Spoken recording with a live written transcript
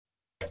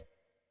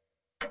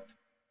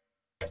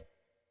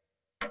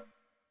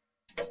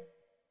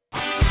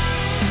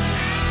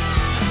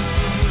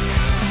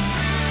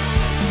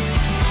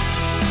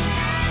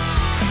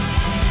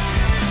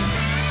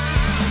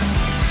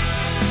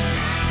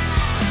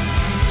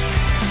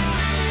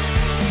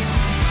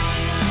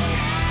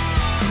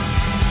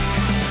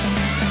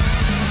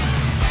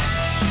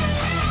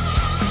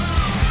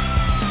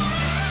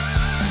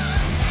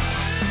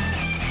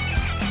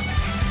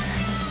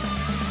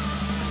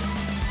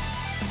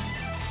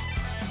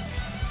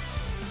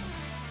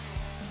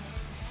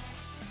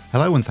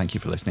Hello and thank you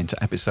for listening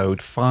to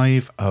episode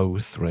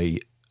 503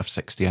 of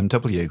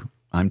 60MW.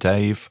 I'm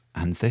Dave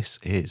and this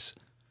is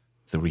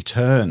the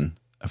return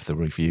of the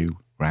review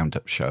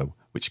Roundup show,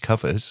 which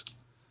covers,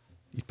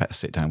 you'd better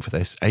sit down for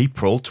this,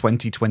 April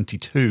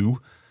 2022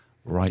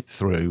 right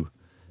through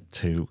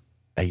to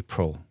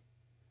April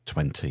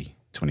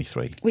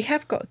 2023. We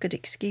have got a good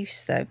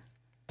excuse though.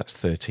 That's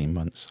 13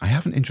 months. I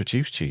haven't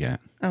introduced you yet.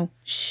 Oh,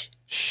 shh.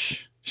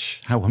 Shh, shh.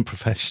 How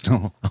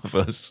unprofessional of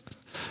us.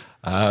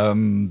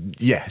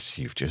 Yes,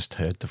 you've just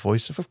heard the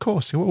voice of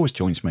course, who always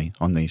joins me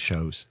on these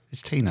shows.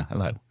 It's Tina.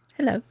 Hello.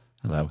 Hello.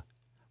 Hello.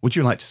 Would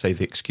you like to say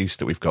the excuse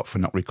that we've got for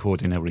not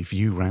recording a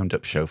review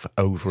Roundup show for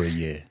over a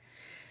year?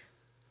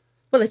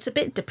 Well, it's a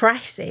bit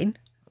depressing.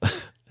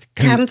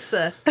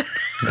 Cancer.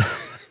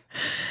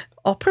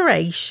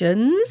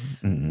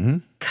 Operations. Mm-hmm.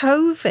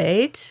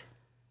 COVID.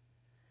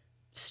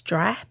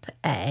 Strep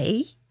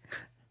A.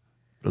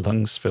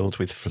 Lungs filled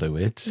with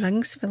fluid.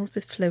 Lungs filled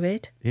with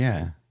fluid.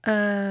 Yeah.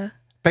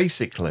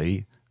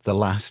 Basically, the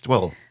last,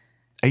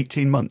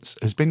 18 months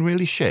has been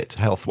really shit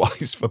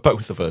health-wise for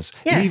both of us.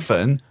 Yes.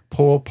 Even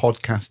poor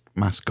podcast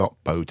mascot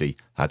Bodie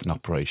had an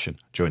operation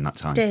during that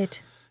time. Did.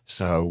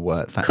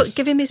 So that's...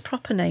 Give him his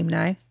proper name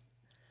now.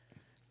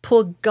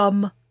 Poor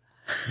Gummy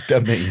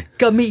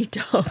Gummy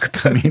dog.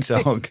 Gummy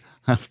dog.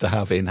 After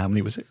having, how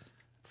many was it?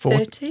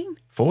 13?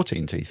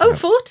 14 teeth. Oh,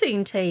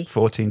 14 teeth.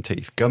 14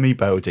 teeth. Gummy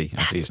Bodie, as he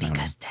That's is known.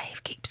 because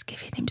Dave keeps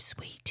giving him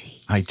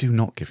sweeties. I do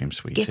not give him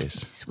sweeties. Gives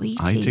him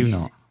sweeties. I do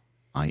not.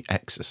 I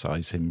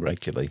exercise him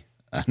regularly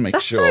and make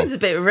That sure. sounds a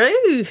bit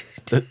rude.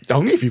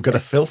 Only if you've got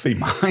a filthy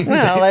mind.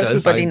 Well, it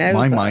does. everybody knows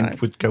my that.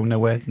 mind would go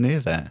nowhere near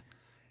there.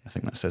 I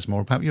think that says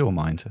more about your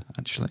mind,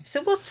 actually.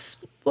 So what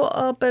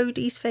are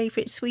Bodie's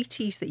favourite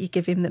sweeties that you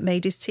give him that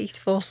made his teeth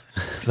fall?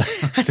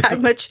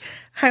 And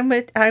how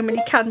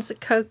many cans of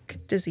Coke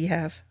does he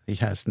have? He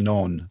has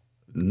nothing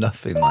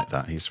like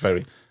that. He's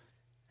very...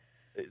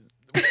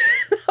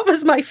 That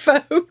was my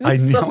phone. I know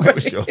Sorry. it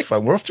was your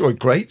phone. We're off to a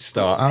great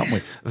start, aren't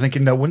we? I'm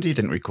thinking, no wonder you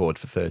didn't record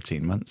for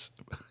 13 months,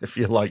 if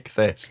you like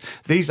this.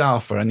 These are,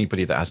 for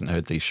anybody that hasn't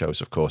heard these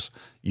shows, of course,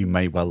 you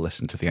may well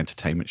listen to the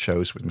entertainment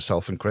shows with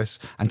myself and Chris.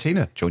 And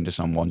Tina joined us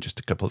on one just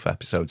a couple of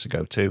episodes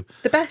ago too.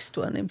 The best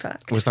one, in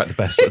fact. Was that the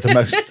best one?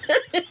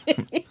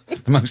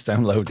 The most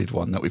downloaded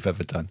one that we've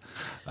ever done.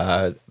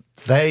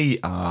 They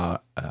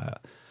are...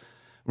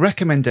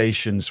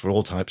 recommendations for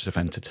all types of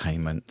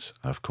entertainment,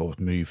 of course,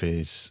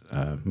 movies,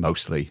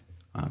 mostly,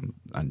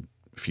 and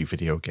a few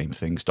video game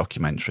things,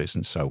 documentaries,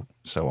 and so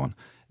on.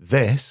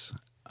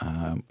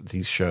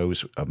 These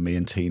shows are me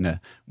and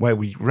Tina, where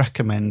we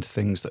recommend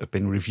things that have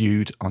been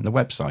reviewed on the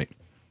website,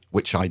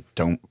 which I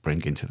don't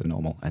bring into the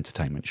normal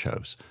entertainment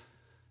shows.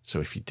 So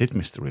if you did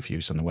miss the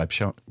reviews on the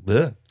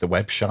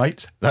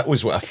website, that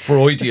was what a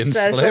Freudian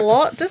slip. Says a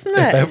lot, doesn't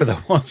it? If ever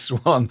there was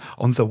one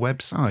on the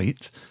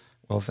website,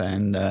 well,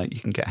 then you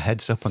can get a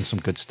heads up on some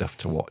good stuff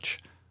to watch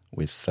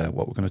with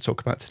what we're going to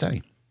talk about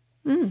today.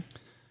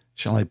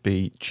 Shall I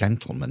be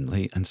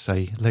gentlemanly and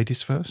say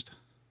ladies first?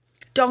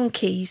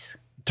 Donkeys.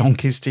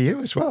 Donkeys to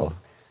you as well.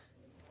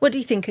 What do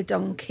you think of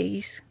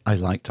donkeys? I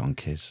like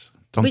donkeys.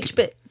 Which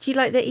bit? Do you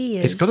like the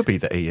ears? It's got to be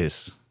the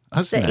ears,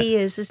 hasn't it? The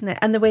ears, isn't it?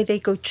 And the way they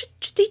go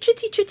trotty,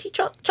 trotty, trotty,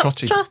 trot, trot,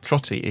 trot.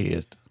 Trotty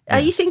ears.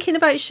 Are you thinking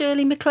about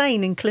Shirley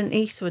MacLaine and Clint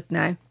Eastwood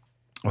now?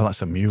 Well,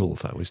 that's a mule,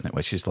 though, isn't it?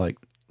 Where she's like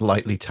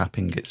lightly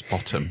tapping its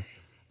bottom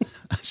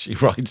as she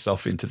rides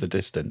off into the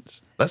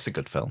distance. That's a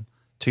good film.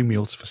 2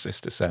 Mules for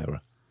Sister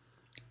Sarah.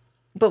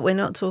 But we're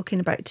not talking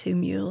about 2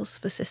 Mules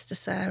for Sister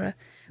Sarah.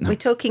 No. We're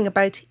talking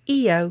about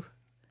EO,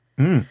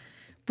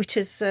 which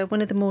is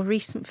one of the more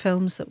recent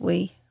films that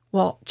we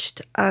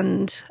watched.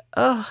 And,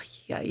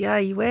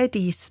 where do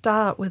you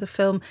start with a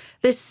film?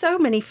 There's so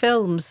many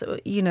films,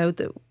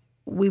 that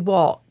we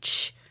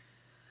watch.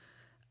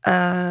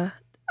 Because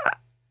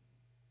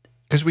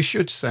we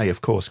should say,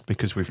 of course,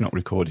 because we've not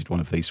recorded one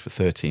of these for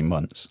 13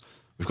 months,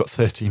 we've got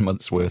 13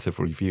 months worth of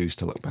reviews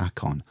to look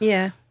back on.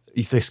 Yeah.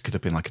 This could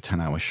have been like a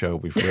 10-hour show.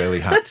 We've really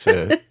had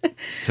to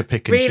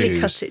pick and choose. Really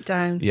cut it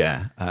down.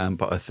 Yeah.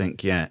 But I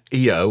think,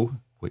 EO,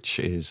 which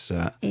is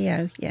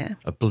EO, yeah,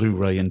 a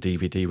Blu-ray and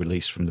DVD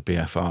release from the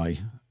BFI.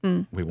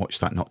 We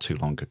watched that not too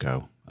long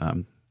ago.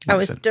 It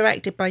was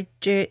directed by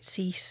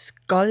Jerzy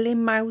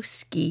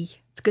Skolimowski.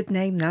 It's a good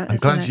name, that, I'm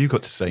isn't glad it? you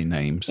got to say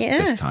names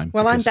this time.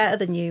 Well, I'm better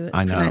than you at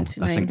I know.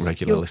 pronouncing names. I think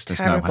regular You're listeners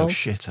terrible. know how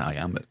shit I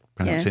am at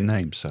pronouncing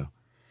names.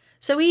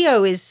 So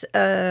EO is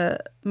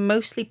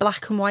mostly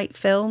black and white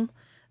film,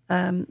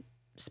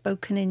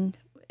 spoken in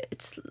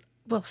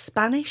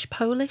Spanish,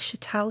 Polish,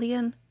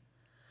 Italian.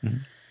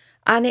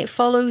 And it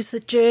follows the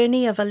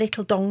journey of a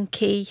little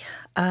donkey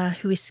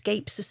who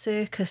escapes a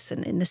circus,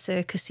 and in the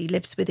circus he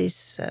lives with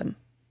his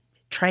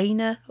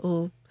trainer,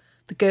 or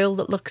the girl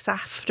that looks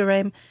after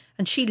him,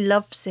 and she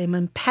loves him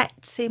and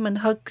pets him and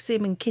hugs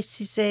him and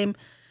kisses him.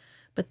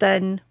 But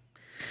then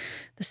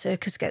the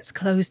circus gets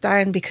closed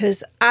down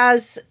because,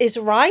 as is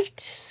right,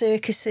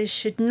 circuses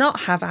should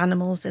not have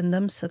animals in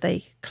them, so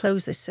they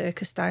close this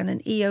circus down,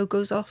 and EO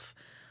goes off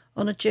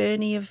on a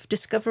journey of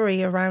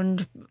discovery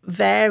around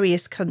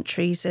various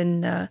countries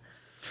in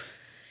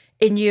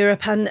in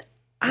Europe, and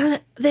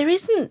there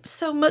isn't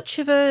so much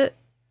of a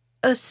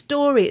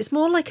story. It's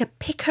more like a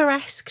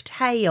picaresque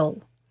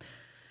tale.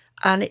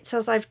 And it's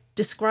as I've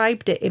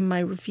described it in my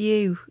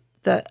review,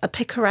 that a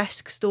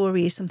picaresque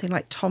story is something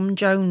like Tom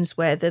Jones,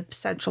 where the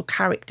central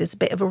character's a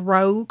bit of a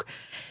rogue.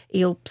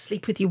 He'll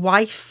sleep with your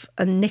wife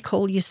and nick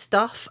all your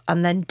stuff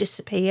and then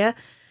disappear.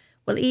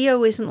 Well,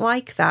 EO isn't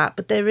like that,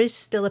 but there is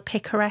still a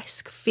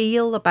picaresque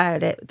feel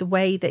about it, the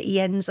way that he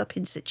ends up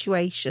in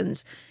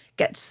situations,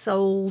 gets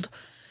sold,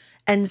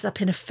 ends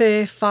up in a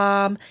fur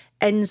farm,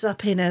 ends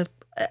up in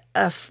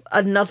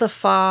another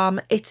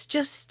farm.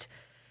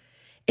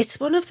 It's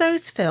one of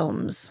those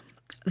films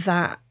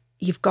that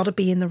you've got to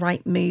be in the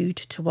right mood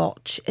to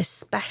watch,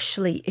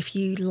 especially if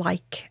you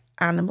like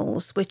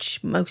animals,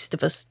 which most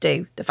of us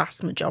do, the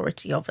vast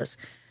majority of us,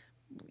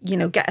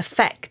 get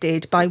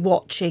affected by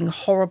watching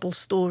horrible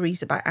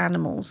stories about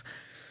animals.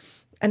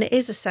 And it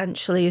is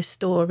essentially a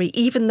story,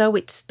 even though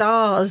it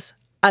stars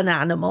an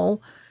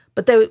animal.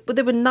 But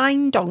there were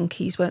 9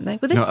 donkeys, weren't there?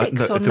 Were there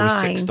 6 or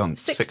 9? There were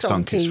six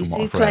donkeys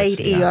who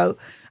played EO.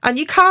 And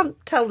you can't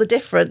tell the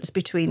difference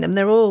between them.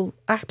 They're all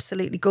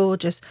absolutely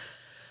gorgeous.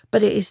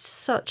 But it is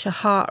such a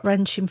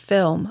heart-wrenching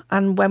film.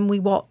 And when we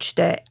watched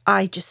it,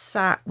 I just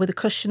sat with a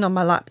cushion on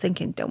my lap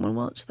thinking, don't want to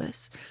watch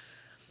this.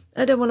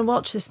 I don't want to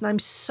watch this. And I'm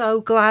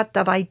so glad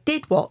that I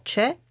did watch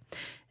it.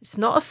 It's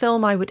not a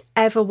film I would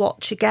ever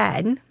watch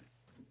again.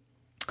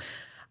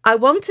 I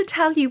want to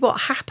tell you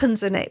what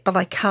happens in it, but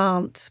I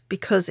can't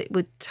because it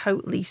would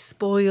totally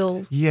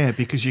spoil. Yeah,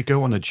 because you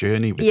go on a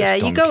journey with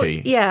this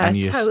donkey.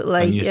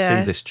 Totally. And you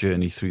see this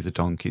journey through the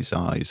donkey's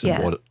eyes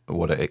and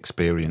what it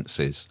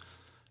experiences.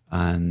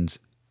 And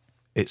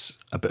it's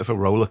a bit of a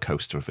roller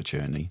coaster of a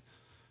journey,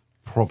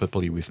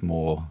 probably with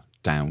more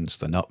downs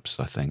than ups,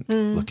 I think,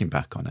 looking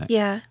back on it.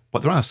 Yeah.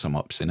 But there are some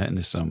ups in it, and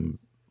there's some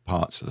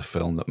parts of the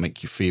film that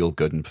make you feel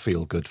good and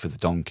feel good for the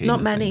donkey.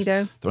 Not many,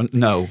 though.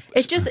 No.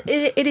 It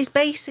is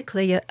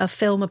basically a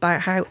film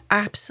about how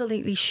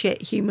absolutely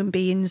shit human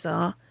beings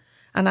are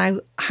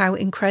and how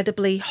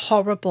incredibly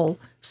horrible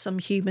some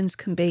humans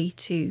can be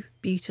to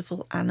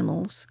beautiful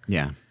animals.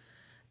 Yeah.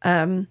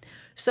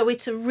 So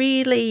it's a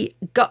really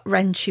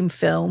gut-wrenching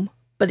film,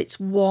 but it's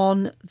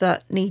one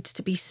that needs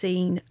to be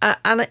seen.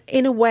 And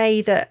in a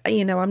way that,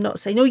 I'm not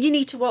saying, you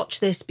need to watch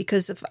this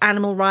because of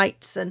animal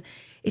rights. And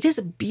it is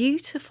a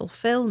beautiful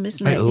film,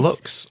 isn't it? It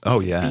looks,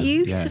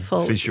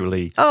 beautiful. Yeah,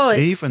 visually.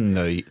 Even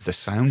the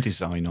sound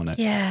design on it.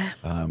 Yeah.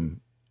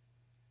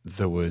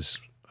 There was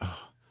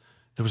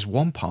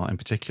one part in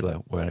particular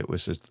where it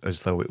was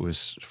as though it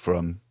was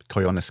from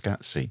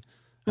Koyaanisqatsi,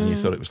 and you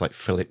thought it was like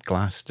Philip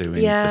Glass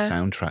doing the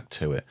soundtrack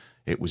to it.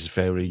 It was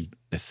very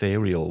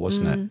ethereal,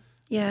 wasn't it?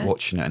 Yeah.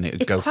 Watching it, and it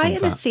would it's go from that. It's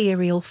quite an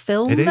ethereal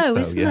film,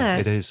 isn't yeah,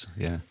 it? It is,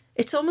 yeah.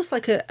 It's almost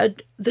like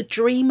the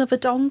dream of a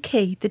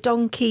donkey. The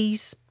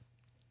donkey's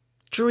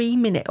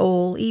dreaming it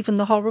all, even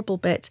the horrible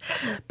bits.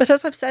 But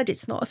as I've said,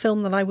 it's not a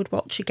film that I would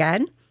watch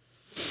again.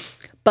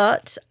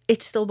 But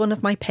it's still one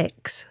of my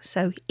picks.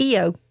 So,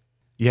 EO.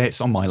 Yeah,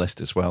 it's on my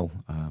list as well.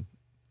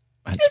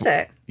 Is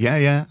it?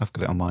 Yeah, I've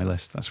got it on my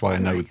list. That's why I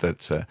know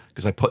that,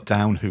 because I put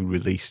down who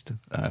released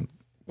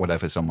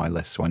whatever's on my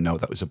list, so I know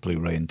that was a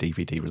Blu-ray and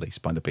DVD release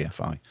by the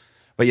BFI.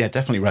 But yeah,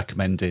 definitely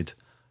recommended.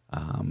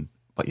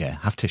 But yeah,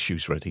 have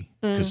tissues ready,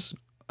 because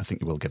I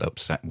think you will get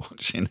upset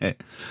watching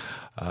it.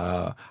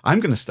 I'm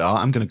going to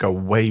start. I'm going to go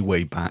way,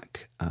 way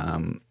back.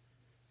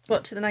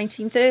 What, to the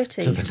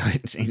 1930s? To the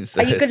 1930s.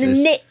 Are you going to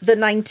knit the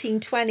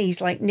 1920s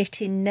like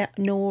knitting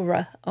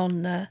Nora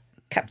on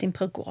Captain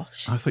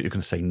Pugwash? I thought you were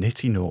going to say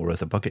Nitty Nora,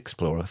 the Bug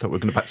Explorer. I thought we were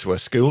going back to our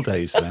school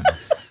days then.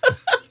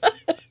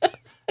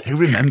 Who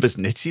remembers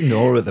Nitty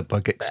Nora, the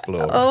Bug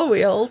Explorer? Oh,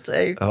 we all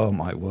do. Oh,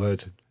 my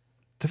word.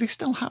 Do they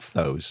still have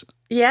those?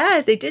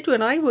 Yeah, they did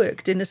when I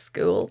worked in a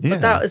school. Yeah.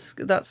 But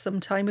that's some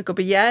time ago.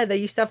 But yeah, they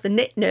used to have the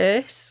knit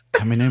nurse.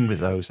 Coming in with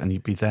those, and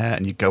you'd be there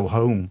and you'd go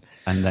home,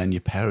 and then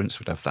your parents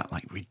would have that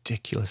like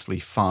ridiculously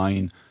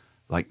fine,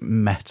 like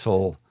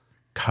metal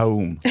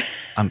comb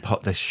and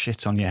put this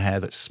shit on your hair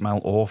that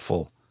smelled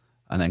awful,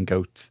 and then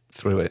go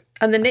through it.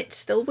 And the knit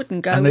still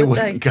wouldn't go, and they would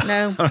wouldn't they? Go.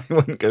 No. They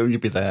wouldn't go, and you'd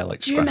be there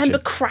like Do you scratching.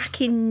 remember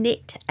cracking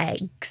knit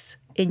eggs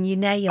in your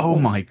nails? Oh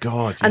my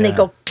God, And they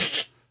go...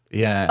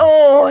 Yeah.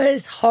 Oh,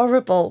 it's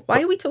horrible.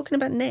 Why are we talking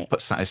about knit?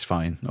 But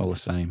satisfying all the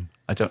same.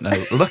 I don't know.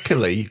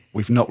 Luckily,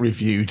 we've not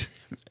reviewed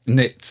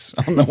knits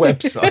on the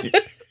website.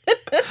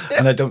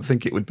 And I don't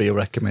think it would be a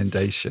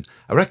recommendation.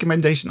 A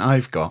recommendation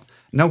I've got,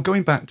 now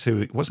going back to,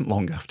 it wasn't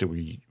long after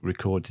we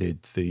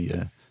recorded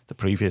the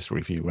previous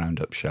review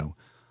Roundup show,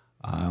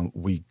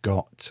 we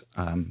got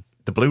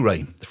the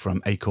Blu-ray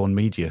from Acorn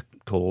Media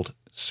called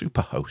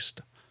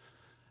Superhost.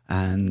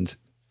 And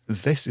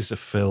this is a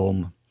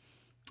film,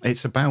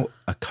 it's about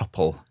a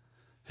couple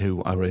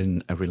who are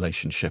in a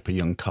relationship, a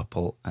young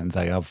couple, and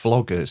they are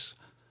vloggers,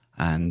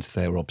 and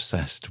they're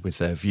obsessed with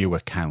their viewer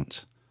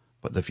count.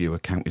 But the viewer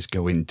count is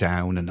going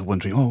down, and they're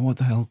wondering, what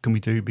the hell can we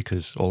do?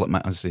 Because all that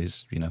matters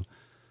is,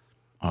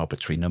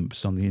 arbitrary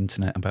numbers on the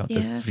internet about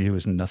the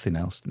viewers and nothing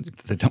else.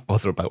 They don't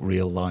bother about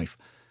real life.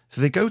 So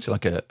they go to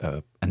like an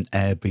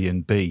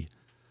Airbnb,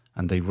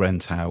 and they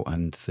rent out,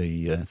 and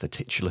the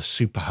titular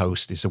super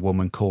host is a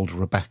woman called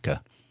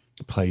Rebecca,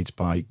 played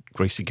by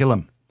Gracie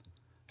Gillam,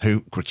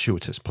 who,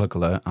 gratuitous plug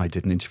alert, I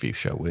did an interview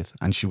show with,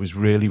 and she was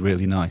really,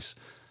 really nice.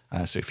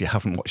 So if you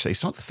haven't watched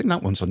it, I think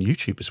that one's on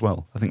YouTube as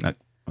well. I think that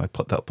I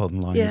put that up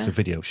online as a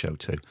video show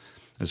too,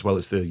 as well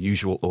as the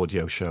usual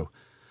audio show.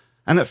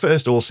 And at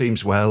first all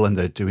seems well, and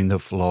they're doing the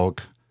vlog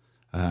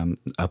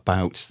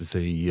about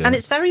the... and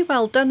it's very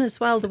well done as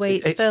well, the way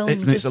it's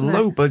filmed. It's a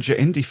low-budget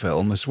indie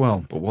film as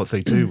well, but what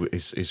they do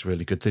is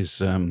really good.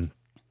 There's an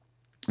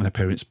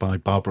appearance by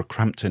Barbara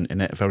Crampton in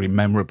it, a very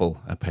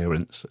memorable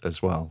appearance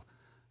as well.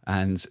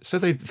 And so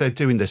they're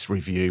doing this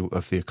review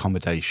of the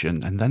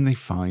accommodation, and then they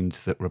find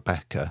that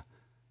Rebecca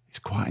is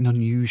quite an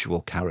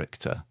unusual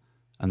character,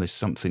 and there's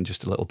something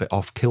just a little bit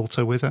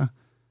off-kilter with her.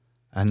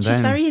 And she's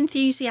very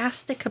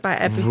enthusiastic about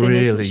everything,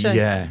 really, isn't she?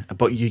 Yeah.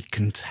 But you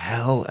can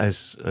tell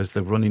as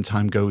the running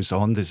time goes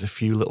on, there's a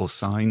few little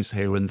signs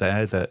here and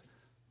there that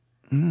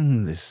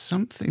there's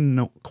something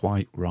not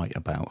quite right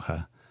about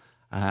her.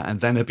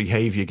 And then her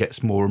behaviour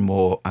gets more and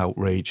more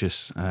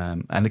outrageous.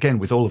 And again,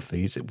 with all of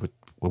these,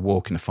 we're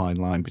walking a fine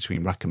line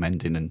between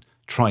recommending and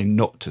trying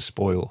not to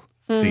spoil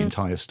the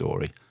entire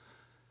story.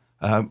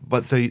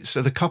 But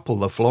the couple,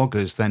 the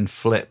vloggers, then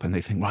flip and they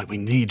think, right, we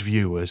need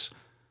viewers.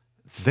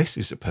 This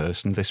is a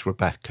person, this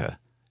Rebecca,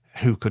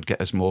 who could get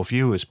us more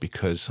viewers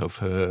because of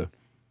her,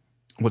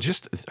 well,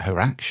 just her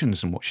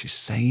actions and what she's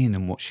saying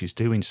and what she's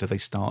doing. So they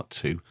start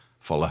to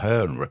follow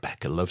her, and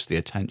Rebecca loves the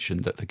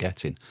attention that they're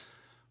getting.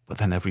 But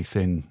then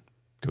everything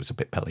goes a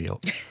bit belly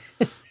up.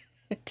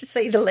 To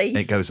say the least.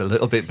 It goes a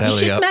little bit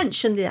belly up. You should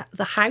mention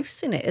the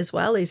house in it as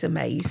well is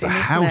amazing, The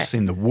isn't house it?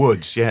 in the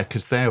woods, yeah,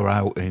 because they're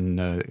out in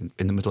the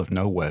middle of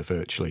nowhere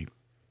virtually.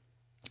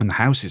 And the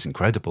house is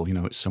incredible. You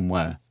know, it's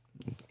somewhere...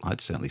 I'd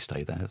certainly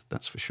stay there,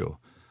 that's for sure.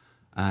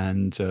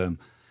 And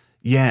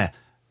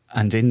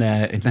and in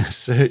their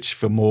search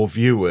for more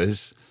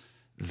viewers,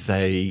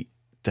 they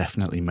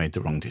definitely made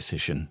the wrong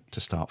decision to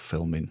start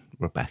filming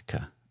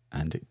Rebecca,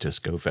 and it does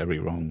go very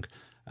wrong.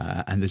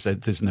 And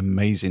there's an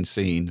amazing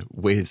scene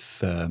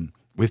with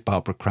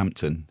Barbara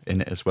Crampton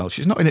in it as well.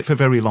 She's not in it for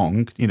very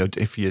long. You know,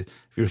 if you're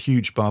a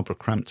huge Barbara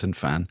Crampton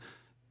fan,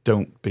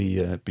 don't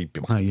be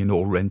buying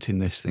or renting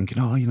this thinking,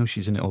 oh, you know,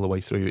 she's in it all the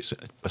way through. It's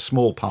a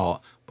small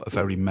part, but a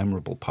very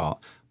memorable part.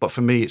 But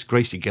for me, it's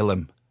Gracie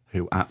Gillam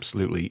who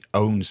absolutely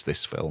owns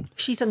this film.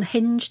 She's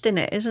unhinged in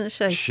it, isn't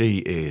she? She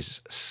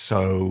is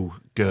so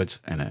good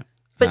in it.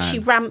 But she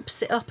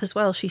ramps it up as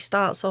well. She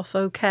starts off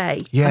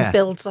okay Yeah. and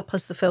builds up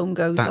as the film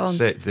goes on. That's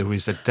it. There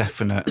is a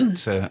definite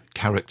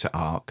character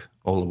arc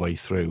all the way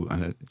through,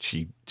 and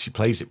she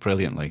plays it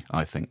brilliantly,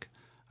 I think.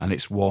 And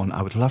it's one,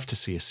 I would love to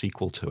see a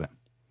sequel to it.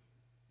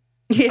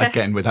 Yeah,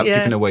 Again, without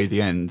giving away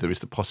the end, there is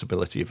the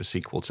possibility of a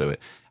sequel to it.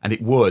 And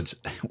it would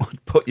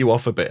put you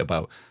off a bit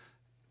about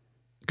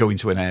going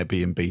to an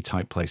Airbnb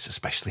type place,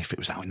 especially if it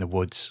was out in the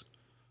woods.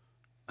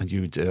 And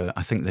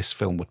I think this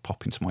film would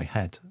pop into my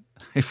head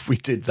if we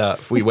did that.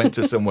 If we went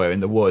to somewhere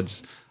in the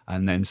woods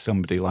and then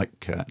somebody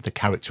like the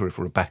character of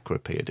Rebecca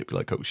appeared, it'd be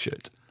like, oh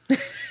shit.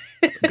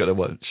 Gotta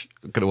watch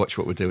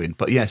what we're doing.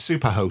 But yeah,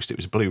 Superhost, it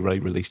was a Blu-ray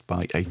released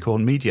by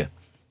Acorn Media.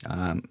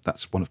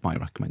 That's one of my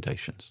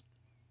recommendations.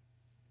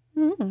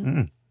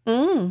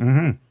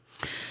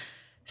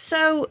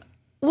 So,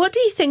 what do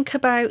you think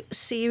about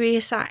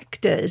serious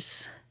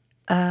actors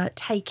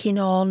taking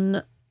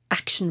on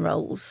action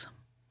roles?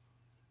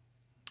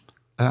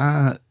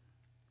 Yeah,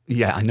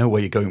 I know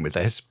where you're going with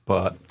this,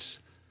 but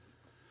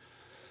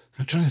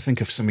I'm trying to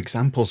think of some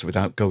examples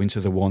without going to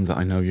the one that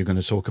I know you're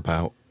going to talk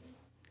about.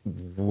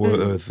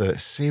 Were the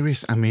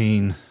serious? I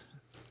mean,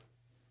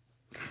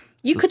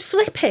 you could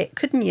flip it,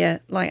 couldn't you?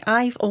 Like,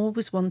 I've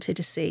always wanted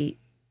to see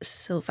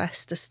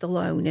Sylvester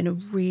Stallone in a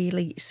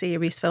really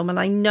serious film, and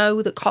I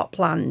know that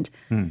Copland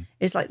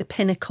is like the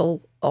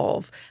pinnacle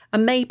of,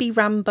 and maybe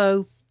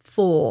Rambo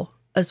 4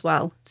 as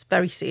well. It's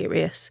very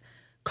serious.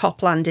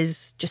 Copland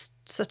is just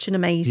such an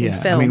amazing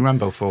film. I mean,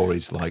 Rambo 4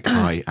 is like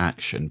high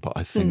action, but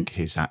I think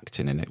his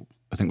acting in it,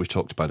 I think we've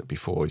talked about it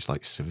before, is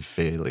like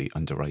severely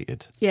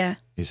underrated. Yeah.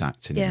 His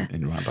acting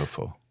in Rambo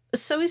 4.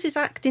 So is his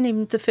acting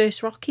in the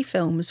first Rocky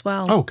film as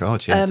well. Oh,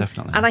 God, yeah,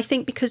 definitely. And I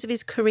think because of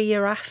his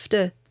career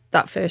after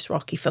that first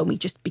Rocky film, he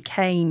just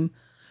became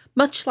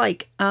much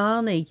like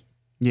Arnie.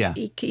 Yeah.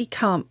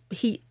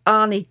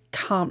 Arnie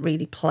can't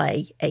really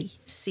play a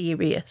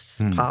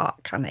serious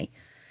part, can he?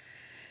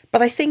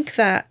 But I think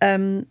that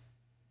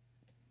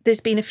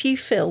there's been a few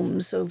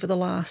films over the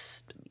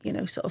last,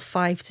 sort of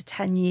 5 to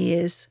 10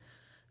 years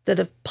that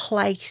have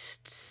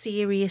placed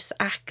serious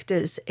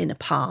actors in a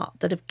part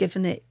that have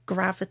given it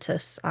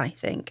gravitas, I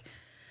think.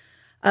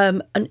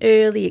 An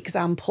early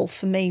example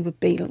for me would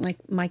be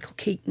like Michael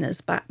Keaton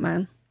as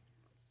Batman.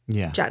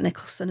 Yeah. Jack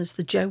Nicholson as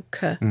the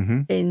Joker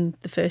in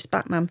the first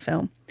Batman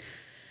film.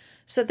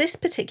 So this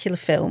particular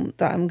film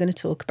that I'm going to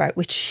talk about,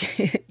 which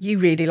you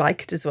really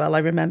liked as well, I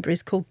remember,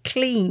 is called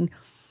Clean.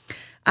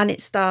 and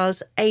it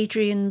stars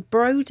Adrian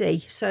Brody.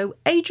 So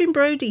Adrian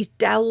Brody's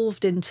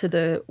delved into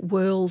the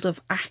world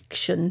of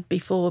action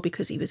before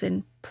because he was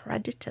in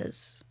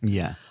Predators.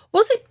 Yeah.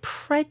 Was it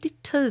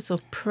Predators or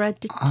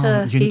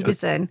Predator he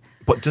was in?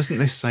 But doesn't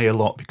this say a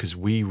lot? Because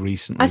we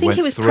recently I think went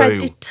it was through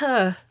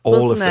Predator, all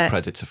of wasn't the it?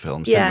 Predator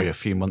films, Yeah. didn't we, a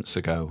few months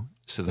ago?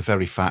 So the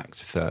very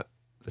fact that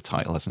the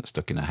title hasn't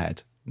stuck in her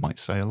head might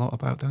say a lot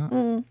about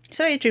that.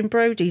 So Adrian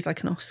Brody's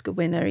like an Oscar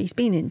winner. He's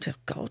been in,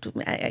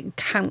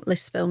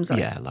 countless films.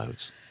 Yeah,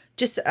 loads.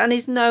 And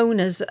is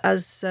known as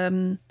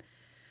a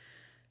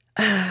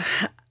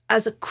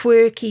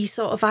quirky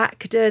sort of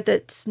actor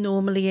that's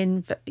normally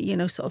in,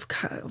 sort of,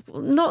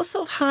 not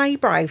sort of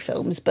highbrow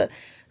films, but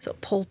sort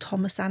of Paul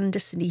Thomas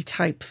Anderson-y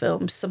type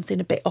films, something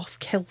a bit off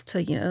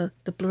kilter,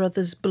 the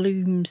Brothers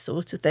Bloom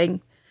sort of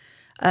thing.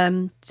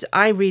 So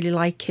I really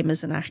like him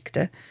as an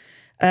actor.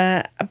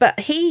 But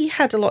he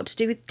had a lot to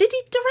do with, did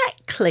he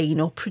direct Clean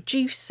or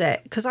produce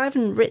it? Because I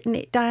haven't written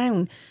it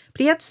down.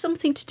 But he had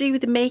something to do with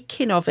the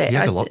making of it. He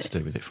had a lot to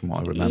do with it from what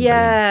I remember.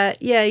 Yeah,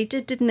 he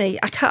did, didn't he?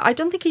 I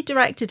don't think he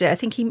directed it. I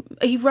think he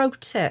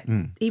wrote it.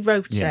 He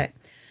wrote it.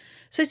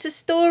 So it's a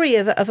story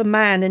of a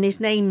man, and his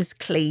name's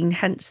Clean,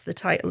 hence the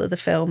title of the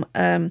film.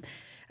 And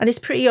it's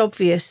pretty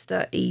obvious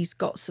that he's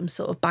got some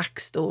sort of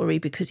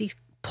backstory because he's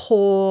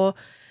poor.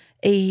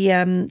 He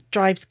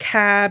drives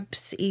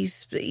cabs.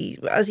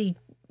 As he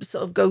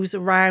sort of goes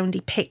around,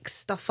 he picks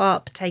stuff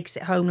up, takes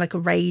it home like a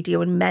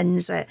radio and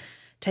mends it,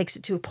 takes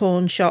it to a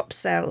pawn shop,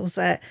 sells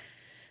it.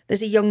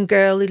 There's a young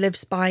girl who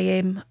lives by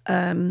him,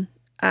 and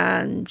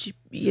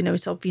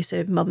it's obvious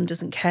her mum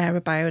doesn't care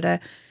about her.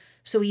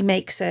 So he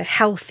makes her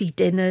healthy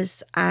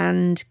dinners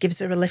and gives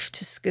her a lift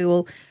to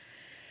school.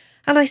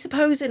 And I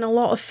suppose in a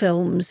lot of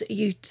films,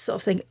 you sort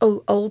of think,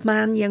 oh, old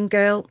man, young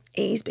girl,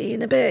 he's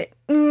being a bit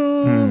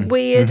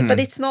weird. But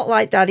it's not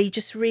like that. He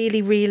just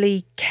really,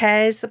 really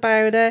cares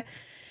about her.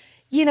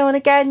 And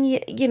again,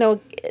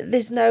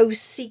 there's no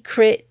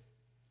secret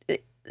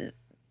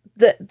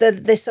that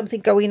there's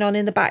something going on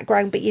in the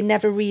background, but you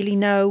never really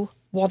know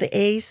what it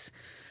is.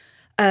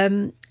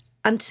 And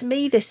to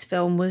me, this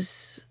film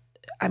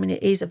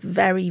it is a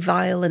very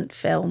violent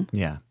film.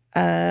 Yeah.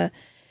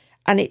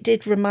 And it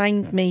did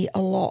remind me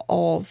a lot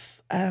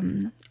of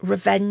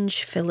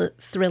revenge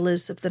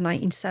thrillers of the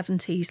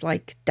 1970s,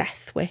 like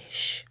Death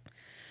Wish.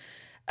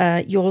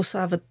 You also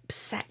have a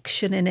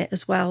section in it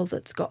as well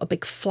that's got a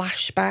big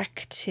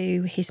flashback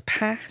to his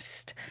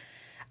past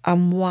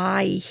and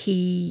why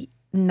he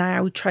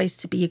now tries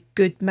to be a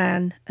good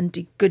man and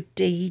do good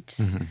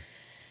deeds.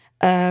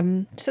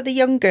 So the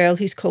young girl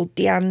who's called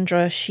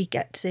Deandra, she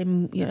gets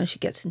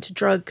into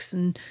drugs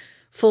and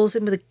falls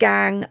in with a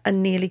gang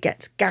and nearly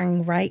gets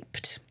gang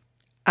raped.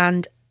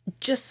 And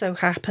just so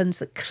happens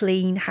that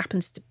Clean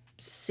happens to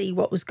see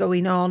what was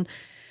going on,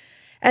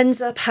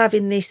 ends up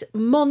having this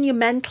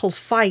monumental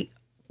fight,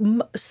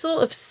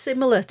 sort of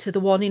similar to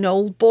the one in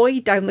Old Boy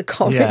down the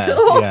corridor.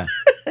 Yeah.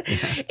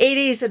 It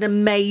is an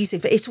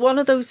amazing, it's one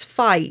of those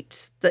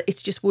fights that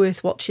it's just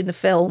worth watching the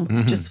film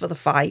just for the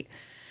fight.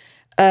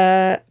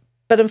 But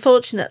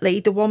unfortunately,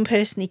 the one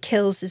person he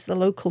kills is the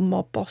local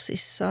mob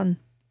boss's son.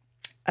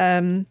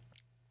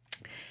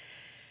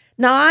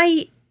 Now,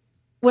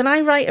 when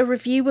I write a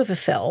review of a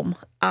film,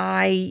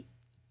 I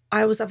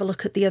always have a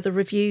look at the other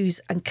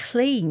reviews, and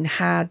Clean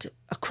had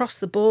across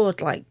the board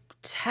like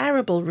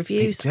terrible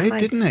reviews. It did,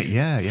 didn't it?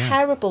 Yeah,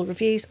 terrible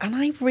reviews, and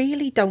I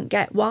really don't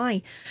get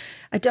why.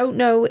 I don't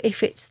know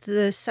if it's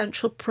the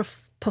central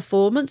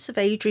performance of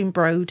Adrian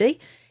Brody.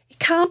 It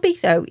can't be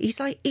though. He's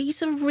a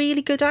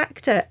really good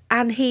actor,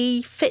 and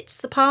he fits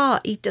the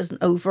part. He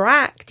doesn't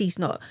overact. He's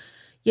not,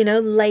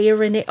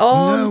 layering it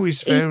on. No,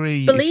 he's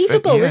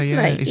believable,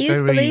 isn't he? He's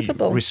very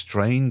believable.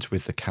 Restrained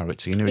with the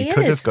character. He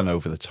could have gone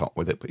over the top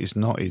with it, but he's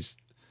not. He's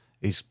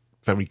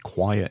very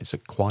quiet. It's a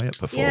quiet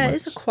performance. Yeah,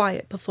 it's a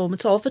quiet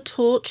performance of a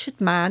tortured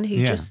man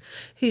who's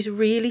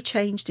really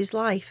changed his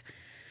life.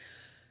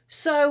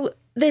 So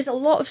there's a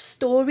lot of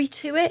story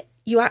to it.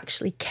 You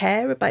actually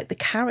care about the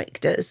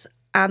characters,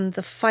 and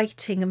the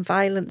fighting and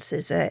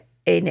violences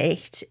in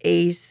it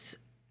is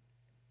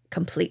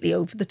completely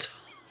over the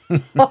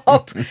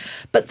top.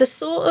 But the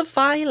sort of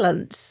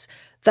violence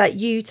that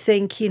you'd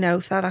think,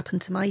 if that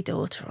happened to my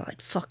daughter,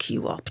 I'd fuck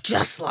you up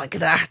just like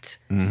that.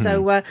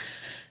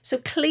 So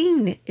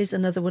Clean is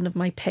another one of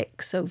my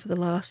picks over the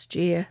last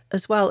year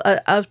as well.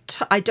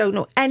 I don't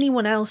know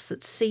anyone else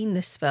that's seen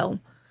this film,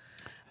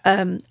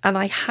 and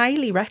I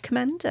highly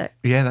recommend it.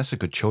 Yeah, that's a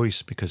good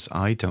choice, because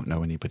I don't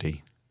know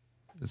anybody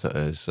that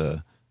has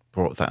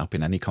brought that up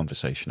in any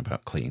conversation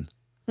about Clean.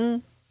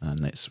 And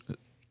it's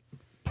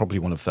probably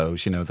one of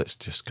those, that's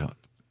just got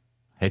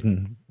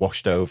hidden,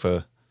 washed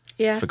over,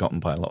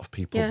 forgotten by a lot of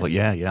people. Yeah. But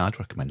yeah, I'd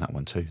recommend that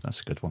one too.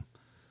 That's a good one.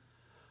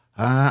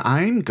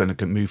 I'm going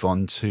to move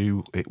on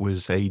to, it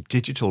was a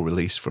digital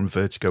release from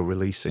Vertigo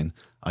Releasing.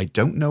 I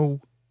don't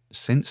know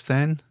since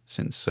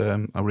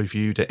I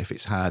reviewed it, if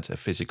it's had a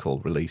physical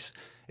release.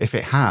 If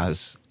it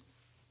has,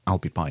 I'll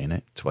be buying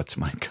it to add to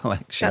my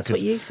collection. That's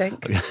what you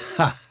think.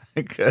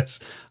 Because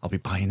I'll be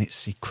buying it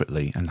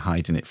secretly and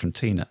hiding it from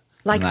Tina.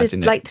 Like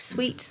and the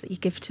sweets that you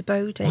give to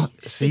Bodhi.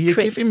 What? See, you're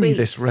giving me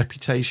this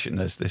reputation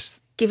as this.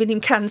 Giving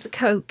him cans of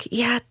Coke.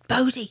 Yeah,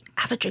 Bodhi,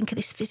 have a drink of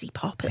this fizzy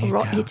pop. It'll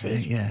rot your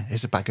teeth. Yeah,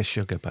 here's a bag of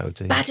sugar,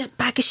 Bodhi. Bag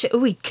of sugar.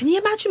 Wait, can you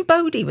imagine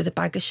Bodhi with a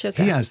bag of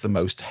sugar? He has the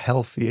most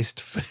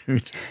healthiest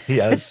food. He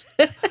has.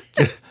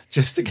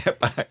 Just to get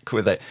back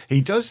with it,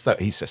 he does that.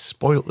 He's a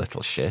spoilt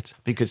little shit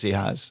because he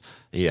has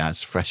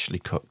freshly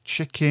cooked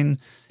chicken.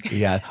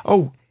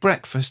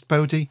 Breakfast,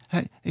 Bodhi.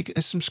 Hey,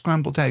 here's some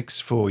scrambled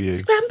eggs for you.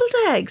 Scrambled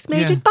eggs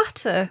made with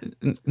butter.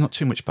 Not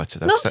too much butter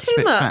though. Not that's too a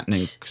bit much.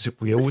 fattening because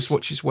we always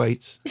watch his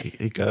weight.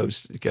 He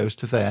goes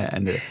to there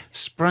and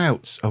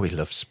sprouts. Oh, he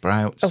loves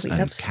sprouts and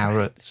loves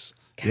carrots.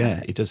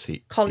 Yeah, he does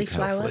eat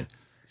cauliflower. Eat healthily.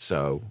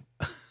 So.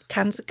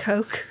 Cans of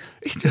Coke.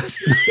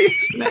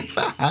 He's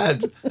never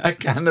had a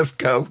can of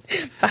Coke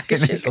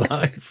in his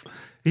life.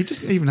 He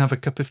doesn't even have a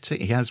cup of tea.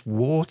 He has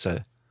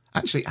water.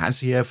 Actually, has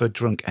he ever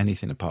drunk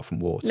anything apart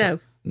from water?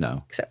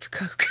 No. Except for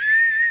Coke.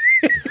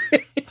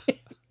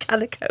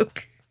 Can of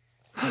Coke.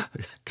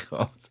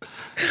 God.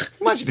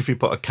 Imagine if you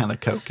put a can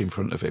of Coke in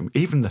front of him.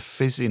 Even the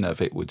fizzing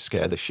of it would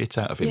scare the shit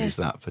out of him. He's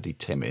that pretty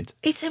timid.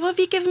 He said, what have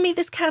you given me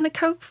this can of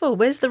Coke for?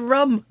 Where's the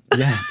rum?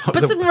 Yeah.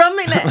 Put some rum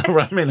in it.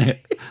 Rum in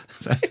it.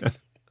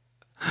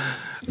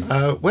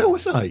 Where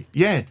was I?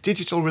 Yeah,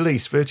 digital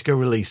release, Vertigo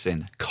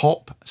releasing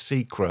Cop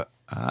Secret,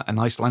 an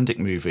Icelandic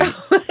movie.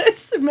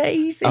 It's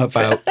amazing.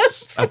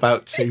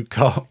 About two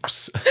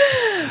cops.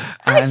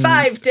 High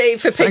five,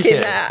 Dave, for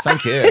picking that.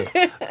 Thank you.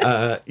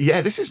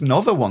 Yeah, this is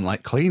another one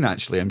like Clean,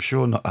 actually. I'm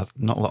sure not a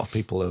lot of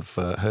people have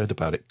heard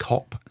about it.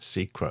 Cop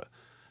Secret.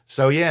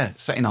 So, yeah,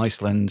 set in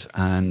Iceland,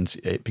 and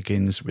it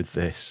begins with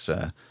this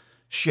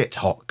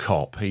shit-hot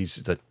cop. He's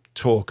the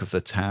talk of the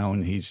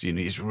town.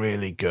 He's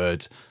really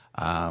good.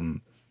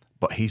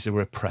 But he's a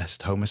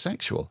repressed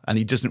homosexual, and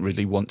he doesn't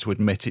really want to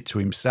admit it to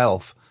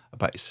himself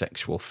about his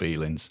sexual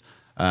feelings,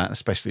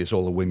 especially as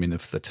all the women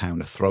of the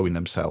town are throwing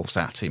themselves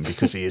at him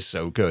because he is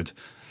so good.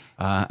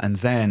 And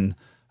then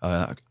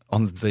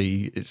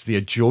it's the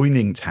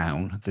adjoining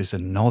town, there's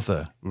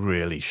another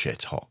really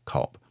shit-hot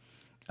cop,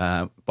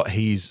 but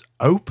he's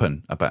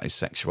open about his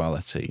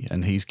sexuality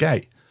and he's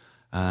gay.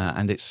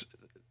 And it's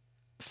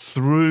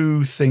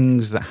through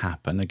things that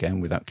happen, again,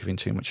 without giving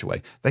too much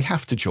away, they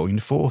have to join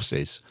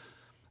forces.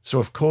 So,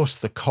 of course,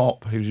 the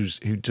cop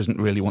who doesn't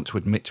really want to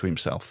admit to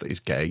himself that he's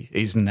gay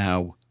is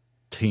now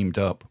teamed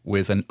up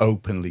with an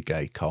openly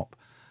gay cop.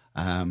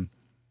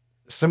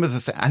 Some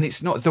of the and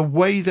it's not the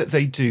way that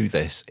they do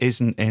this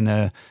isn't in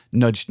a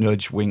nudge,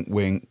 nudge, wink,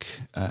 wink,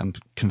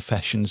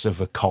 confessions of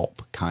a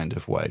cop kind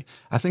of way.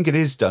 I think it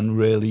is done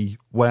really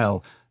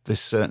well. There's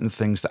certain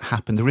things that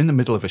happen. They're in the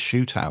middle of a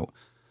shootout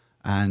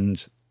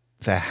and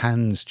their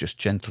hands just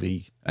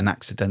gently and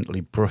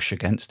accidentally brush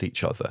against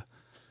each other.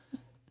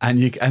 And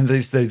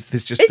there's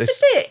just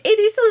it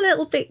is a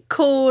little bit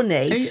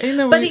corny,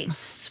 but it's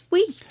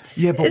sweet.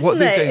 Yeah, but isn't what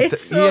they do,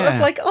 it's sort of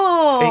like,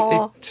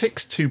 it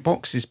ticks two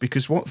boxes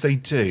because what they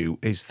do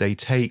is they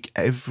take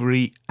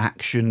every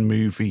action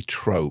movie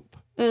trope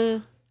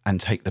and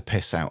take the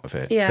piss out of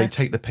it. Yeah. They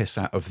take the piss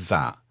out of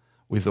that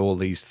with all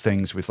these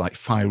things with like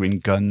firing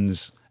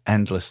guns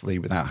endlessly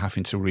without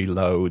having to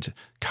reload,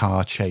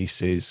 car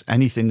chases,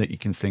 anything that you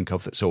can think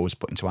of that's always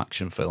put into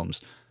action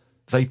films.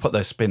 They put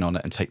their spin on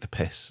it and take the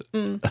piss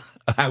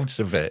out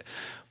of it.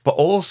 But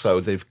also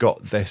they've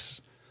got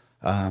this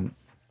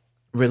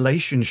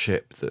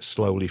relationship that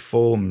slowly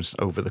forms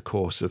over the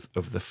course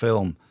of the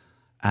film.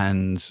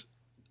 And,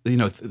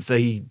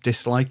 they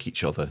dislike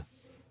each other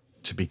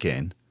to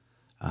begin.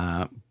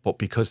 But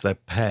because they're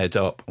paired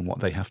up and what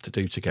they have to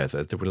do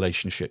together, the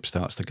relationship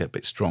starts to get a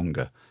bit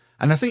stronger.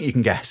 And I think you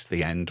can guess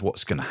the end,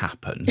 what's going to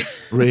happen,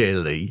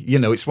 really.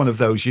 It's one of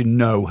those,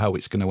 how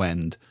it's going to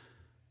end.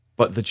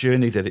 But the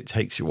journey that it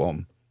takes you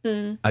on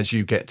as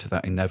you get to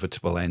that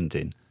inevitable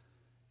ending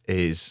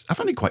I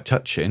found it quite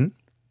touching.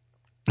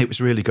 It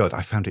was really good.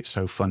 I found it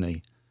so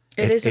funny.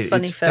 It is a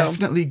funny film. It's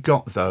definitely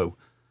got, though,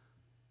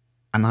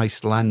 an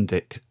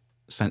Icelandic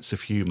sense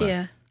of humour.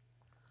 Yeah.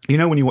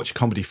 When you watch a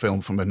comedy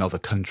film from another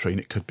country,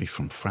 and it could be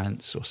from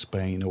France or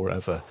Spain or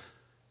wherever,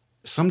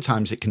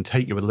 sometimes it can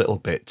take you a little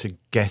bit to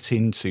get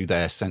into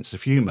their sense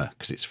of humour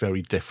because it's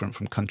very different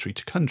from country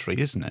to country,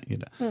 isn't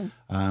it?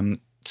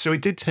 So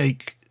it did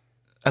take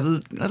a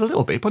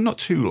little bit, but not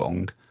too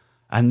long.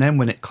 And then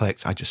when it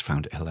clicked, I just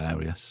found it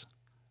hilarious.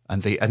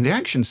 And the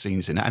action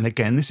scenes in it, and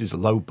again, this is a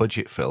low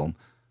budget film.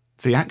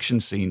 The action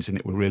scenes in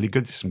it were really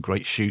good. There's some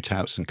great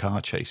shootouts and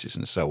car chases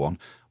and so on.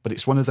 But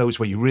it's one of those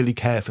where you really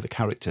care for the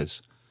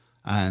characters.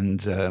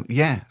 And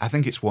I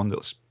think it's one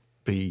that'll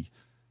be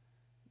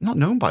not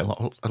known by a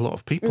lot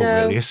of people,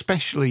 really,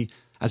 especially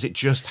as it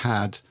just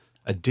had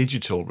a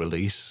digital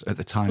release at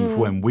the time of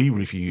when we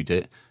reviewed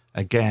it.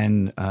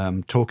 Again,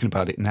 talking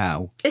about it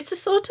now. It's a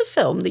sort of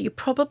film that you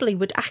probably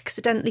would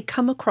accidentally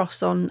come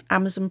across on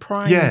Amazon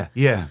Prime.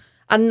 Yeah.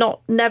 And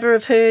never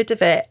have heard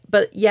of it,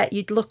 but yet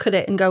you'd look at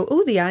it and go,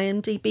 oh, the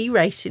IMDb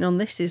rating on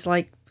this is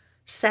like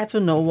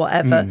 7 or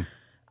whatever.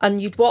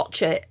 And you'd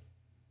watch it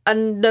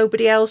and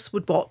nobody else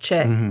would watch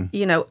it, Mm-hmm.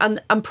 you know,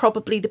 and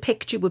probably the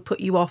picture would put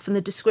you off and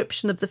the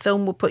description of the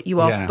film would put you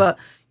off, Yeah. but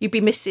you'd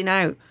be missing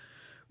out,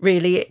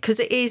 really, because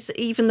it is,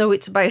 even though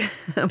it's about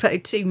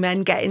about two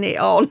men getting it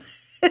on,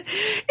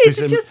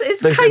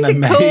 it's kind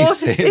of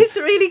corny. It's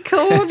really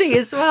corny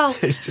as well.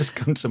 It's just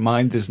come to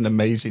mind. There's an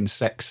amazing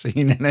sex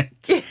scene in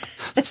it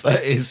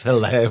that is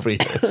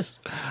hilarious.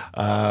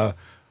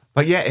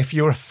 But yeah, if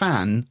you're a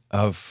fan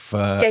of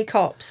Gay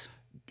cops.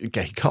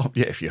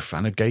 If you're a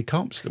fan of gay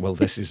cops, well,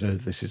 this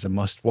is a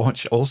must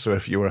watch. Also,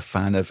 if you're a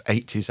fan of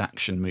 80s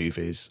action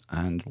movies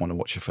and want to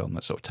watch a film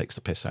that sort of takes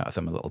the piss out of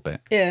them a little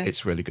bit, Yeah,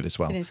 it's really good as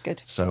well. It is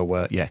good.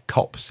 So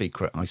Cop,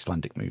 secret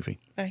Icelandic movie.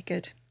 Very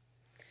good.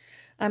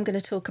 I'm going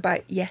to talk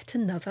about yet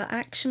another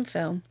action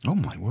film. Oh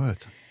my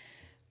word.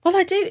 Well,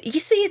 I do. You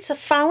see, it's a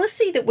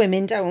fallacy that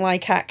women don't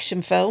like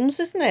action films,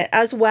 isn't it?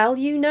 As well,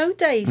 you know,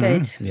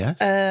 David.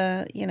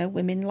 Yes. You know,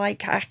 women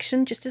like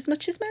action just as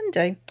much as men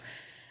do.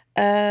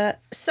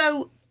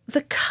 So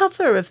the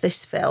cover of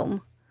this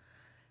film,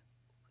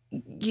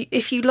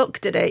 if you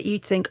looked at it,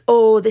 you'd think,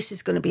 oh, this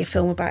is going to be a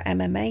film about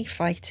MMA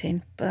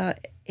fighting,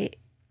 but it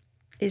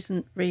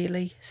isn't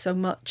really so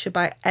much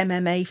about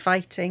MMA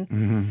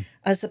fighting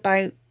as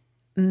about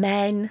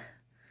men,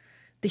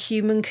 the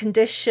human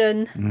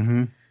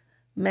condition,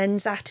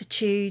 men's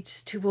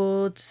attitudes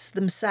towards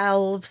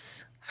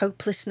themselves,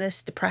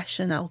 hopelessness,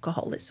 depression,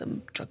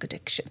 alcoholism, drug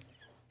addiction.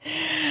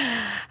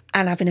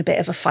 And having a bit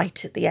of a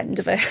fight at the end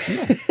of it.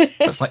 Yeah.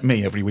 That's like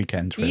me every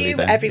weekend, really.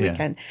 Every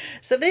weekend.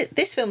 So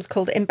this film's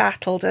called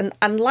Embattled,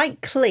 and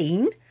like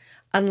Clean,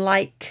 and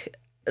like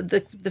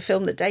the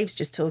film that Dave's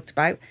just talked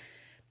about,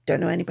 don't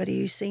know anybody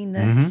who's seen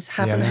this,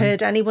 haven't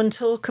heard anyone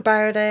talk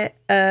about it.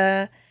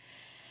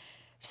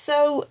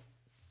 So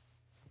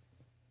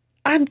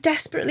I'm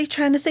desperately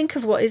trying to think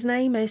of what his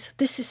name is.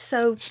 This is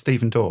so...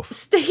 Stephen Dorff.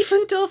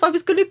 Stephen Dorff. I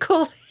was going to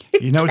call him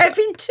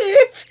Kevin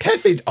Turvey.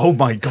 Kevin. Oh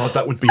my God,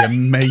 that would be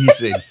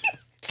amazing.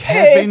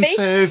 Kevin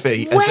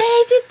Turvey.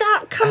 Where did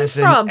that come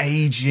from? An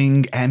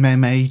aging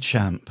MMA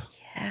champ.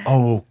 Yeah.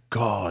 Oh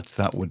God,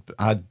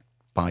 I'd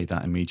buy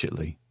that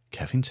immediately.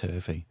 Kevin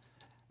Turvey.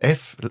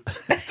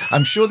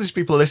 I'm sure there's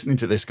people listening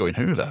to this going,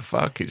 who the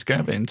fuck is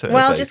Kevin Turvey?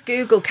 Well, just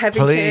Google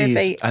Kevin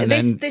Turvey. And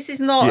this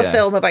is not a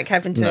film about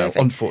Kevin Turvey.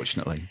 No,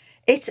 unfortunately.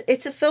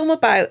 It's a film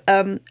about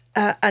an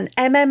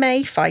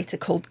MMA fighter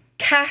called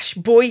Cash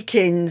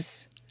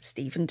Boykins,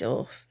 Stephen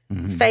Dorff,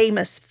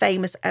 famous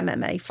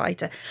MMA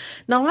fighter.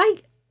 Now,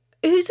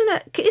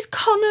 is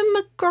Conor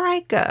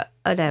McGregor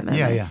an MMA?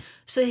 Yeah.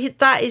 So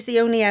that is the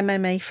only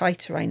MMA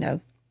fighter I know.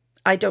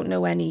 I don't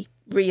know any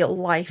real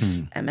life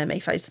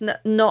MMA fights.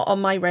 Not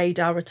on my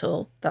radar at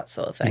all. That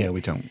sort of thing. Yeah,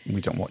 we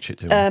don't watch it,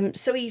 do we?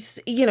 So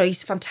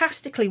he's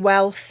fantastically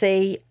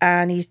wealthy,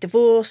 and he's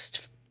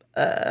divorced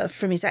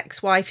from his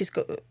ex-wife. He's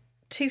got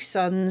two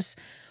sons.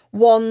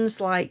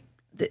 One's like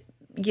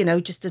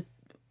just a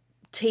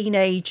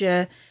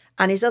teenager,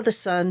 and his other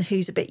son,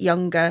 who's a bit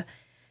younger,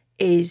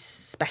 is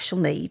special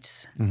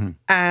needs.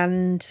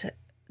 And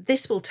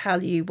this will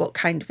tell you what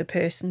kind of a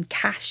person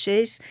Cash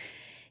is.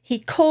 He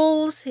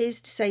calls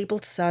his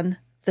disabled son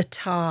the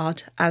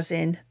Tard, as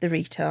in the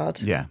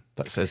retard. Yeah,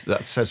 that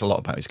says a lot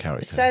about his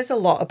character. It says a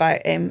lot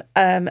about him.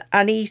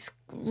 And he's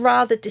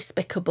rather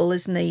despicable,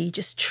 isn't he? He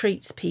just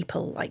treats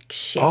people like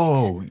shit.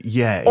 Oh,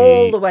 yeah.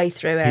 All the way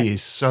through it. He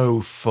is so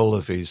full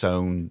of his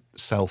own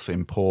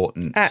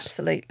self-importance.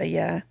 Absolutely,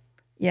 yeah.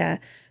 Yeah.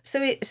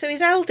 So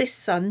his eldest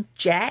son,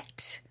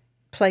 Jet,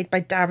 played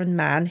by Darren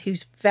Mann,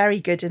 who's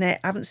very good in it.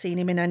 I haven't seen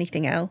him in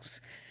anything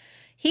else.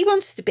 He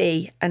wants to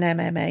be an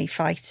MMA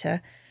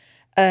fighter,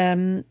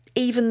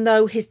 even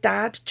though his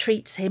dad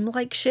treats him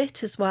like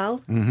shit as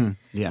well.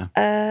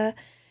 Yeah.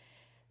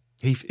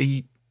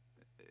 He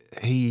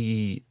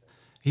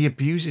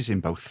abuses him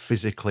both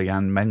physically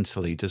and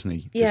mentally, doesn't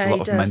he? Yeah, There's a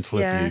lot of mental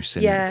abuse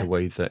in the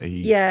way that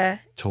he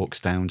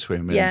talks down to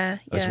him,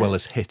 as well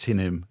as hitting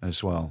him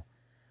as well.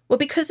 Well,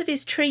 because of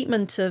his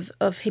treatment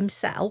of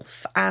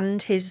himself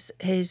and his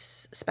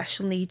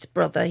special needs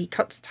brother, he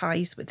cuts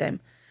ties with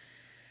him.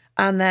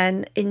 And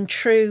then in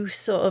true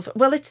sort of,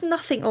 well, it's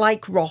nothing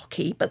like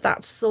Rocky, but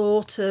that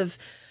sort of,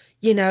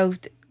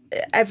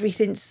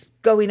 everything's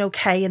going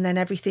okay and then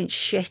everything's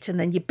shit and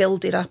then you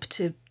build it up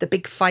to the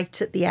big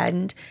fight at the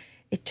end.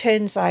 It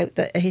turns out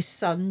that his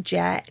son,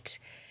 Jet,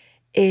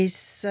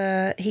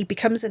 he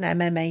becomes an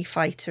MMA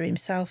fighter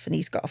himself, and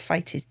he's got to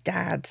fight his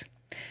dad.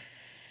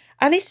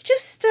 And it's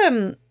just,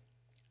 I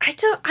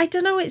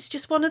don't know, it's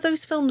just one of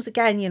those films,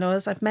 again,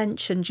 as I've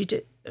mentioned,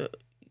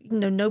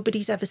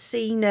 nobody's ever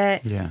seen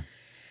it. Yeah.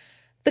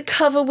 The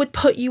cover would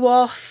put you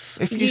off.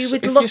 If you saw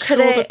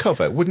the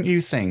cover, wouldn't you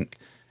think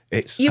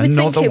it's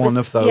another one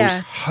of those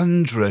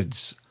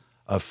hundreds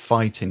of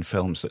fighting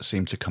films that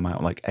seem to come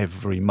out like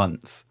every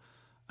month?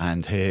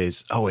 And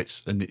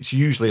it's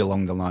usually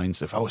along the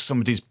lines of,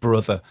 somebody's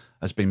brother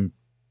has been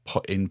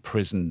put in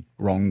prison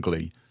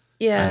wrongly.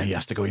 Yeah. And he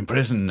has to go in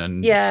prison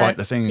and fight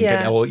the thing and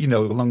get,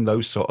 along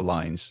those sort of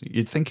lines.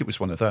 You'd think it was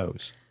one of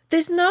those.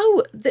 There's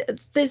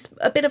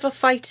a bit of a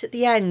fight at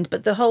the end,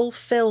 but the whole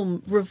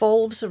film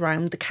revolves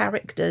around the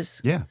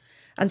characters. Yeah.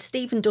 And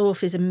Stephen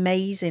Dorff is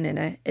amazing in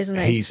it, isn't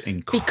he? He's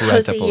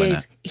incredible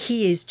because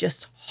he is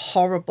just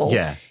horrible.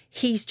 Yeah.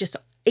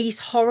 He's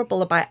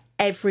horrible about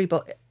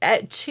everybody,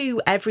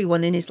 to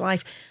everyone in his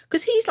life,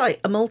 because he's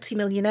like a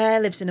multimillionaire,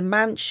 lives in a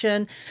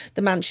mansion.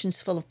 The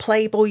mansion's full of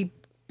Playboy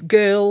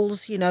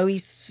girls. You know,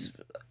 he's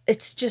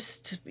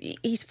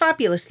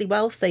fabulously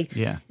wealthy.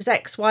 Yeah. His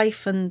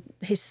ex-wife and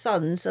his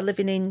sons are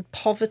living in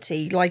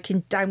poverty, like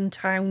in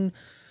downtown,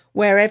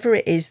 wherever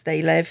it is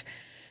they live.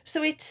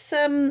 So it's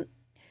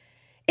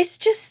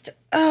just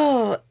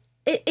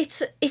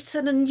it's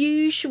an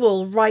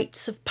unusual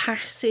rites of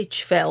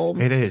passage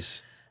film. It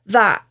is.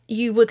 That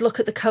you would look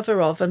at the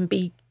cover of and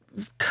be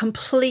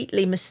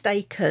completely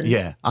mistaken.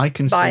 Yeah, I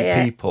can see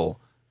it. people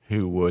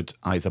who would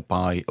either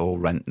buy or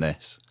rent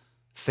this,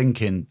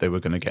 thinking they were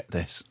going to get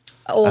this.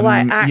 Or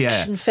like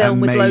action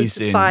film with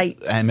loads of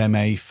fights.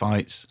 MMA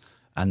fights,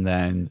 and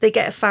then they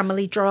get a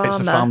family drama. It's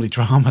a family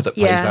drama that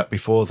plays out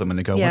before them, and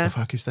they go, what the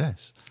fuck is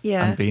this?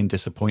 Yeah. And being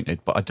disappointed.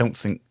 But I don't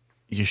think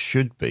you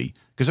should be.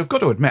 Because I've got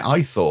to admit,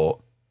 I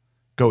thought,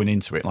 going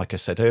into it, like I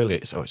said earlier,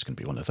 it's going to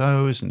be one of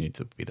those, and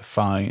there'll be the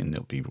fight, and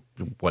there'll be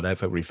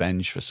whatever,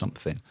 revenge for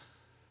something.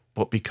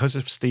 But because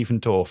of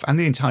Stephen Dorff and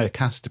the entire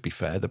cast, to be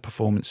fair, the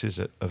performances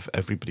of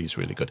everybody is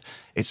really good.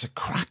 It's a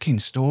cracking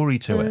story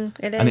to it.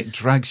 It is. And it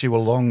drags you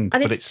along.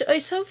 And but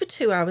it's over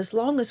 2 hours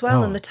long as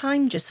well, and the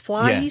time just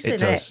flies it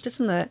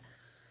doesn't it?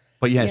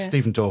 But yeah,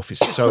 Stephen Dorff is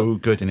so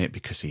good in it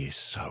because he is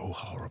so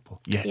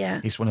horrible.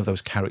 Yeah. He's one of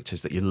those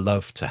characters that you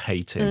love to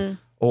hate him.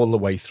 All the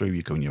way through,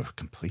 you're going, you're a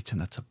complete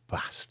and utter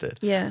bastard.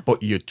 Yeah.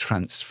 But you're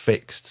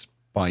transfixed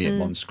by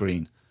him on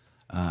screen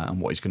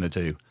and what he's going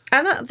to do.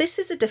 And this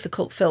is a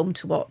difficult film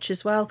to watch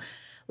as well.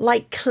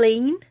 Like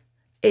Clean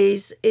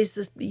is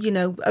this,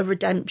 a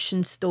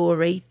redemption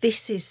story.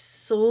 This is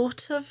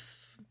sort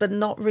of, but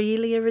not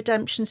really a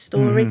redemption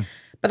story.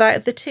 But out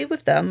of the two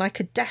of them, I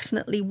could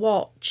definitely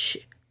watch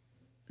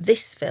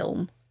this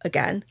film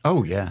again.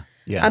 Oh, yeah.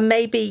 Yeah. And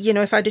maybe,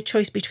 if I had a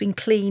choice between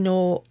Clean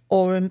or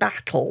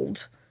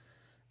Embattled,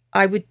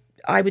 I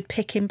would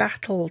pick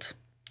Embattled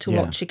to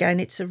watch again.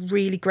 It's a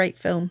really great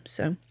film.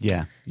 So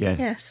yeah.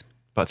 Yes.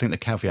 But I think the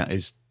caveat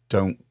is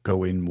don't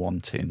go in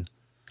wanting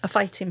a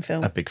fighting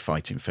film, a big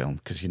fighting film,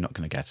 because you're not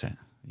going to get it.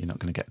 You're not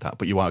going to get that,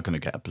 but you are going to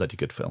get a bloody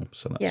good film.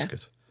 So that's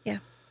good. Yeah.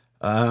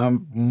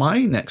 My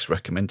next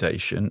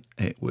recommendation,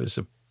 it was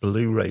a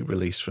Blu-ray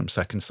release from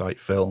Second Sight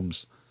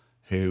Films,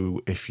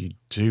 who, if you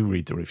do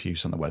read the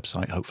reviews on the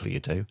website, hopefully you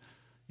do,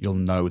 you'll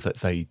know that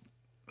they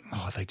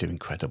do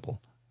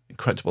incredible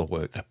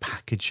work. Their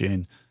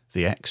packaging,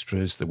 the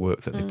extras, the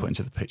work that they put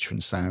into the picture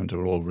and sound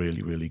are all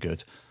really, really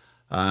good.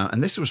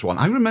 And this was one.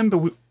 I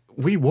remember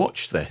we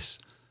watched this,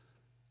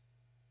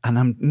 and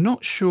I'm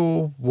not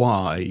sure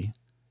why.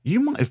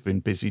 You might have been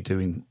busy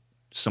doing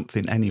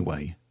something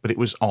anyway, but it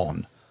was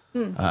on.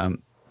 But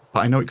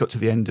I know it got to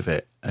the end of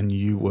it, and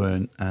you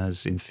weren't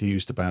as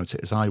enthused about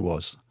it as I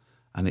was.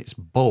 And it's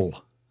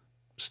Bull,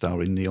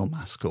 starring Neil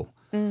Maskell.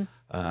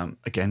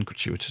 Again,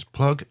 gratuitous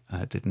plug.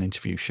 Did an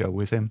interview show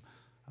with him.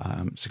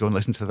 So go and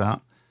listen to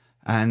that.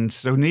 And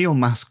so Neil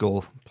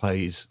Maskell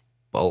plays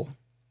Bull,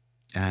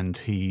 and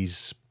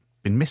he's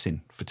been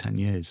missing for 10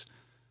 years.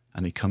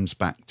 And he comes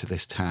back to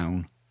this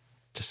town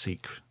to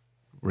seek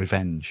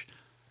revenge.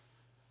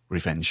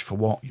 Revenge for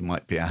what, you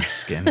might be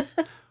asking?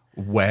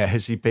 Where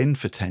has he been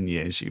for 10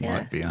 years, you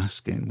might be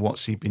asking?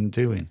 What's he been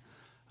doing?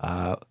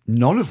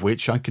 None of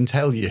which I can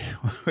tell you,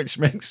 which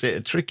makes it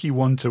a tricky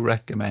one to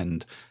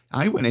recommend.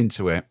 I went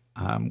into it,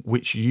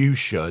 which you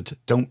should.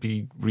 Don't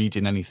be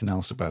reading anything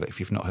else about it if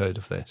you've not heard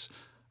of this.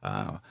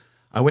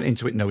 I went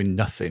into it knowing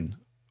nothing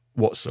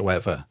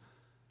whatsoever.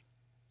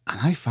 And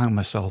I found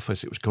myself,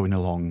 as it was going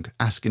along,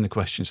 asking the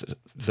questions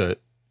that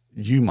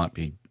you might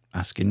be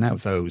asking now.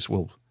 Those,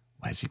 well,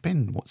 where's he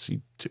been?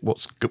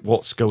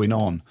 What's going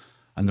on?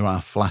 And there are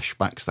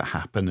flashbacks that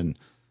happen, and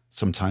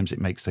sometimes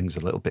it makes things a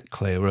little bit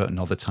clearer, and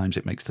other times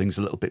it makes things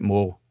a little bit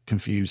more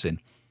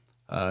confusing.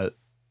 The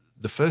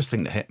first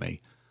thing that hit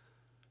me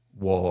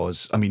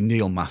was,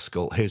 Neil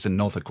Maskell. Here's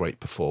another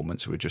great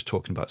performance. We were just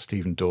talking about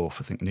Stephen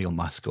Dorff. I think Neil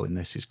Maskell in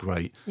this is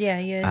great. Yeah,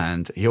 he is.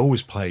 And he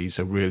always plays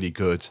a really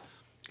good,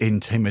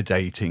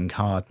 intimidating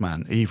hard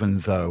man, even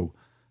though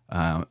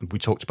we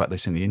talked about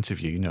this in the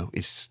interview,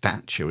 his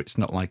stature, it's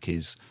not like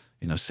he's,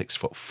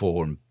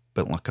 6'4" and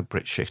built like a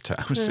brick shit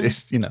house.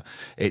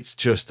 It's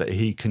just that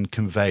he can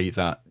convey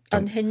that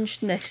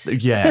unhingedness.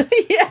 Yeah.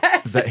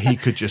 That he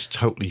could just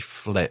totally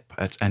flip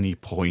at any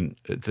point.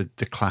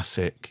 The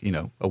classic,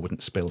 I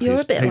wouldn't spill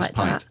his like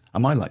pint. That.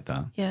 Am I like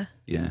that? Yeah.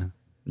 Yeah.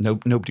 No,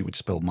 nobody would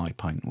spill my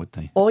pint, would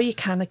they? Or your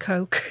can of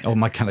Coke. Or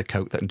my can of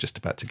Coke that I'm just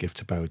about to give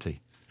to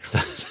Bodie.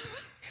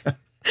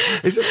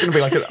 Is this going to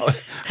be like a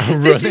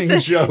running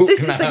joke?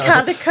 This is the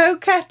can of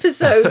Coke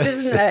episode,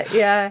 isn't it?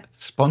 Yeah.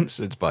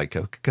 Sponsored by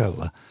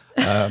Coca-Cola.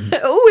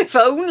 Oh, if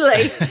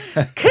only.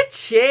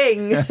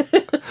 Ka-ching.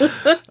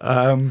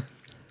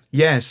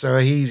 So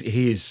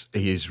he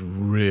is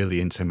really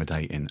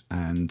intimidating,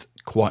 and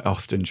quite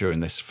often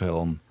during this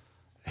film,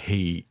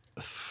 he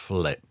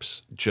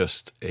flips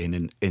just in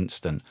an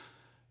instant.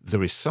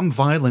 There is some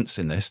violence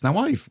in this. Now,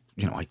 I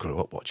grew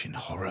up watching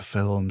horror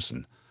films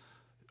and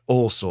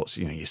all sorts,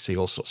 you see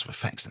all sorts of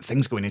effects and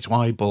things going into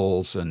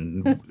eyeballs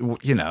and,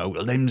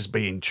 limbs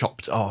being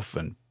chopped off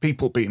and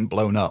people being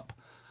blown up.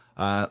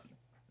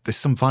 There's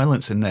some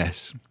violence in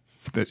this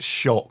that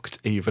shocked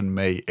even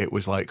me. It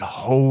was like,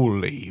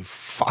 holy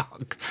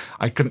fuck.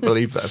 I couldn't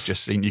believe that I've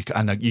just seen you.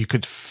 And you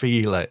could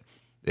feel it.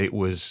 It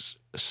was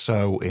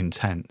so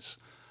intense.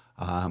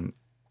 And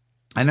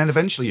then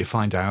eventually you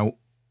find out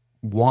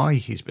why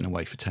he's been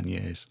away for 10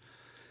 years.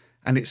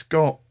 And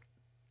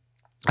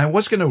I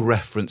was going to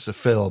reference a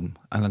film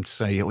and then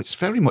say, it's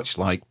very much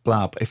like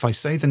Blab. If I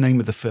say the name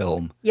of the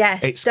film,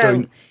 yes,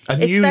 don't.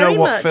 You know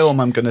what film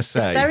I'm going to say.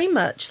 It's very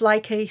much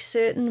like a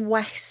certain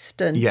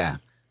Western. Yeah,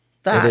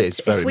 that it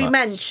is very if we much.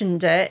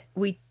 mentioned it,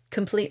 we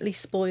completely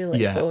spoil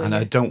it for you. And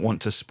I don't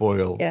want to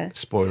spoil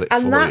it for you.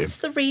 And that's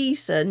the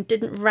reason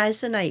didn't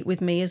resonate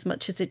with me as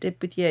much as it did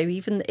with you.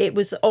 Even it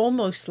was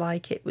almost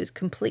like it was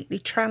completely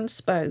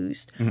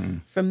transposed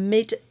from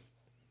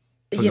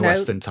From the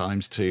Western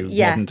times to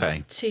modern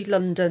day. To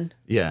London.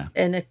 Yeah.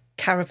 In a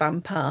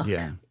caravan park.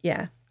 Yeah.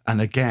 Yeah.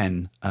 And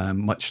again,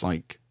 much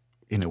like,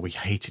 we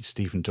hated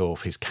Stephen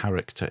Dorff, his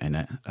character in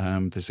it.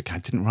 There's I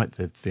didn't write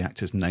the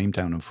actor's name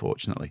down,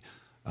 unfortunately,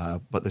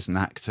 but there's an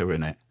actor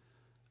in it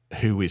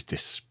who is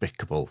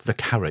despicable. The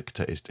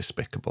character is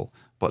despicable,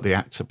 but the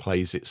actor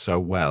plays it so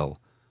well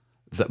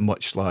that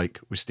much like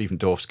with Stephen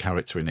Dorff's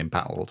character in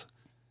Embattled,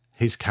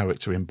 his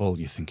character in Bull,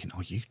 you're thinking,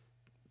 oh, you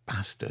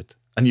bastard.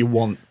 And you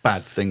want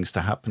bad things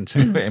to happen to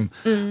him.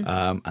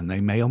 And they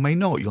may or may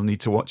not. You'll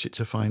need to watch it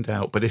to find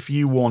out. But if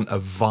you want a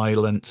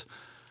violent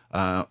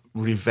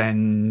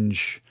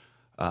revenge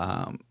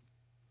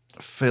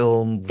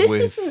film This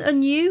isn't a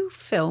new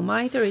film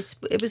either.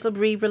 It was a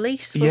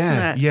re-release,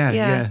 wasn't it?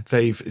 Yeah.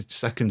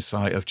 Second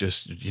Sight have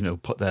just,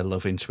 put their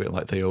love into it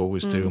like they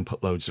always do and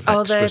put loads of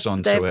extras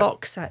onto it. Their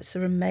box sets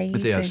are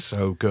amazing. They are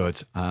so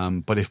good.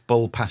 But if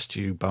Bull passed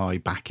you by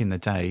back in the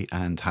day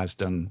and has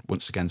done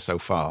once again so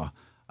far,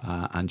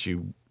 and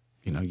you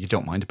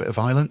don't mind a bit of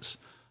violence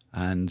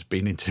and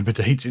being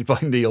intimidated by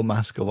Neil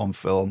Maskell on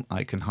film,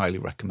 I can highly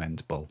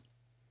recommend Bull.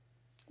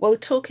 Well,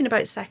 talking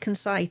about Second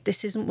Sight,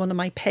 this isn't one of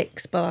my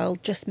picks, but I'll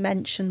just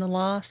mention the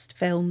last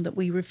film that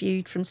we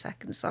reviewed from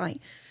Second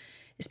Sight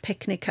is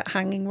Picnic at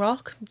Hanging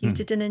Rock. You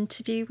did an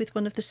interview with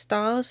one of the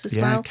stars as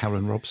well. Yeah,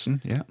 Karen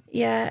Robson, yeah.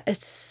 Yeah,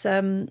 it's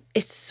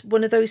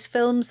one of those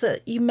films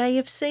that you may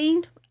have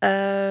seen.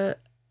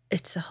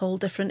 It's a whole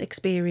different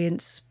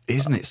experience.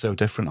 Isn't it so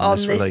different on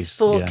this release?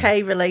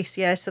 4K release,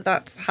 yeah, so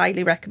that's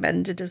highly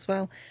recommended as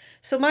well.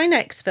 So my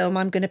next film,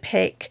 I'm going to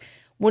pick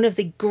one of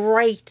the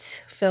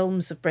great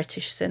films of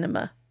British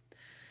cinema.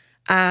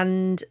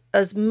 And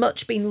as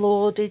much been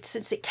lauded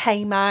since it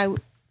came out,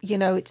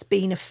 it's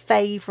been a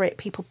favourite.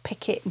 People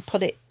pick it and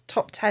put it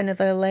top 10 of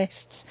their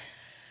lists.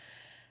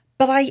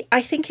 But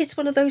I think it's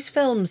one of those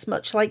films,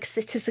 much like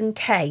Citizen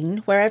Kane,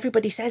 where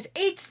everybody says,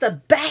 it's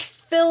the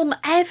best film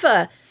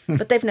ever,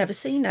 but they've never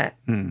seen it.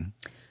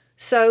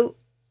 So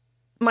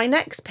my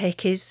next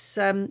pick is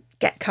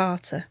Get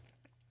Carter.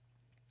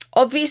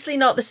 Obviously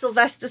not the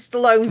Sylvester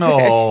Stallone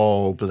version.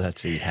 Oh,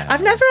 bloody hell.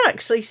 I've never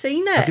actually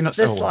seen it. Have you not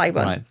seen it?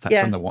 Right,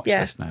 that's on the watch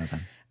list now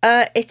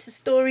then. It's the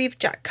story of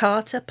Jack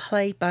Carter,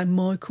 played by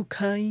Michael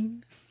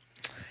Caine.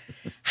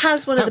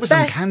 Has one of the best.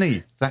 That was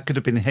uncanny. That could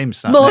have been him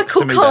sat Michael next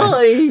to me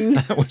Caine.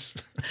 That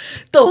was.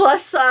 Do I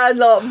sound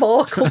like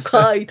Michael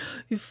Caine?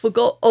 You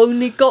forgot,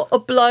 only got to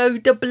blow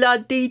the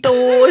bloody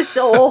doors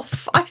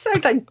off. I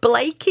sound like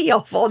Blakey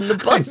off on the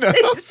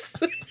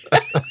buses.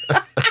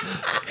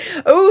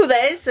 Oh,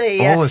 there's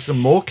there's some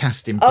more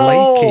casting.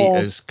 Blakey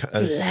as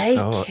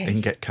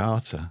in Get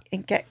Carter.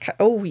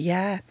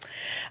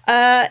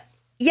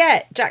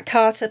 Jack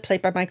Carter,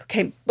 played by Michael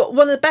Caine. But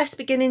one of the best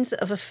beginnings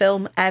of a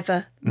film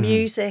ever.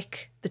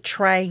 Music, the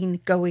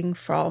train going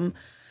from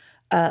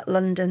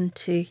London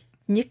to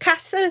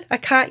Newcastle. I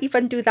can't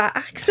even do that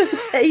accent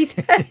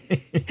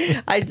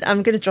either.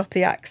 I'm going to drop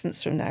the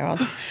accents from now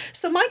on.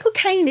 So Michael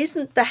Caine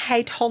isn't the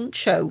head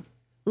honcho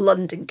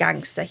London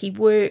gangster. He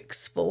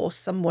works for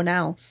someone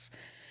else.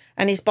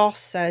 And his boss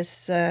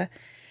says,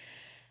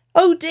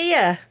 oh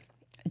dear,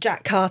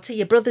 Jack Carter,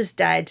 your brother's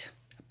dead.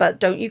 But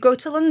don't you go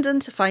to London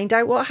to find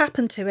out what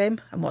happened to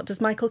him. And what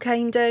does Michael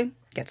Caine do?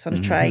 Gets on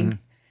a train,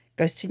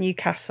 goes to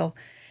Newcastle.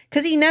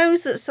 Because he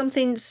knows that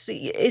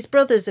his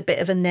brother's a bit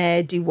of a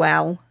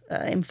ne'er-do-well,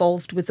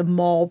 involved with the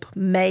mob,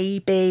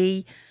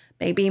 maybe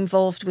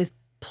involved with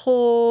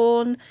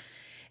porn.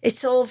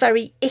 It's all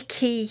very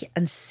icky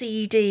and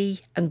seedy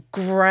and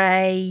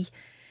grey.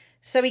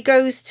 So he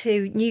goes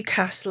to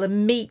Newcastle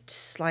and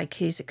meets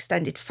his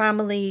extended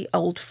family,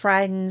 old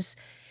friends.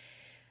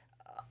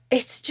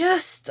 It's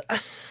just a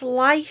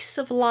slice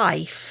of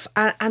life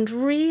and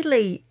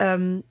really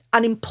an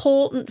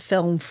important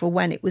film for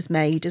when it was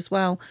made as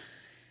well.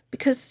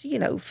 Because,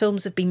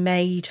 films have been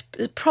made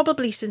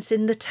probably since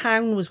In the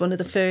Town was one of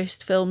the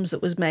first films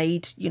that was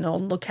made,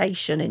 on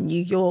location in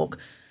New York.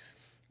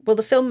 Well,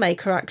 the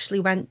filmmaker actually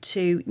went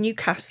to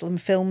Newcastle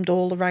and filmed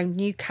all around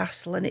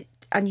Newcastle,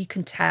 and you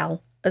can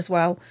tell as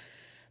well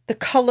the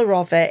colour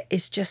of it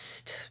is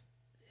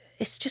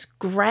it's just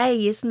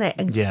grey, isn't it?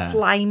 And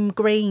slime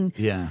green.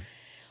 Yeah.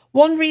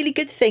 One really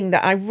good thing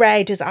that I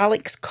read is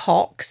Alex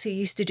Cox, who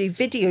used to do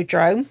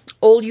Videodrome.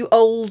 All you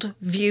old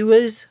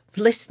viewers,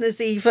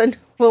 listeners even,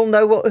 will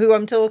know who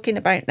I'm talking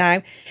about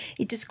now.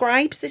 He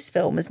describes this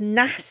film as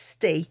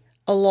nasty,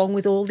 along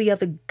with all the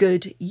other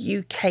good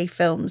UK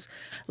films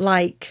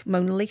like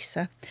Mona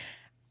Lisa.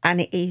 And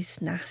it is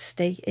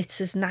nasty.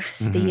 It's as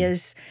nasty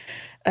as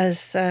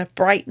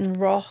Brighton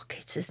Rock.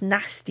 It's as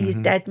nasty as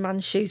Dead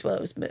Man's Shoes.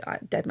 Well,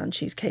 Dead Man's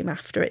Shoes came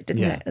after it,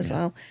 didn't it, as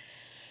well?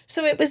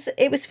 So it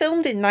was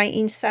filmed in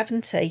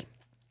 1970,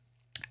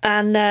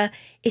 and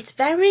it's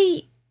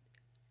very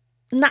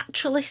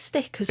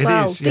naturalistic as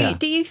well. Is, yeah.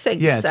 Do you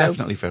think so? Yeah,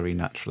 definitely very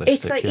naturalistic.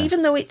 It's like,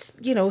 even though it's,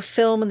 a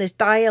film and there's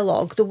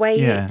dialogue, the way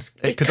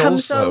it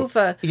comes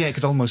over. Yeah, it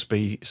could almost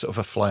be sort of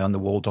a fly on the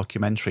wall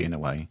documentary in a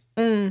way.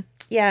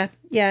 Yeah.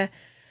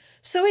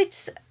 So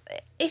it's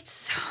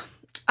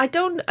I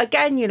don't,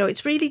 again,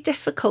 it's really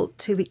difficult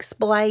to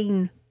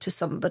explain to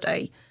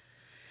somebody.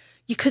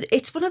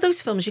 It's one of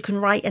those films you can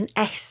write an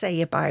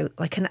essay about,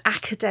 like an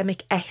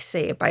academic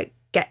essay about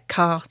Get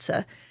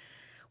Carter,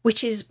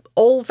 which is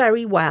all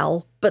very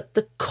well, but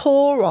the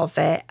core of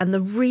it and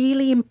the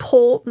really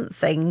important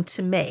thing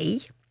to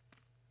me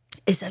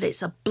is that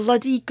it's a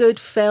bloody good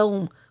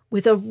film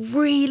with a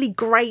really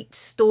great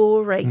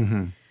story.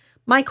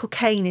 Michael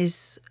Caine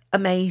is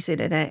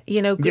amazing in it.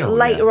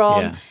 Later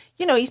on,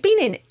 he's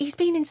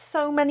been in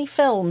so many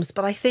films,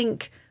 but I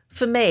think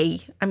for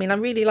me, I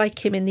really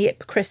like him in The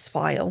Ipcris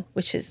File,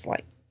 which is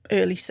like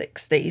early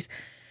 60s.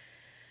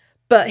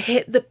 But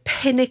the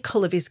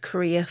pinnacle of his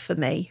career for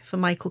me, for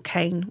Michael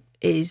Caine,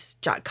 is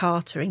Jack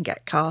Carter in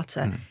Get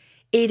Carter.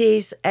 It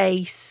is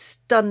a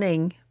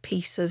stunning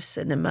piece of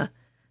cinema.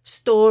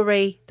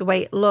 Story, the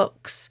way it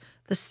looks,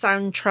 the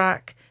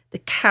soundtrack, the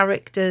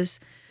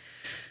characters,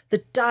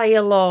 the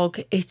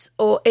dialogue, it's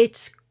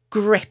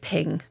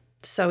gripping.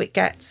 So it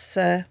gets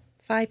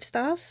 5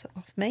 stars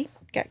off me,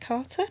 Get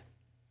Carter.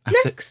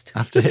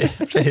 After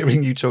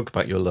hearing you talk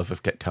about your love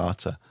of Get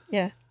Carter,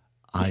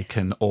 I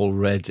can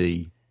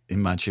already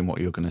imagine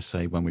what you're going to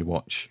say when we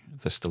watch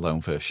the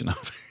Stallone version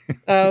of it.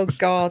 Oh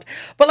God!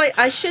 Well,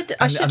 I should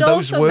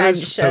also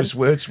mention those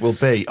words will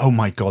be, "Oh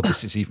my God,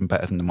 this is even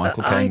better than the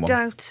Michael Caine one." I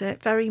doubt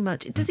it very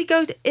much. Does he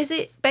go? Is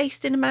it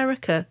based in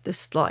America? The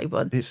Sly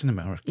one? It's in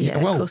America. Yeah,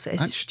 of course it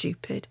is.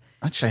 Stupid.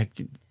 Actually,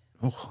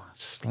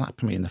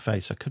 slapped me in the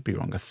face. I could be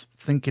wrong. I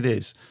think it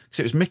is, because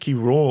it was Mickey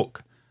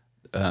Rourke.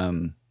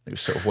 It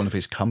was sort of one of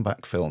his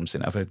comeback films,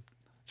 and I've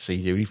see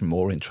you even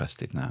more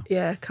interested now.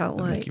 Yeah, can't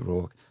wait. Mickey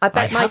Rourke. I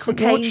bet Michael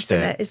Caine's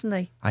in it, isn't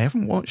he? I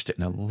haven't watched it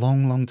in a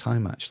long, long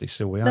time, actually.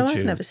 So we are due. No,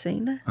 I've never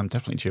seen it. I'm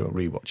definitely due a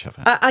rewatch of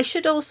it. I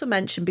should also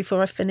mention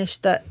before I finish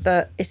that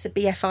it's a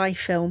BFI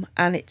film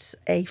and it's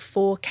a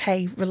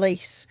 4K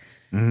release.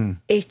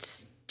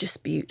 It's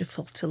just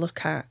beautiful to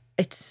look at.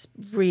 It's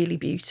really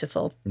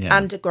beautiful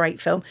and a great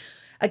film.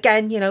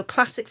 Again,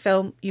 classic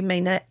film. You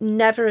may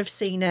never have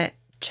seen it.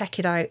 Check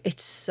it out.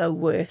 It's so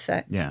worth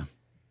it. Yeah.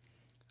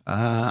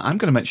 I'm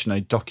going to mention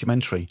a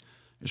documentary.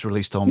 It's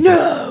released on...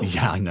 No!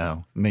 Yeah, I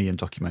know. Me and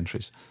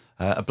documentaries.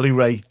 A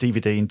Blu-ray,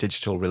 DVD and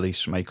digital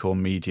release from Acorn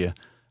Media,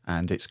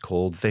 and it's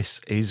called This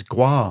Is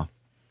Gwa.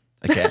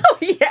 Again. Oh,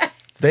 yeah.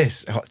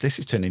 This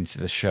is turned into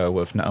the show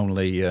of not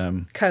only...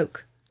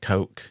 Coke.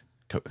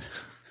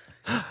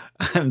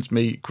 And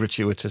me,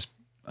 gratuitous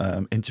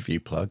interview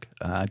plug.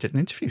 I did an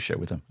interview show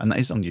with them, and that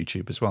is on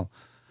YouTube as well.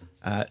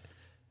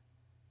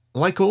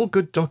 Like all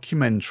good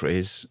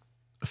documentaries,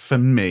 for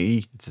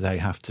me, they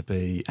have to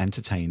be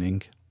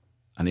entertaining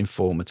and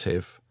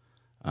informative,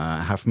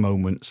 have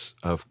moments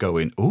of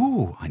going,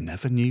 "Ooh, I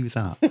never knew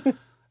that."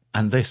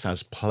 And this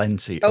has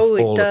plenty of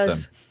all of them.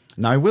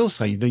 Now, I will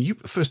say, you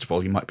first of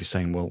all, you might be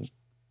saying, well,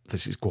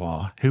 this is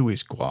Gwa. Who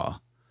is Gwa?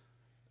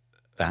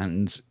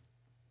 And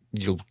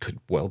you could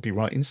well be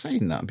right in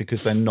saying that,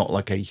 because they're not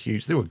like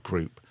they're a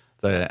group.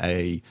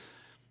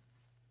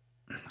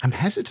 I'm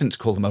hesitant to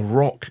call them a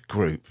rock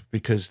group,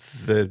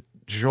 because the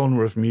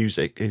genre of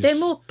music is... They're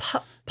more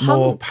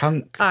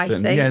punk, I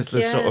think. Yes,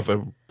 they're sort of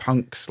a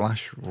punk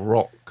 /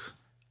 rock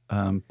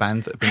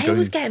band that have been going... I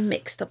always get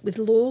mixed up with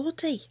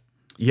Lordi.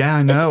 Yeah,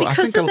 I know.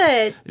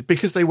 It's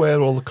because they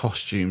wear all the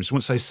costumes.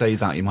 Once they say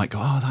that, you might go,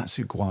 "Oh, that's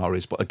who Gwa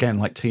is." But again,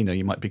 like Tina,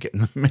 you might be getting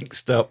them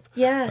mixed up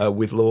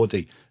with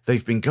Lordi.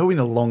 They've been going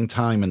a long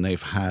time, and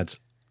they've had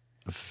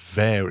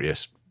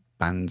various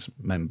band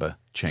member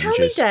changes.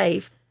 Tell me,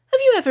 Dave,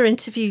 have you ever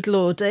interviewed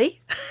Lordi?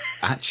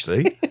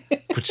 Actually,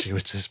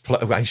 gratuitous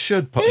plug. I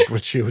should put a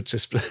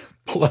gratuitous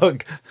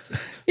plug.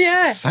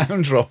 Yeah.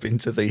 Sound drop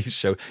into these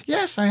shows.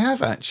 Yes, I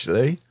have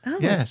actually. Oh,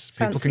 yes,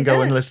 people can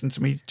go and listen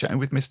to me chatting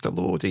with Mr.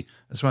 Lordi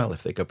as well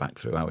if they go back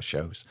through our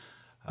shows.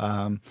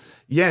 So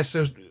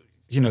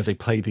they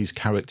play these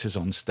characters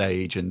on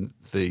stage, and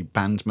the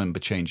band member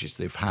changes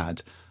they've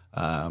had.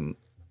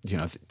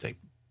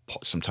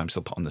 Sometimes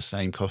they'll put on the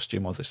same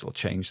costume, or they'll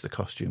change the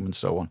costume, and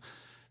so on.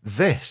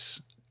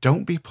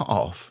 Don't be put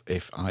off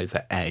if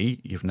either A,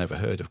 you've never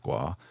heard of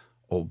Gwa,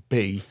 or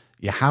B,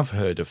 you have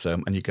heard of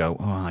them and you go,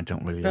 oh, I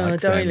don't really Oh, like I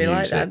don't their really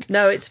like music. them.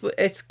 No,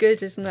 it's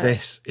good, isn't it?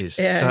 This is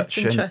Yeah, such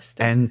it's an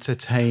interesting.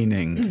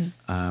 entertaining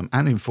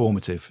and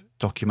informative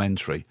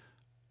documentary,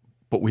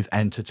 but with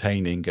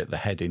entertaining at the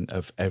heading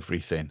of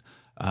everything.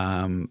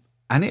 And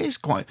it is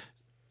quite...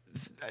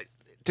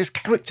 There's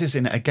characters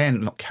in it. Again,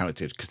 not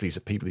characters, because these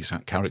are people, these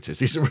aren't characters.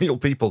 These are real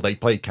people. They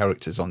play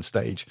characters on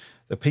stage.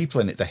 The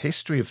people in it, the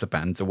history of the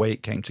band, the way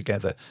it came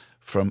together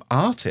from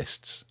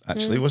artists,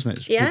 actually, wasn't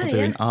it? It was people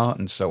doing art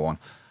and so on.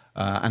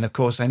 And of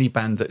course, any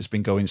band that has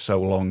been going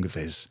so long,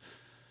 there's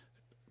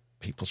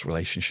people's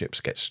relationships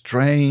get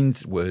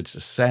strained, words are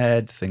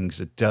said,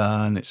 things are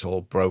done, it's all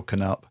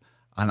broken up.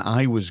 And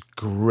I was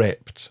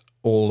gripped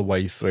all the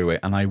way through it.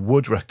 And I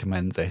would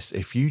recommend this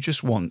if you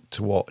just want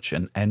to watch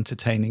an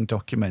entertaining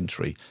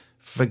documentary.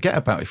 Forget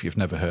about if you've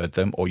never heard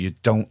them or you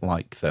don't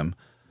like them.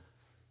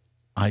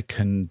 I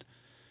can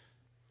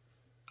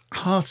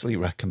heartily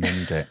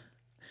recommend it.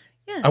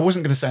 Yes. I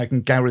wasn't going to say I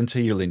can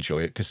guarantee you'll enjoy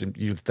it, because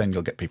then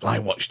you'll get people, I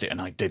watched it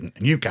and I didn't,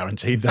 and you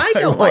guaranteed that I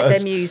don't like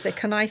their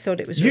music, and I thought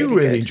it was really good. You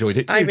really enjoyed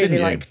it too, I really didn't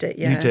you? liked it,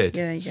 yeah. You did.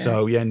 Yeah.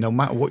 So, yeah, no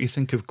matter what you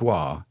think of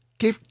Gwar,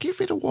 give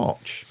it a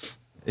watch.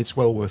 It's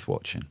well worth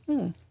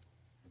watching.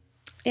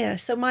 Yeah,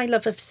 so my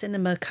love of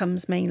cinema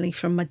comes mainly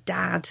from my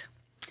dad,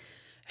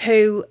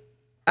 who,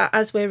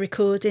 as we're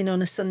recording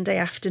on a Sunday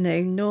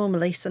afternoon,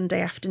 normally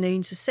Sunday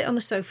afternoons, would sit on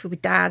the sofa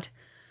with Dad,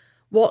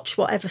 watch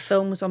whatever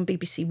film was on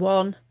BBC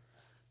One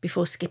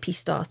before Skippy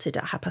started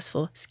at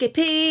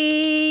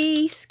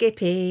 4:30.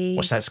 Skippy.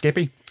 What's that,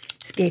 Skippy?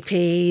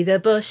 Skippy the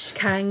bush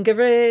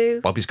kangaroo.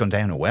 Bobby's gone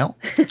down a well.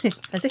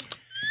 Has he?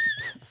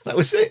 That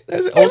was it.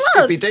 All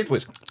Skippy did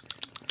was...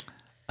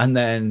 And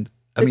then...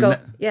 Go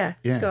on. Yeah,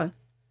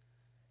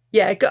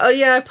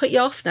 I put you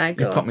off now. You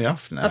put me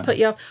off now. I put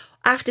you off.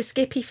 After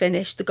Skippy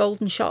finished, The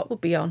Golden Shot would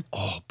be on.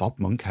 Oh, Bob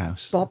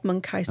Monkhouse.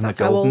 That's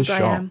how old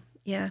I am.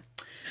 Yeah.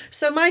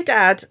 So my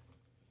dad,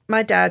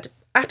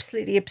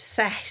 absolutely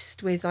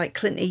obsessed with like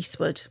Clint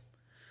Eastwood,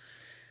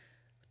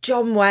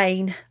 John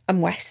Wayne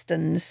and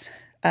Westerns.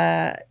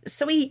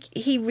 So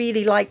he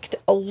really liked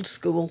old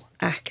school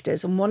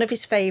actors, and one of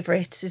his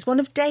favourites is one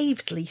of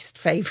Dave's least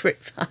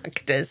favourite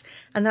actors,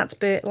 and that's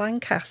Burt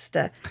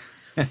Lancaster.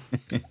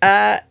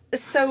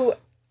 So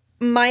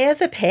my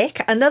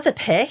another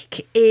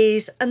pick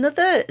is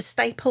another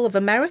staple of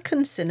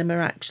American cinema,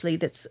 actually,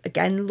 that's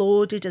again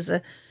lauded as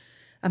a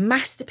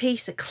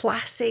masterpiece, a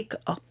classic.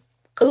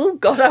 Oh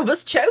God, I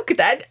was choked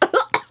then.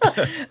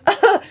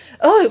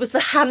 It was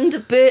the hand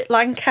of Burt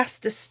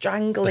Lancaster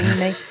strangling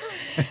me.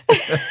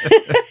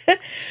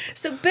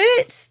 So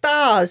Burt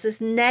stars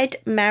as Ned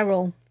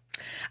Merrill,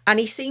 and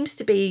he seems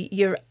to be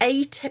your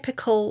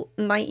atypical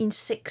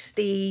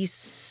 1960s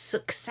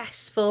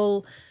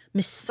successful,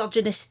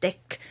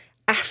 misogynistic,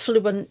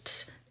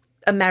 affluent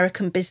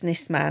American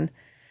businessman.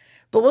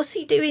 But what's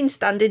he doing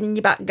standing in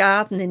your back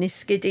garden in his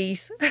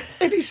skiddies?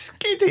 In his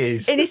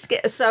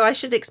skiddies? So I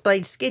should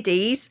explain,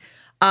 skiddies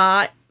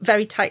are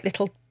very tight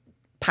little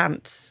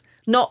pants.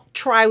 Not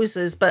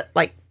trousers, but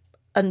like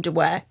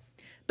underwear.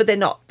 But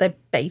they're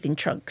bathing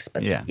trunks.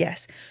 But yeah.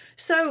 Yes.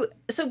 So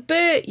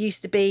Burt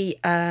used to be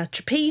a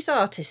trapeze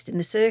artist in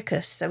the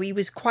circus. So he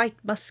was quite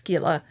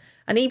muscular.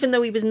 And even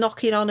though he was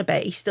knocking on a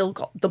bit, he still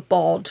got the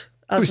bod.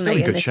 He was still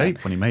in good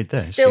shape when he made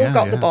this. Still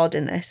got the bod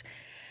in this.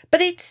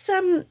 But it's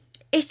a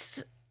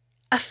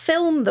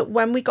film that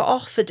when we got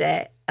offered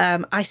it,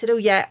 I said, oh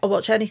yeah, I'll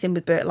watch anything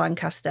with Burt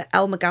Lancaster.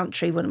 Elmer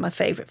Gantry, one of my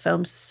favourite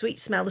films. Sweet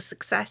Smell of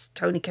Success,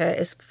 Tony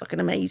Curtis, fucking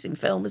amazing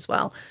film as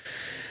well.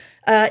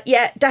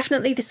 Yeah,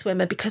 definitely The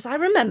Swimmer, because I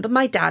remember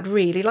my dad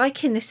really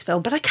liking this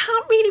film, but I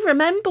can't really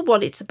remember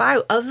what it's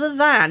about other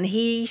than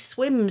he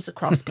swims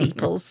across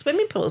people's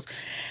swimming pools.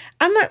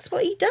 And that's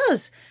what he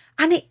does.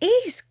 And it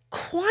is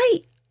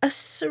quite a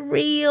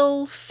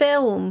surreal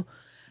film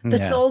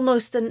that's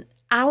almost an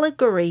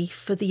allegory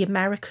for the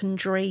American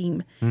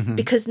dream,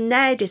 because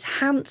Ned is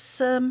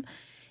handsome.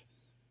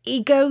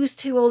 He goes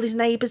to all his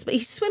neighbours, but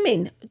he's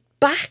swimming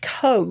back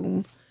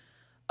home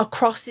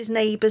across his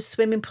neighbours'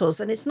 swimming pools.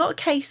 And it's not a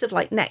case of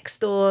like next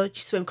door, you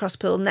swim across a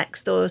pool,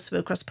 next door, swim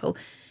across a pool.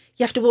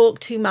 You have to walk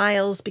 2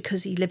 miles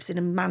because he lives in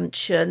a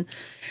mansion.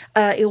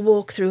 He'll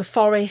walk through a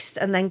forest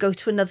and then go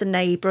to another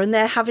neighbour, and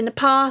they're having a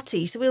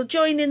party. So he'll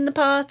join in the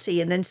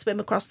party and then swim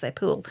across their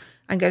pool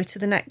and go to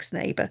the next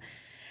neighbour.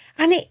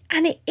 And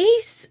it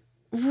is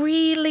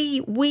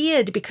really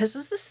weird, because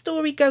as the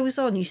story goes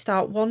on, you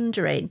start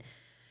wondering,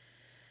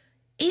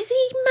 is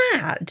he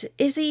mad?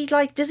 Is he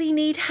like, does he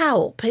need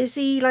help? Is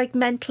he like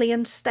mentally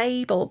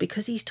unstable?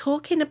 Because he's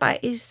talking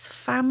about his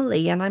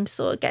family, and I'm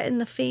sort of getting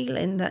the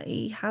feeling that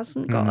he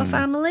hasn't got a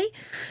family.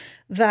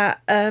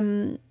 That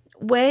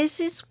where's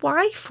his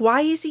wife?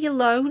 Why is he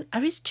alone? Are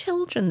his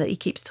children that he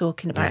keeps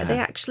talking about, are they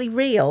actually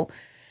real?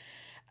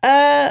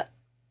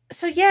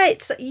 So yeah,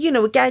 it's,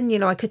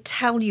 again, I could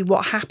tell you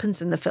what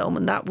happens in the film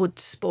and that would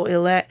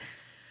spoil it.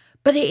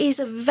 But it is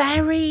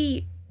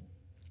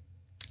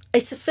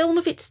it's a film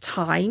of its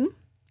time.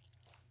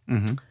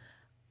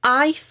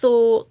 I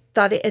thought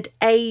that it had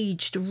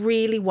aged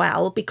really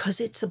well because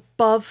it's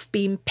above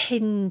being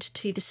pinned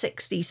to the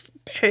 60s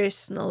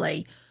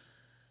personally.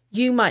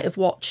 You might have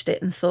watched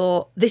it and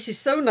thought, this is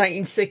so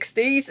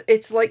 1960s.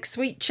 It's like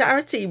Sweet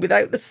Charity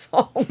without the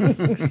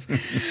songs.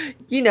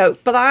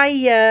 But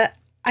I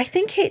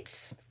think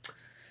it's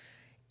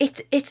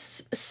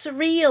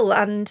surreal,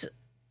 and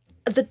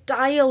the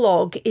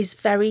dialogue is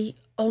very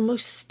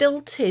almost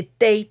stilted.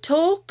 They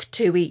talk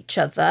to each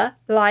other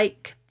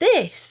like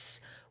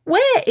this.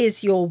 Where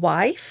is your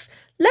wife?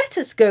 Let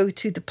us go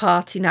to the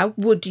party now.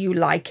 Would you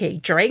like a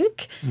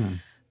drink?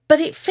 But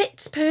it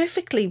fits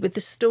perfectly with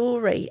the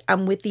story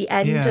and with the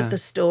end of the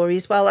story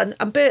as well.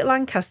 And Burt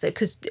Lancaster,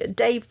 because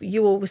Dave,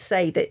 you always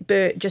say that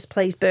Burt just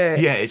plays Burt.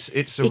 Yeah,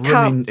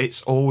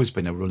 it's always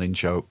been a running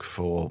joke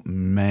for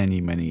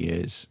many, many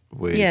years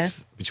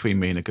between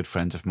me and a good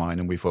friend of mine,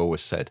 and we've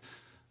always said,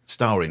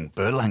 starring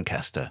Burt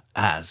Lancaster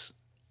as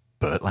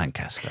Burt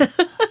Lancaster.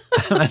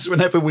 And that's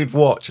whenever we'd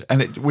watch,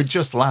 and we'd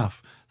just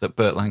laugh that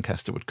Burt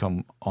Lancaster would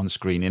come on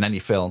screen in any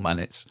film, and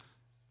it's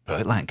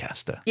Burt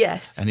Lancaster.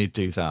 Yes. And he'd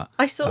do that.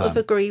 I sort of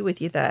agree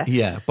with you there.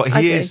 Yeah, but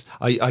he is.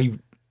 I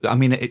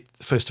mean,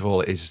 first of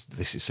all,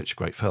 this is such a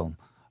great film,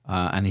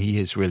 and he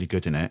is really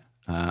good in it.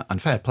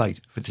 And fair play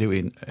for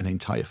doing an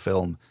entire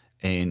film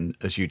in,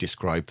 as you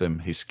described them,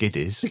 his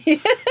skiddies.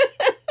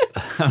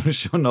 I'm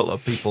sure not a lot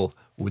of people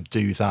would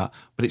do that,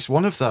 but it's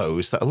one of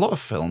those that a lot of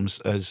films,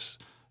 as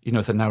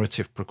the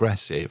narrative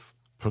progresses,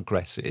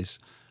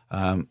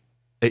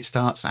 it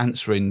starts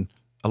answering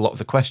a lot of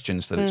the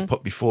questions that it's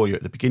put before you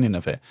at the beginning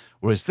of it.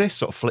 Whereas this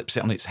sort of flips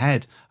it on its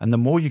head. And the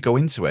more you go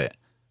into it,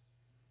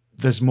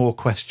 there's more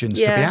questions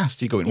to be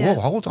asked. You're going, whoa,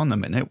 hold on a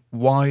minute.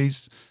 Why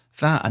is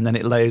that? And then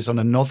it layers on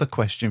another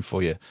question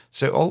for you.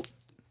 So it all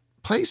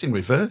plays in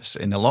reverse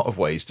in a lot of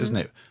ways, doesn't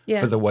it?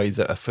 Yeah. For the way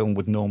that a film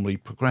would normally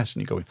progress.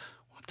 And you're going,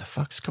 what the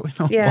fuck's going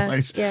on?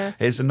 Yeah.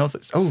 Here's another.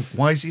 Oh,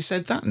 why has he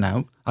said that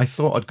now? I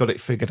thought I'd got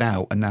it figured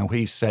out. And now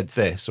he's said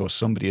this, or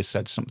somebody has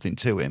said something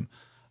to him.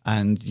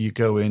 And you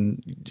go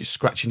in, you're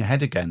scratching your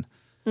head again,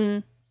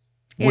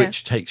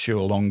 which takes you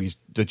along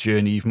the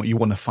journey. Even you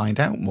want to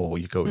find out more.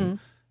 You're going,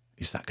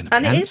 is that going to be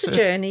answered? And it is a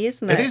journey,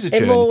 isn't it? It is a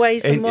journey. In more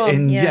ways than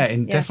one.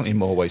 Definitely in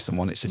more ways than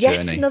one. It's a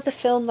Yet journey. another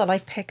film that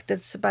I've picked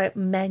that's about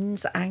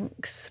men's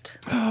angst.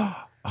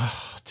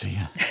 Oh,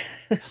 dear.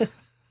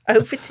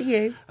 Over to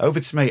you.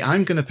 Over to me.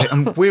 I'm going to pick.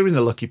 We're in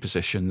the lucky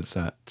position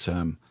that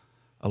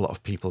a lot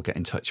of people get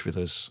in touch with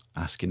us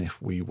asking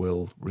if we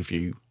will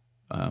review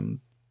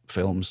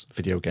films,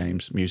 video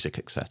games, music,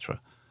 etc.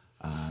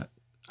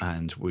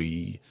 And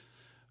we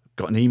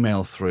got an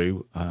email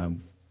through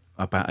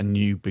about a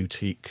new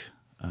boutique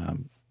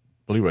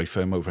Blu-ray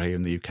firm over here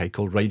in the UK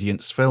called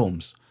Radiance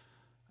Films.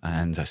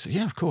 And I said,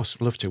 yeah, of course,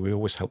 we'd love to. We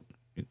always help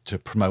to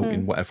promote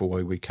in whatever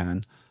way we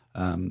can,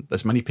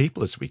 as many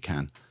people as we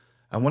can.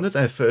 And one of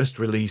their first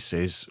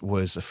releases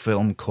was a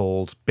film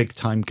called Big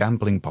Time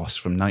Gambling Boss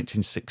from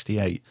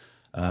 1968,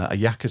 a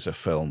Yakuza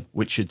film,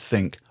 which you'd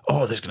think,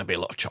 oh, there's going to be a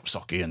lot of chop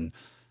socky and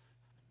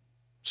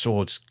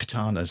swords,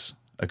 katanas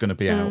are going to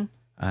be out,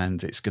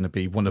 and it's going to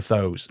be one of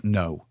those.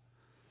 No,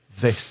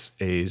 this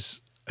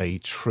is a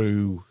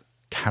true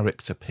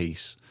character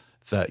piece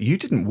that you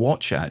didn't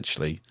watch,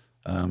 actually.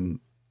 I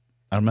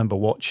remember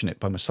watching it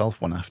by myself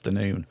one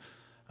afternoon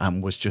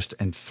and was just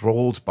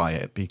enthralled by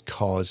it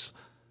because,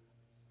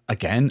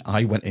 again,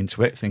 I went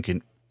into it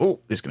thinking, oh,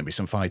 there's going to be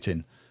some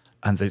fighting.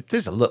 And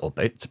there's a little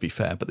bit, to be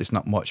fair, but there's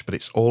not much. But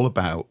it's all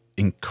about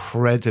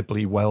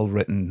incredibly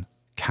well-written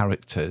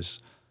characters.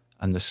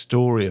 And the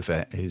story of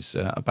it is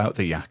about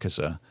the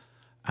Yakuza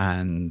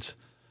and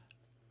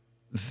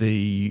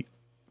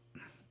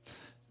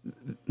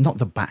not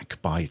the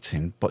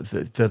backbiting, but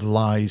the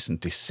lies and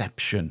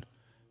deception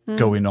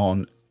going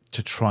on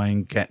to try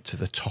and get to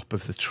the top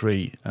of the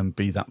tree and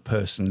be that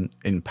person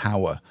in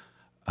power.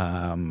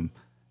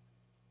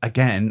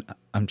 Again,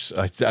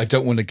 I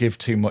don't want to give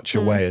too much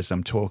away as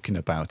I'm talking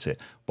about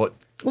it, but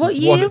what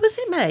year was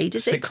it made?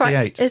 Is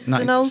 68, it's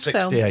an old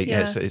 68, film?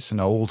 Yeah, it's an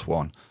old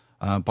one.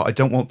 But I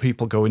don't want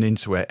people going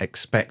into it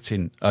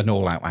expecting an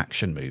all-out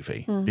action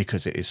movie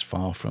because it is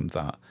far from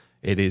that.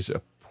 It is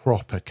a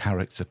proper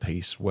character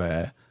piece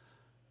where...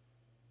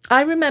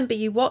 I remember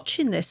you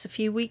watching this a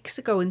few weeks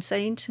ago and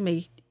saying to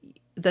me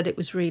that it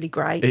was really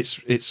great.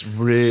 It's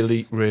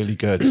really, really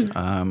good.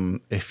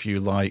 If you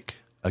like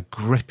a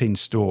gripping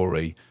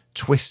story,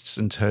 twists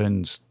and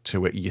turns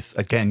to it, you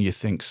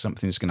think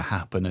something's going to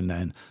happen and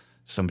then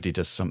somebody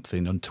does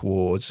something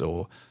untowards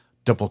or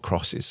double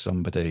crosses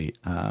somebody.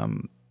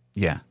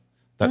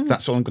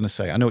 That's all I'm going to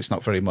say. I know it's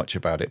not very much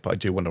about it, but I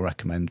do want to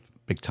recommend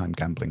Big Time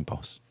Gambling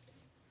Boss.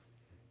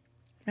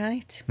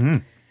 Right.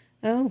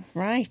 Oh,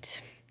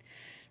 right.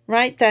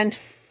 Right then.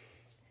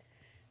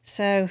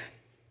 So,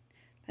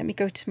 let me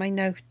go to my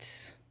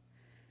notes.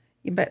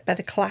 You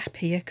better clap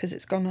here because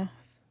it's gone off.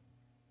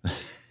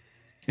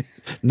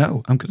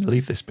 No, I'm going to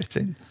leave this bit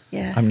in.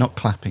 Yeah. I'm not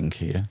clapping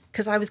here.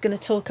 Because I was going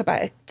to talk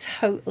about a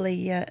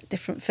totally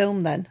different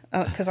film then.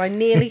 Because I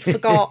nearly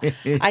forgot.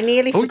 I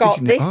nearly forgot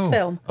this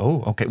film.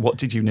 Oh, okay. What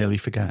did you nearly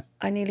forget?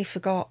 I nearly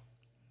forgot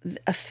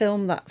a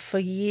film that for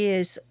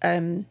years,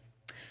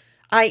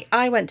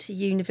 I went to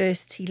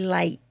university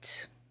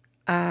late,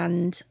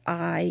 and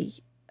I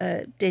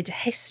did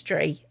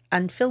history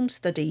and film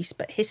studies,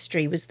 but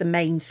history was the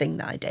main thing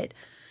that I did.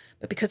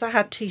 But because I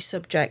had two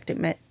subjects, it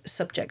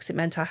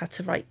meant I had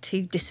to write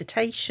two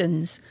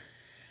dissertations.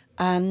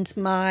 And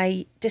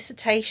my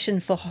dissertation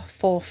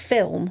for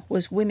film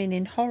was women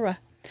in horror.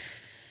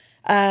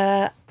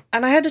 And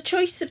I had a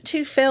choice of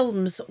two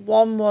films.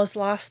 One was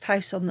Last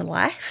House on the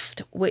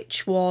Left,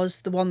 which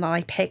was the one that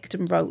I picked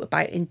and wrote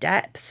about in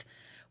depth.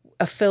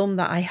 A film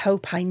that I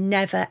hope I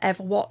never,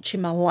 ever watch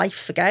in my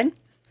life again.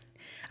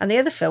 And the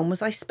other film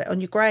was I Spit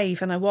on Your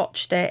Grave, and I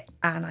watched it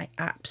and I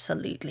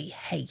absolutely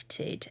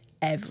hated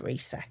every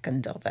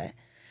second of it.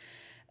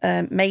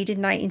 Made in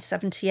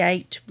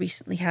 1978,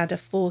 recently had a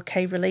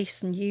 4K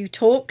release, and you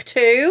talk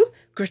to,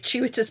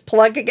 gratuitous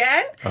plug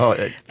again,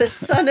 the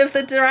son of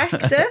the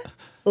director.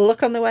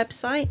 Look on the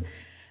website.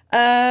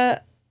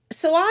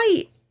 So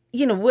I,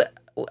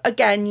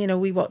 again,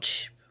 we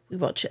watch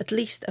at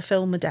least a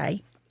film a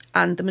day,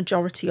 and the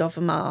majority of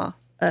them are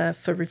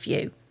for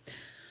review.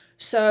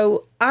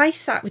 So I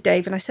sat with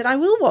Dave and I said, I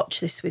will watch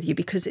this with you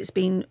because it's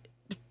been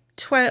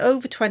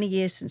over 20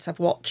 years since I've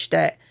watched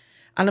it.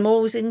 And I'm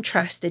always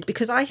interested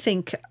because I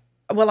think,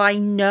 I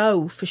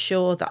know for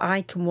sure that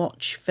I can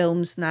watch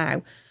films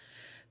now.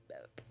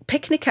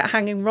 Picnic at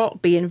Hanging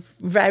Rock being a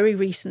very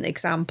recent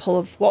example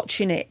of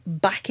watching it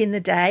back in the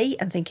day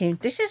and thinking,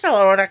 this is a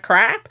load of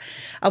crap.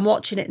 And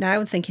watching it now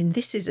and thinking,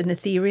 this is an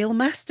ethereal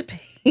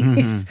masterpiece.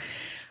 Mm-hmm.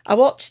 I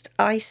watched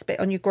I Spit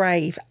on Your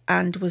Grave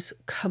and was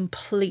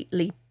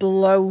completely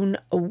blown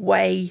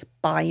away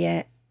by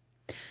it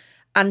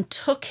and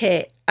took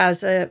it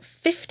as a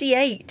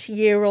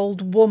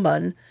 58-year-old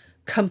woman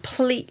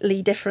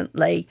completely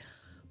differently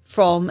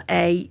from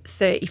a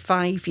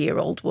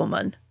 35-year-old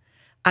woman,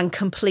 and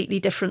completely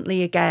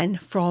differently again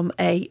from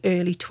a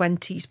early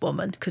 20s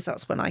woman, because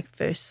that's when I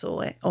first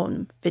saw it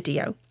on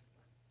video.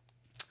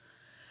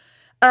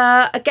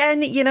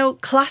 Again,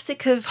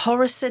 classic of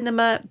horror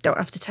cinema. Don't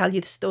have to tell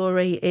you the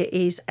story. It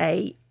is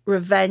a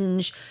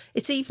revenge.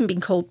 It's even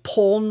been called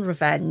porn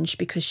revenge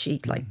because she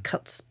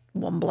cuts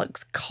one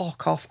bloke's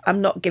cock off.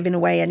 I'm not giving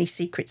away any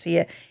secrets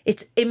here.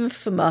 It's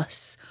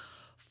infamous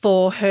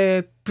for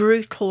her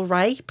brutal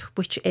rape,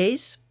 which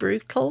is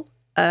brutal.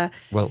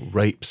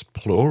 Rapes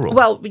plural.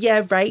 Well,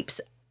 yeah,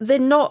 rapes. They're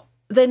not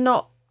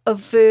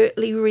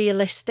overtly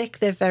realistic.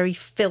 They're very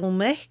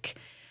filmic,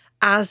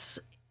 as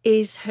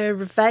is her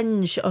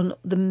revenge on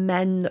the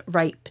men that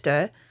raped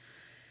her.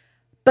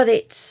 But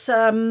it's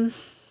as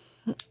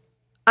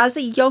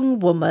a young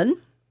woman,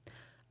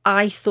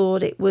 I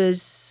thought it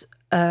was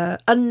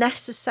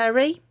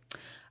unnecessary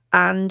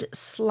and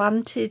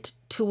slanted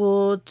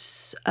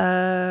towards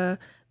the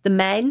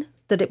men,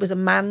 that it was a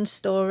man's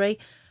story.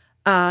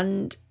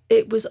 And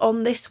it was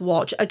on this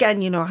watch,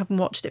 again, I haven't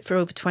watched it for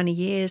over 20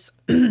 years,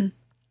 that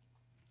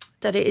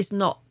it is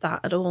not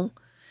that at all.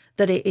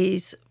 That it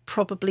is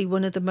probably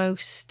one of the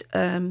most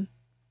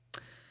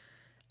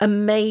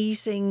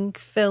amazing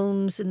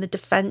films in the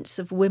defence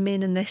of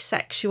women and their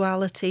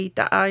sexuality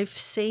that I've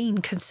seen,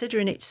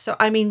 considering it's so,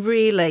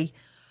 really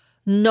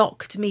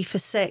knocked me for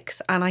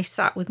six, and I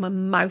sat with my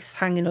mouth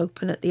hanging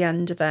open at the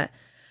end of it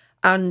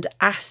and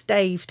asked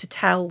Dave to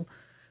tell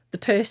the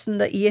person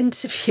that he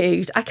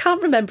interviewed. I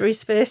can't remember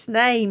his first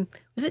name.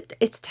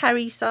 It's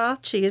Terry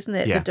Sarchi, isn't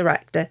it? Yeah. The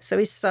director. So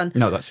his son.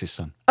 No, that's his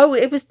son. Oh,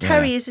 it was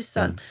Terry is his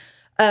son.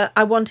 Yeah.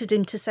 I wanted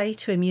him to say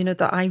to him,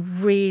 that I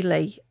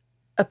really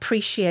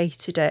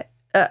appreciated it,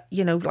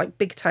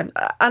 big time.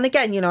 And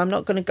again, I'm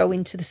not going to go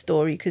into the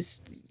story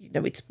because,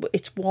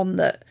 it's one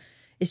that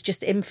is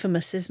just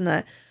infamous, isn't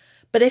it?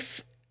 But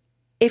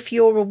if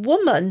you're a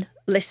woman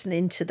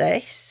listening to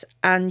this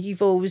and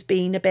you've always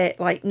been a bit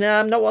like, no,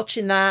 I'm not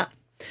watching that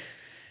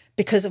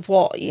because of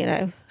what,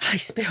 I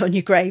Spit on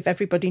Your Grave,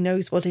 everybody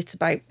knows what it's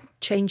about.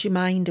 Change your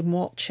mind and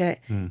watch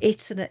it.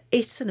 It's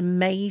an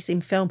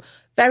amazing film.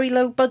 Very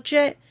low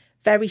budget,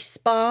 very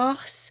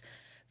sparse,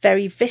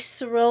 very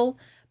visceral,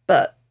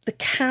 but the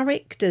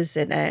characters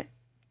in it,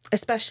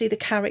 especially the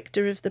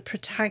character of the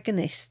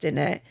protagonist in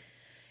it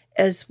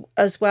as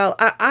well.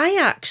 I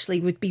actually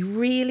would be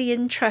really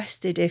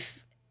interested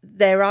if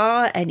there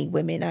are any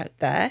women out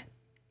there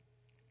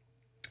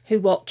who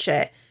watch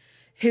it,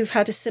 who've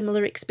had a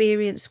similar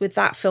experience with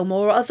that film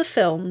or other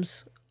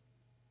films,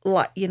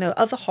 like,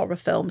 other horror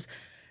films.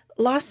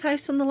 Last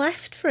House on the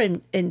Left, for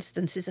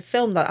instance, is a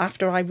film that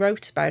after I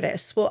wrote about it, I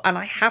swore, and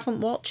I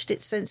haven't watched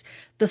it since.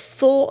 The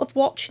thought of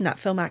watching that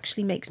film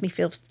actually makes me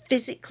feel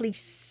physically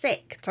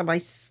sick to my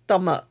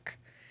stomach.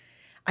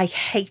 I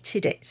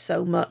hated it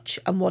so much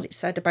and what it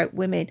said about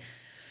women.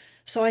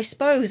 So I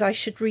suppose I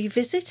should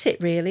revisit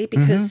it, really,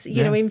 because,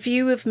 in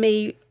view of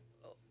me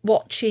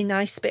watching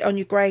I Spit on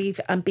Your Grave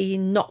and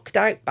being knocked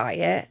out by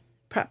it,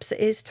 perhaps it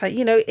is time.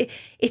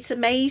 It's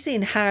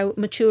amazing how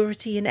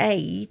maturity and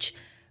age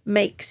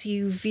makes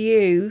you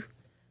view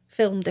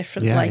film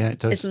differently, it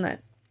does. Isn't it?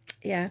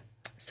 Yeah.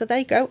 So there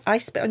you go. I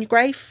Spit on Your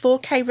Grave,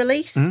 4K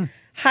release.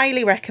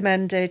 Highly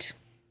recommended.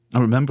 I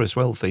remember as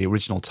well, the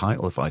original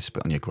title of I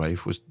Spit on Your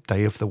Grave was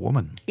Day of the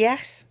Woman,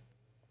 Yes.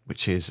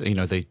 which is,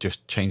 they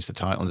just changed the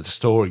title of the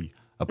story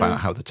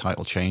about how the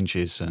title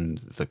changes and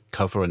the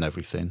cover and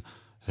everything.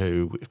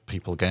 Who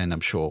people, again, I'm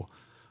sure,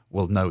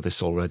 will know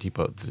this already,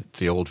 but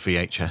the old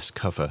VHS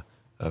cover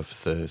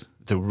of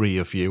the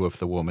rear view of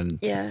the woman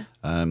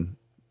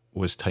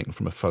was taken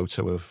from a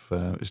photo of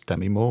it was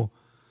Demi Moore.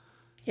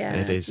 Yeah.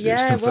 It is.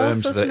 Yeah, it's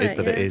confirmed wasn't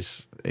that it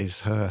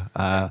is her.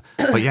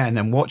 But yeah, and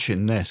then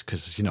watching this,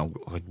 because,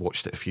 I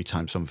watched it a few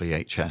times on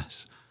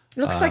VHS.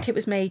 Looks like it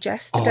was made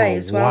yesterday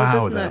as well,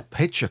 doesn't the it?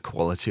 picture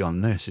quality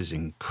on this is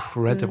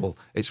incredible.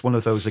 It's one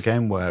of those,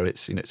 again, where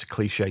it's a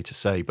cliche to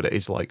say, but it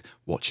is like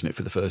watching it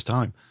for the first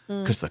time,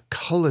 because the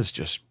colours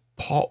just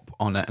pop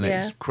on it, and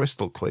it's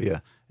crystal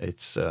clear.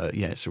 It's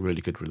it's a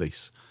really good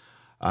release.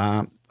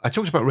 I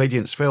talked about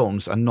Radiance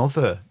Films.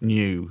 Another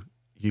new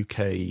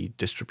UK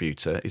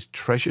distributor is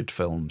Treasured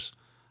Films,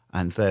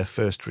 and their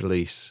first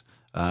release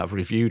I've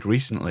reviewed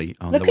recently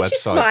on the website. Look at you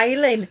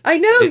smiling. I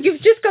know, you've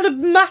just got a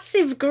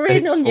massive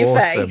grin on your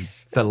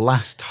face. The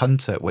Last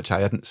Hunter, which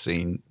I hadn't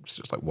seen, it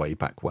was like way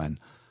back when.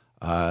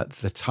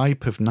 The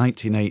type of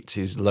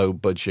 1980s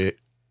low-budget,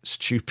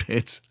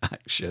 stupid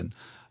action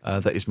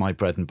that is my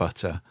bread and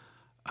butter.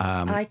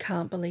 I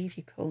can't believe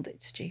you called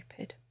it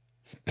stupid.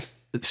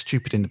 It's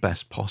stupid in the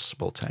best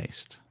possible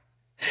taste.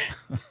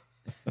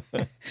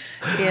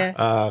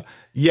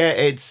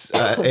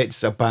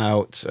 It's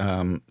about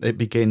it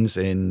begins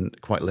in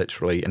quite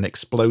literally an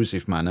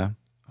explosive manner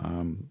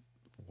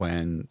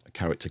when a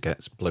character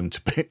gets blown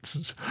to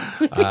bits,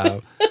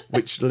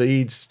 which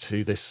leads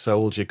to this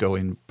soldier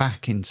going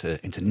back into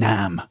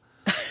Nam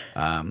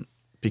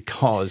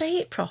because say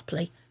it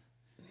properly.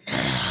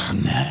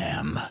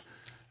 Nam.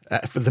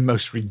 For the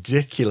most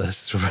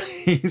ridiculous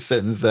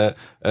reason that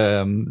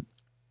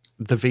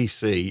the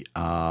VC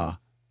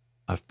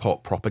have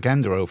put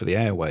propaganda over the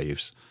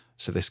airwaves.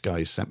 So this guy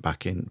is sent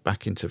back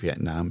into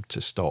Vietnam to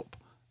stop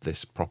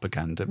this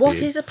propaganda.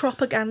 What is a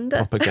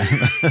propaganda?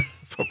 Propaganda.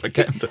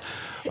 Is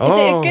it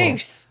a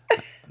goose?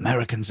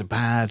 Americans are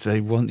bad. They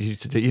want you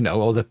to do,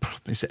 all the...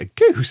 Is it a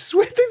goose?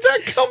 Where did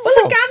that come from?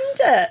 Well, a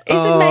gander is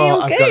a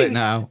male goose. I've got it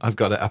now. I've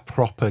got it. A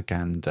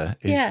propaganda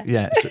is...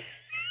 Yeah.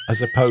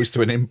 As opposed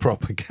to an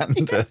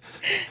impropaganda.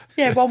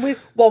 Yeah, one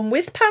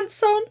with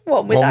pants on,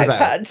 one without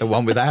pants. The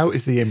one without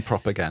is the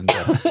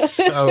impropaganda.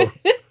 So,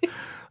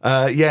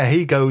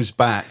 he goes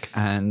back,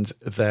 and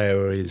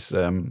there's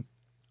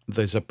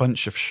a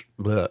bunch of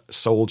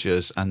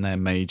soldiers and their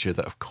major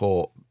that have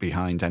caught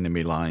behind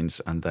enemy lines,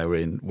 and they're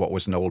in what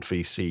was an old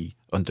VC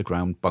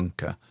underground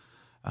bunker.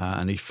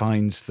 And he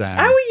finds them.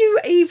 How are you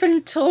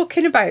even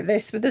talking about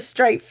this with a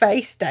straight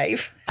face,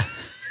 Dave?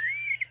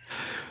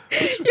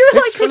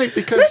 It's funny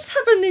because let's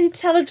have an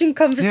intelligent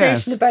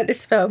conversation about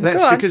this film. Go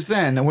on. Because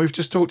then, and we've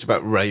just talked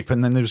about rape,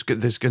 and then there's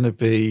going to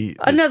be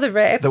another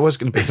rape. There was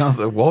going to be another.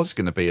 There was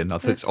going to be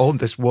another. It's all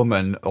this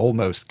woman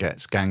almost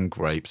gets gang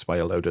raped by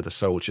a load of the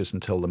soldiers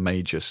until the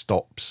major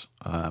stops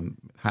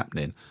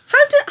happening.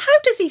 How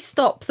does he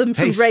stop them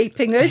from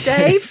raping her,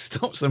 Dave? He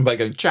stops them by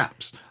going,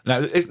 chaps.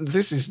 Now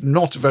this is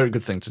not a very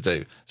good thing to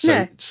do.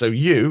 So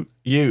you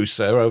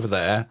sir over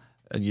there,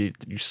 and you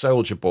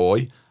soldier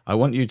boy. I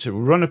want you to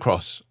run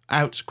across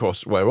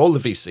where all the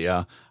VC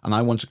are, and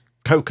I want a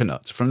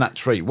coconut from that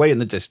tree way in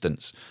the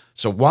distance.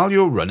 So while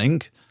you're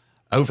running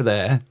over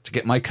there to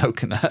get my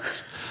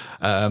coconut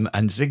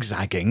and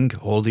zigzagging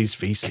all these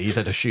VC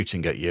that are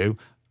shooting at you,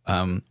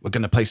 we're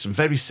going to play some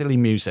very silly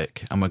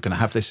music, and we're going to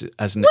have this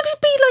as an... Would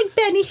it be like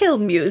Benny Hill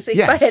music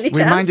by any chance?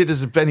 Reminded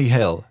us of Benny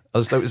Hill,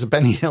 as though it was a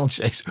Benny Hill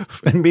chase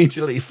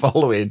immediately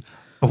following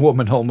a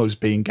woman almost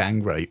being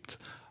gang raped.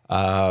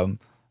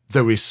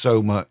 There is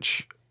so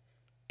much...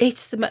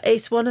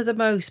 It's one of the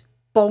most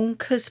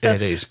bonkers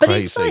films. It is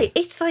crazy. But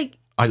it's like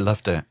I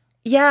loved it.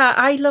 Yeah,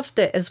 I loved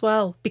it as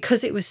well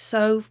because it was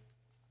so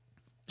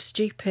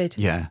stupid.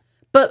 Yeah.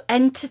 But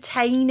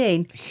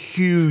entertaining.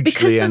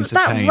 Hugely entertaining. Because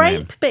that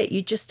rape bit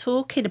you're just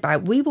talking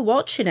about, we were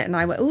watching it and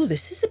I went, oh,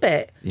 this is a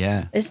bit...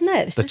 Yeah. Isn't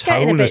it? This is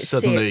getting a bit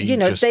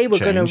serious. They were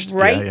going to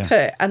rape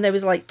her and there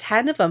was like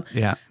 10 of them.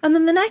 Yeah. And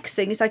then the next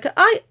thing is like,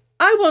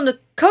 I want a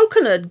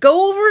coconut.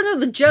 Go over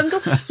into the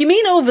jungle. You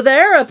mean over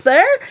there, up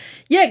there?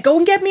 Yeah, go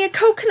and get me a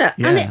coconut.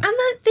 Yeah. And then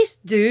this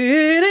music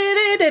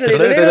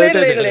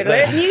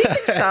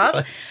starts,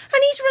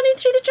 and he's running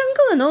through the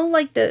jungle, and all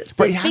like the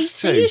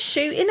VC is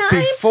shooting at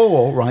him.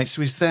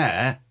 So he's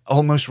there,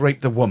 almost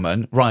raped the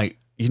woman. Right,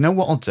 you know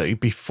what I'll do?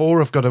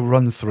 Before I've got to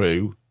run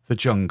through the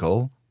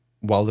jungle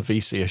while the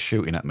VC are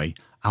shooting at me,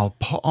 I'll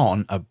put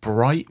on a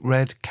bright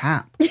red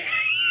cap.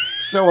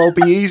 So I'll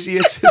be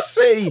easier to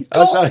see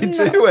as I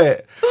do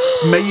it.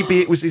 Maybe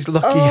it was his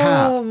lucky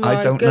hat. I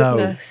don't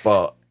know.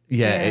 But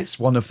it's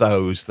one of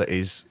those that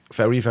is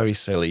very, very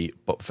silly,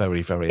 but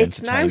very, very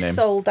entertaining. It's now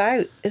sold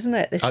out, isn't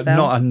it, this film?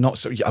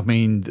 I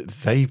mean,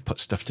 they put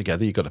stuff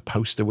together. You got a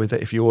poster with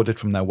it. If you ordered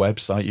from their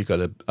website, you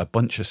got a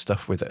bunch of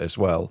stuff with it as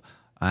well.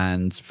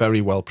 And very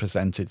well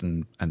presented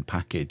and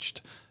packaged.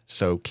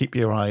 So keep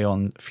your eye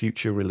on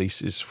future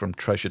releases from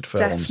Treasured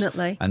Films.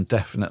 Definitely. And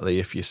definitely,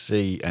 if you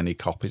see any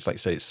copies, like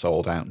say it's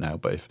sold out now,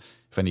 but if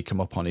any come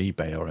up on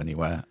eBay or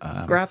anywhere,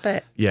 grab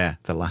it. Yeah,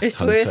 The Last It's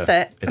Hunter. worth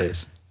it. It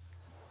is.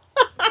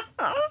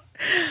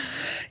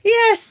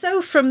 Yeah,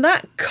 so from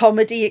that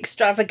comedy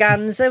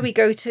extravaganza, we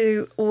go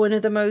to one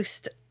of the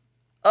most,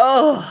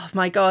 oh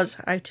my God,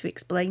 how to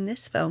explain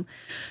this film.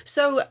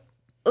 So,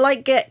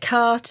 like Get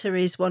Carter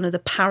is one of the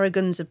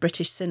paragons of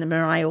British cinema,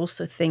 I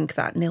also think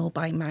that Nil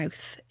by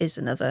Mouth is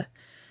another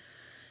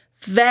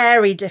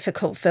very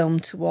difficult film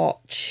to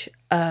watch,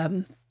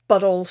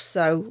 but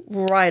also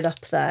right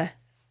up there,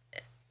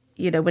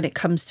 when it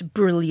comes to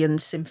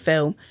brilliance in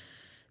film.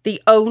 The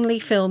only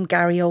film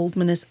Gary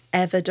Oldman has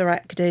ever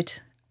directed.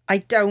 I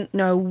don't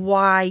know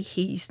why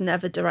he's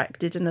never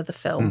directed another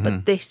film,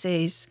 but this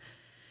is,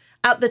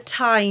 at the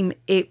time,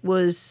 it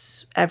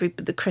was,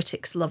 the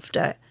critics loved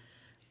it.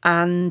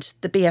 And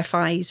the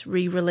BFI's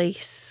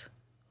re-release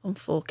on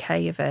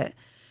 4K of it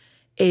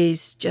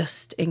is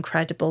just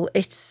incredible.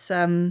 It's,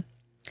 so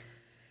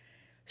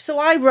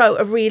I wrote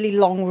a really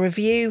long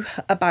review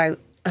about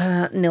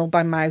Nil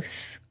by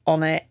Mouth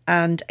on it.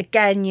 And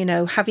again,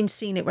 having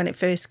seen it when it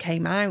first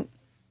came out,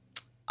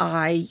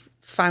 I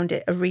found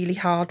it a really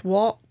hard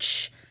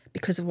watch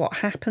because of what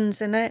happens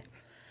in it.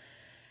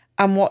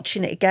 And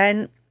watching it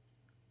again,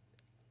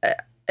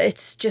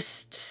 it's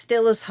just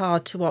still as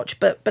hard to watch.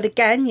 But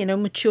again,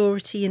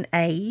 maturity and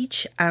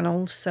age, and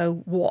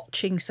also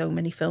watching so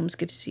many films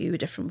gives you a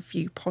different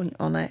viewpoint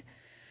on it.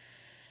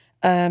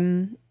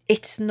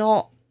 It's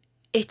not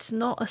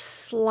a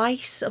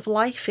slice of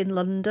life in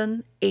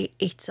London.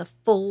 It's a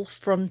full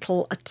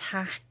frontal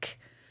attack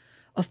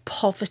of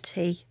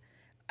poverty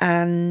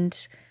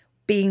and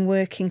being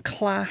working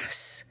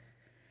class,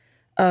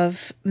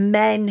 of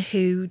men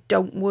who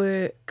don't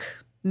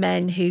work,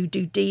 men who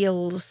do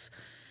deals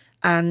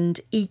and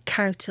eke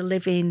out a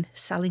living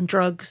selling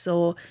drugs,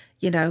 or,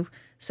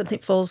 something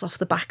falls off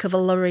the back of a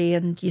lorry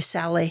and you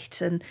sell it,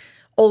 and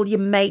all your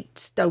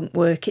mates don't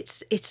work.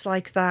 It's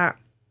like that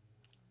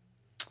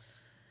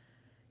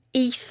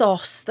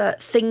ethos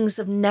that things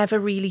have never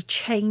really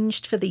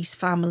changed for these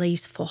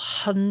families for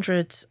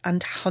hundreds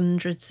and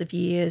hundreds of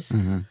years.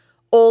 Mm-hmm.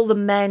 All the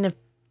men have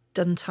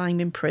done time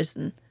in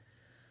prison.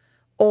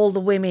 All the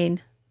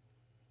women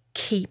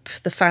keep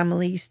the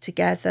families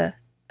together.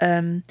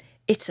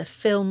 It's a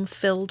film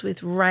filled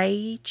with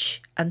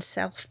rage and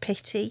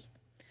self-pity.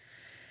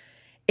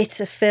 It's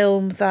a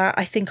film that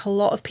I think a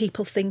lot of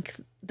people think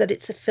that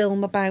it's a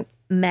film about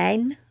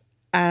men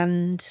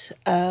and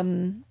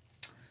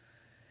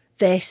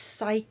their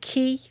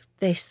psyche,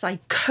 their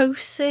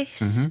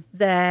psychosis,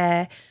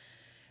 their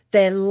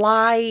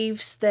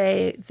lives,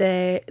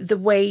 the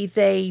way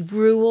they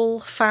rule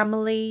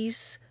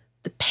families,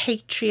 the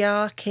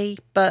patriarchy.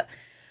 But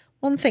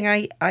one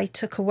thing I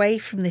took away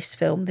from this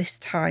film this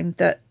time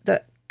that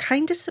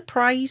kind of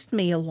surprised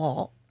me a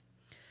lot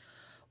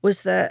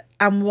was that,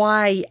 and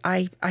why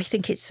I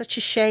think it's such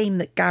a shame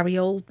that Gary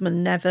Oldman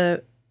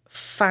never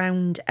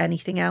found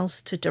anything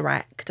else to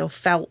direct, or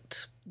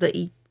felt that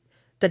he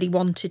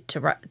wanted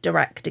to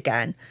direct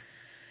again.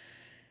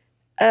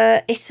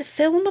 It's a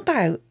film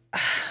about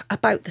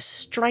the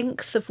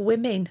strength of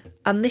women,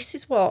 and this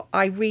is what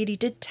I really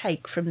did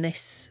take from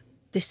this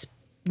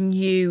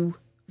new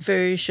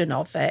version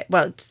of it.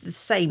 Well, it's the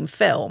same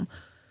film,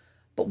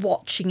 but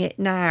watching it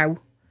now,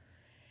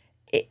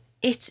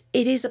 it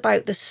is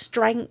about the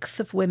strength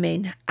of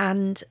women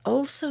and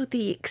also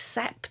the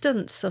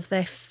acceptance of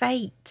their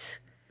fate,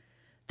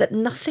 that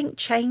nothing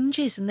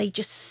changes and they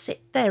just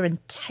sit there and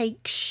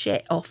take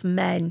shit off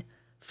men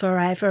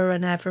forever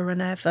and ever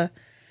and ever.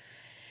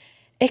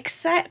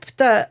 Except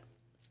that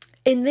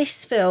in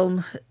this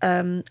film,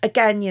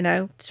 again,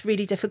 it's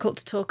really difficult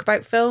to talk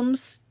about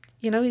films.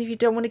 If you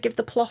don't want to give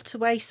the plot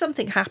away,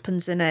 something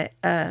happens in it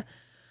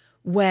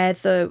where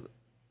the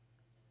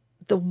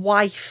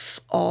wife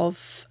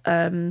of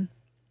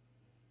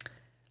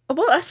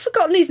well, I've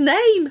forgotten his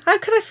name. How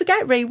could I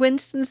forget Ray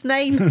Winston's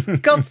name?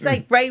 God's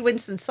sake, Ray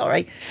Winston.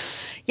 Sorry.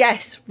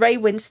 Yes, Ray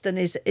Winston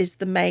is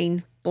the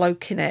main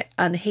bloke in it,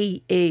 and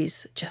he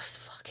is just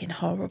fucking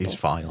horrible. He's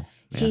vile.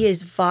 Yeah. He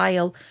is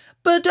vile.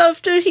 But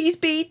after he's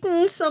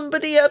beaten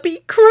somebody up, he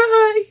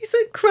cries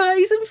and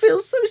cries and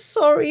feels so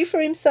sorry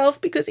for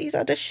himself because he's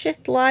had a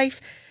shit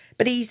life.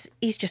 But he's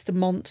just a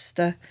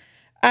monster.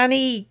 And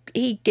he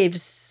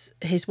gives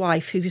his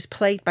wife, who is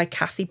played by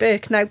Kathy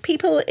Burke. Now,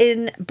 people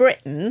in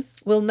Britain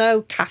will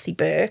know Kathy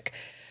Burke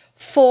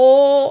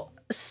for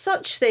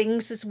such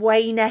things as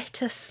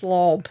Waynetta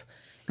Slob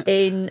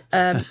in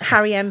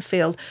Harry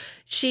Enfield.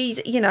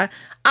 She's,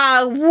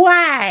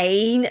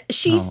 Wayne,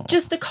 she's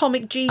just a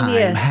comic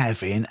genius. I'm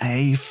having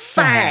a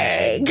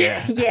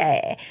fag.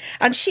 Yeah.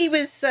 And she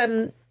was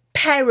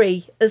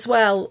Perry as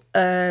well.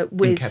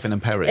 With in Kevin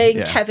and Perry.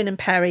 Kevin and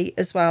Perry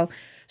as well.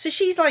 So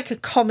she's like a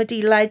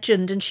comedy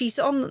legend, and she's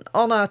on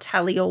our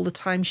telly all the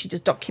time. She does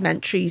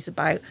documentaries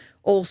about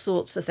all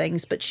sorts of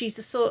things, but she's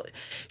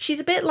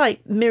a bit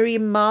like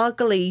Miriam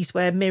Margolyes,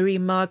 where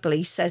Miriam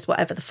Margolyes says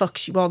whatever the fuck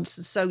she wants,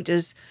 and so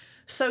does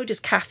So does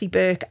Kathy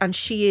Burke, and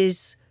she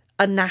is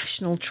a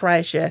national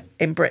treasure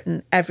in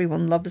Britain.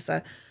 Everyone loves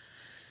her.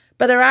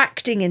 But her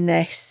acting in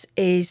this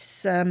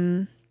is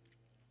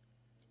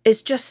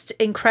just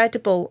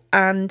incredible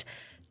and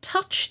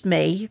touched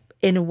me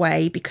in a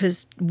way,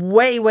 because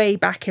way, way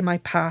back in my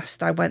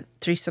past, I went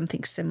through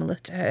something similar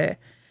to her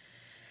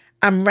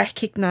and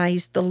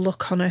recognised the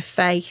look on her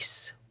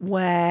face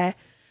where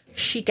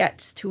she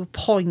gets to a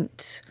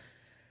point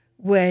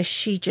where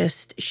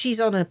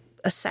she's on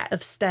a set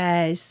of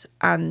stairs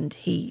and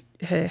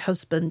her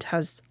husband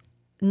has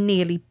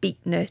nearly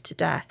beaten her to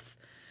death.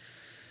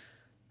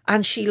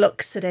 And she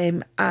looks at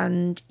him,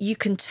 and you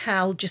can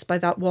tell just by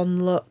that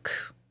one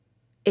look,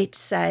 it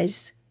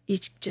says, you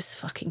just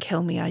fucking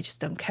kill me. I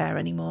just don't care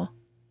anymore.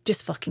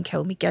 Just fucking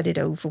kill me. Get it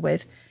over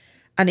with.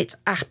 And it's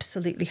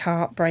absolutely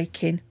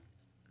heartbreaking.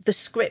 The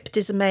script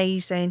is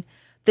amazing.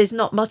 There's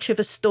not much of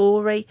a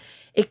story.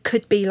 It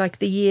could be like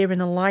the year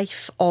in a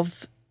life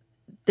of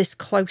this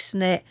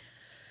close-knit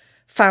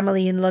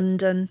family in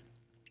London.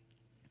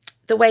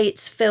 The way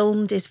it's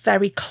filmed is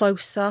very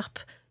close up.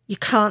 You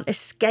can't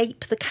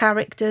escape the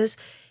characters.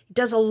 It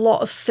does a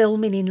lot of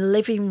filming in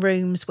living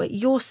rooms where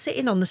you're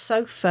sitting on the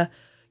sofa.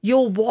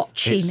 You're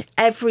watching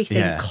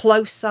everything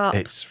close up.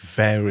 It's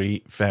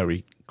very,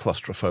 very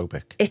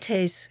claustrophobic. It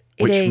is.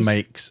 Which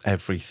makes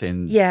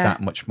everything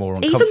that much more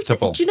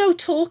uncomfortable. Even, do you know,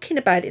 talking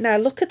about it now,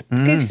 look at the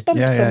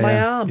goosebumps on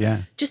my arm.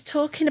 Yeah. Just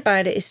talking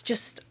about it, it's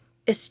just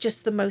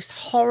the most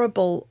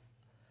horrible,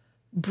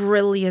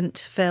 brilliant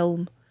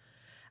film,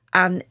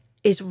 and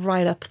is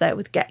right up there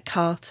with Get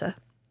Carter,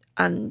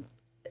 and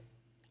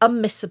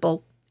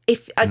unmissable.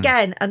 If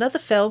again, another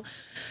film,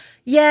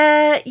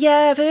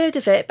 I've heard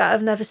of it, but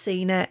I've never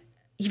seen it.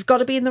 You've got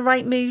to be in the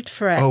right mood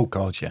for it. Oh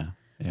God, yeah.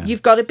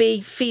 You've got to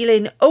be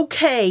feeling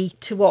okay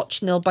to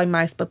watch Nil by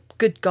Mouth, but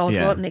good God,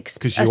 what a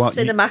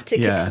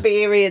cinematic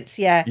experience.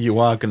 Yeah. You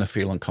are going to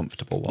feel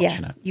uncomfortable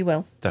watching it. You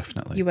will.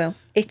 Definitely. You will.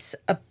 It's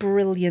a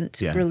brilliant,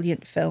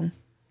 brilliant film.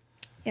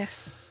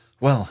 Yes.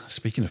 Well,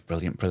 speaking of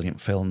brilliant, brilliant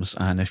films,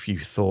 and if you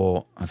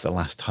thought The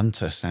Last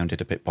Hunter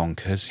sounded a bit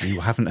bonkers,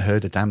 you haven't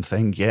heard a damn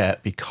thing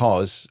yet,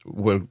 because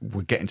we're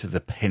getting to the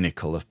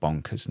pinnacle of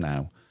bonkers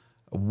now.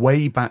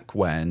 Way back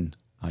when,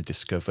 I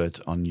discovered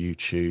on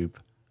YouTube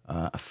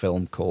a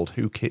film called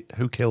Who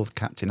Killed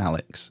Captain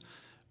Alex,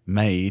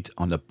 made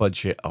on a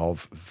budget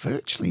of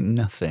virtually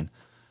nothing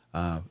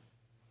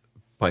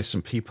by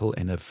some people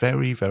in a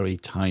very, very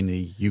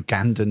tiny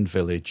Ugandan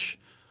village.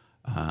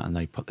 And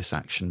they put this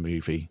action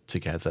movie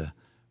together,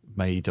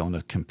 made on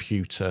a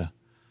computer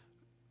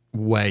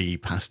way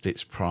past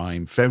its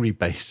prime, very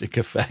basic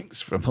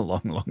effects from a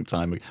long, long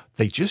time ago.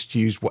 They just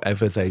used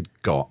whatever they'd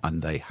got,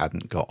 and they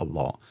hadn't got a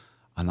lot.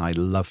 And I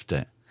loved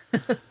it.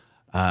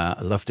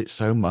 I loved it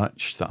so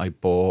much that I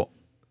bought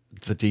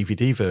the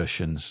DVD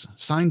versions,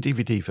 signed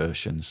DVD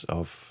versions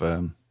of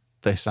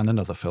this and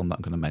another film that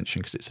I'm going to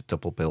mention, because it's a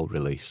double bill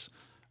release.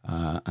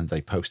 And they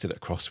posted it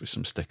across with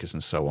some stickers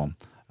and so on.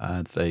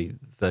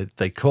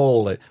 They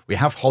call it, we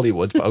have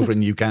Hollywood, but over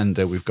in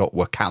Uganda, we've got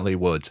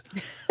Wakaliwood.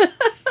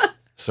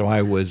 So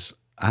I was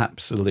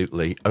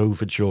absolutely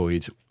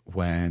overjoyed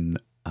when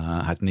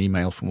I had an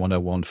email from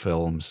 101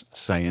 Films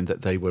saying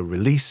that they were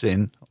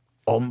releasing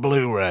on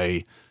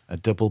Blu-ray a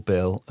double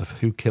bill of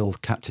Who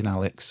Killed Captain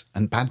Alex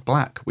and Bad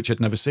Black, which I'd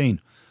never seen.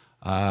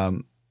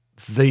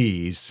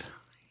 These,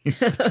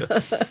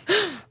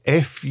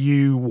 if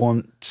you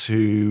want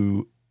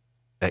to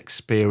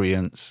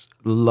experience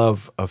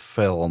love of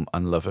film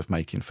and love of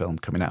making film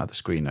coming out of the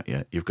screen at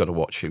you, you've got to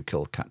watch Who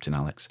Killed Captain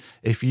Alex.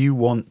 If you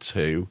want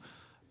to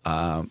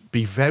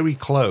be very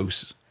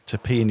close to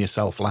peeing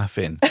yourself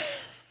laughing,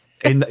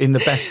 in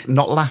the best,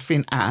 not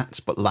laughing at,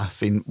 but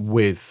laughing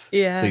with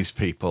these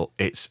people,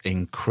 it's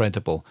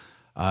incredible.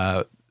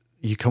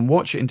 You can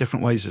watch it in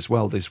different ways as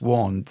well. You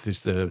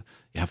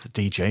have the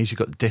DJs, you've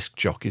got the disc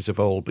jockeys of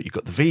old, but you've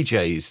got the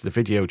VJs, the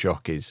video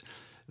jockeys.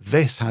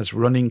 This has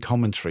running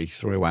commentary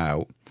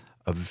throughout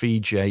of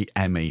VJ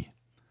Emmy.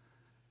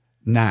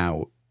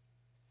 Now,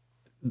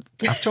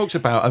 I've talked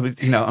about,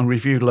 and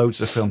reviewed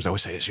loads of films. I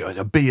always say it's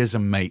a beers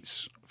and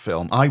mates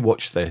film. I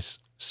watched this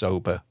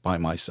sober by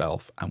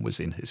myself and was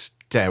in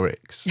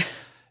hysterics.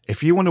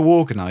 If you want to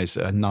organise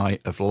a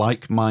night of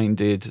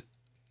like-minded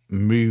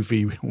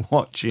movie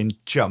watching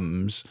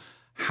chums,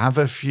 have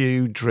a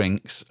few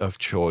drinks of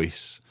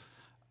choice,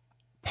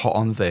 put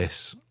on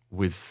this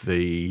with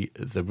the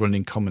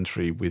running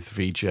commentary with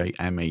VJ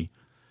Emmy,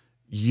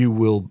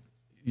 you'll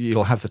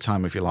have the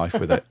time of your life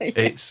with it.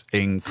 It's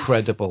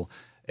incredible.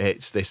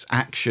 It's this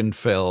action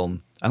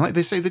film, and like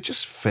they say, they're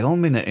just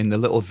filming it in the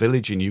little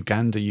village in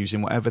Uganda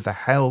using whatever the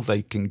hell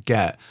they can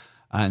get,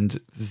 and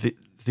the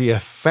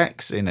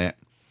effects in it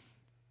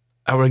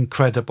are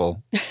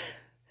incredible.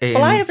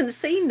 Well, I haven't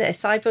seen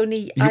this. I've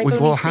only seen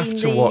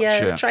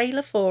the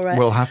trailer for it.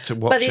 We'll have to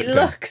watch it. But it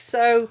looks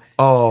so.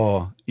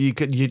 Oh,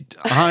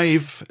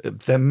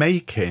 they're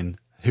making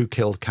Who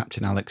Killed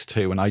Captain Alex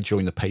 2, and I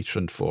joined the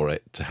Patreon for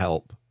it to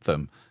help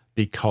them,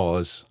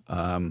 because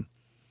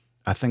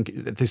I think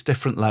there's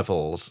different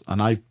levels,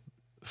 and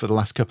for the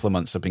last couple of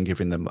months, I've been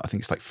giving them, I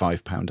think it's like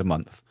 £5 a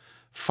month.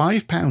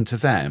 £5 to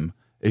them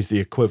is the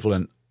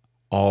equivalent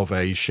of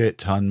a shit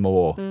ton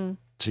more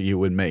to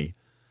you and me.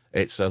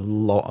 It's a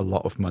lot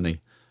of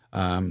money.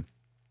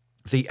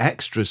 The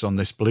extras on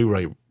this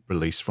Blu-ray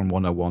release from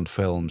 101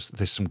 Films,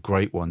 there's some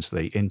great ones.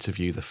 They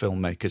interview the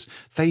filmmakers.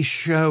 They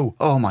show,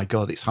 oh my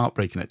God, it's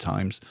heartbreaking at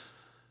times.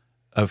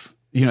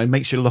 It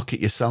makes you look at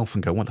yourself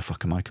and go, what the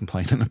fuck am I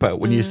complaining about?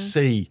 When you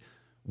see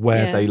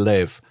where they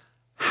live,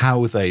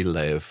 how they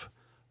live,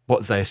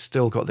 but they've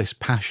still got this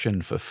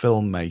passion for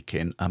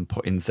filmmaking and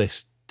putting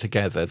this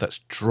together that's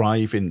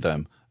driving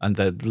them, and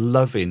they're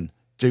loving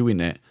doing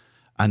it.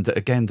 And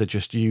again, they're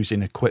just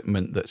using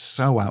equipment that's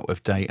so out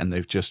of date, and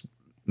they've just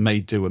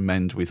made do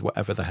amend with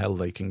whatever the hell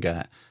they can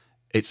get.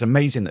 It's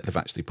amazing that they've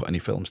actually put any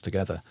films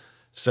together.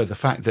 So the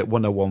fact that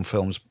 101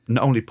 Films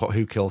not only put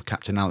Who Killed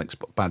Captain Alex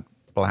but Bad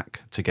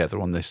Black together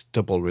on this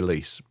double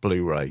release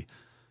Blu-ray.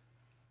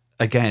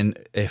 Again,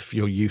 if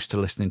you're used to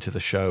listening to the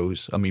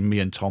shows, I mean, me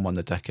and Tom on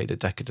the Decade of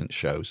Decadence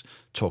shows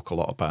talk a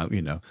lot about,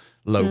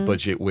 low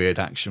budget, weird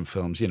action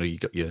films. You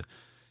got your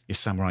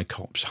Samurai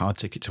Cops, Hard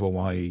Ticket to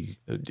Hawaii.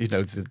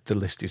 The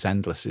list is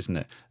endless, isn't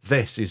it?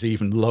 This is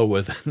even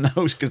lower than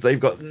those because they've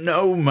got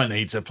no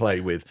money to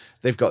play with.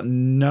 They've got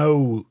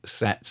no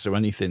sets or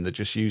anything. They're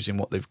just using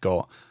what they've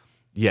got.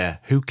 Yeah,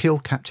 Who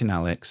Killed Captain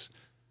Alex?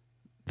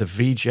 The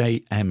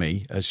VJ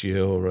Emmy as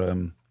your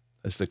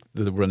as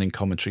the running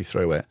commentary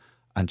through it,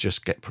 and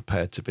just get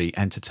prepared to be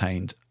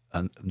entertained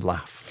and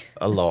laugh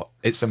a lot.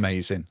 It's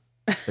amazing.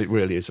 It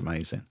really is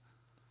amazing.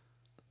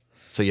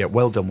 So yeah,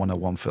 well done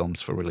 101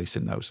 Films for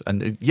releasing those.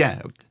 And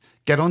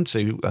get on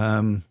to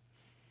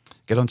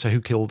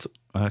Who Killed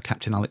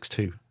Captain Alex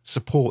 2.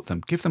 Support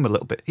them. Give them a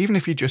little bit. Even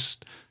if you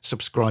just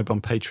subscribe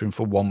on Patreon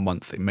for 1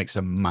 month, it makes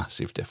a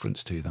massive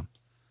difference to them.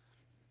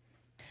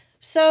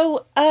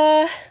 So,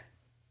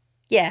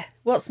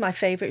 what's my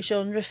favourite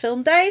genre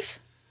film, Dave?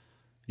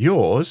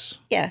 Yours?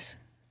 Yes.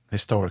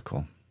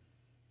 Historical.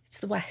 It's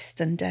the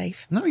Western,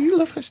 Dave. No, you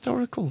love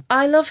historical.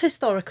 I love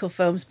historical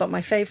films, but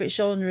my favourite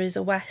genre is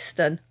a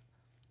Western.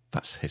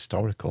 That's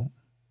historical.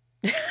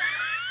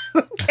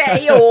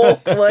 Okay,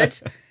 awkward.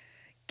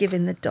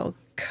 Giving the dog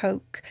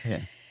Coke.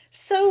 Yeah.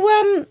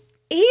 So,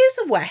 here's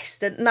a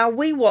Western. Now,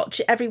 we watch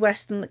every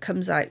Western that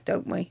comes out,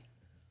 don't we?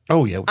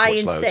 Oh, yeah. I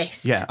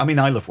insist. Yeah, I mean,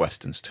 I love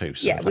Westerns too.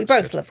 So yeah, we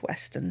both love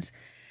Westerns.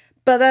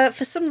 But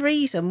for some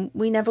reason,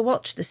 we never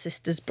watched The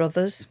Sisters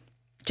Brothers.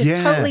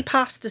 Just totally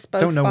passed us both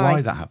by. Don't know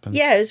why that happened.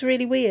 Yeah, it was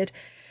really weird.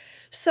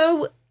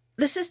 So,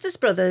 The Sisters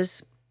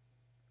Brothers,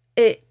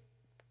 it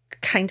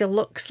kind of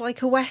looks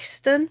like a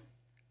Western,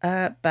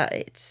 but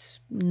it's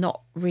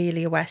not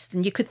really a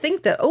Western. You could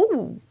think that,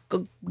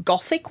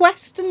 Gothic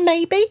Western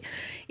maybe,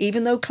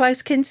 even though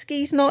Klaus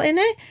Kinski's not in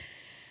it.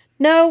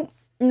 No,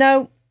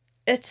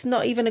 it's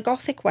not even a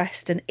Gothic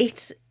Western.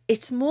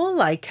 It's more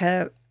like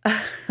a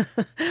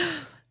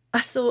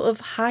sort of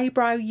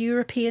highbrow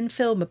European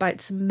film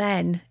about some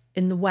men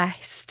in the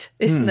West,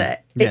 isn't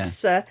it? Yeah.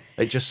 It's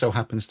it just so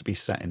happens to be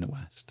set in the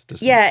West,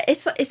 doesn't it?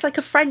 It's like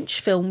a French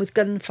film with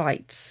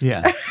gunfights.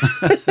 Yeah.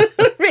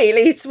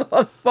 Really, it's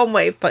one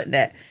way of putting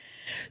it.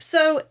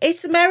 So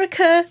it's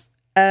America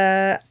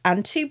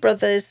and two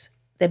brothers.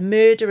 They're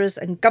murderers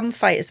and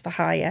gunfighters for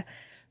hire.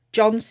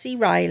 John C.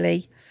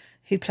 Reilly,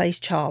 who plays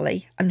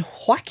Charlie, and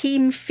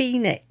Joaquin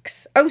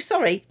Phoenix. Oh,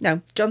 sorry.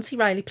 No, John C.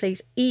 Reilly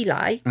plays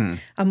Eli,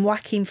 and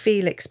Joaquin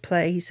Phoenix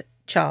plays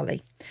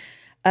Charlie.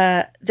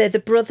 They're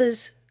the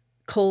brothers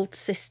called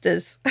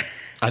Sisters.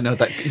 I know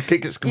that.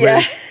 It's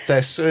really,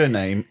 their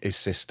surname is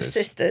Sisters.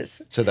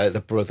 Sisters. So they're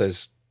the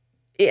brothers.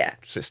 Yeah.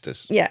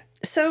 Sisters. Yeah.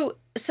 So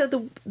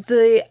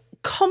the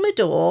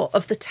Commodore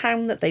of the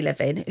town that they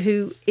live in,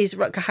 who is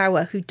Rutger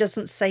Hauer, who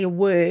doesn't say a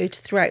word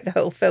throughout the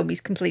whole film,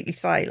 he's completely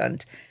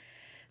silent,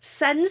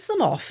 sends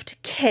them off to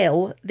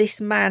kill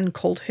this man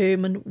called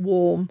Herman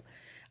Worm.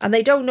 And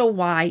they don't know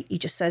why. He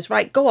just says,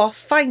 right, go off,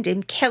 find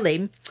him, kill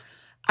him,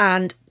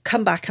 and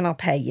come back and I'll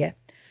pay you.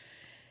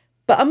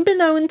 But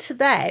unbeknown to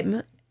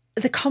them,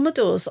 the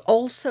Commodore's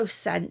also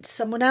sent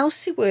someone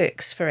else who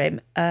works for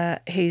him,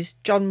 who's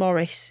John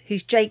Morris,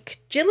 who's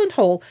Jake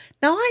Gyllenhaal.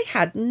 Now, I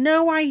had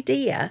no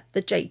idea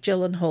that Jake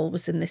Gyllenhaal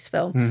was in this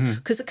film,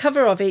 because the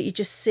cover of it, you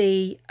just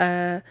see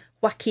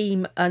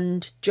Joaquin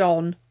and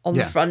John on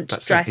the front,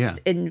 dressed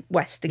in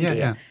Western gear.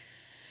 Yeah.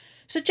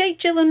 So Jake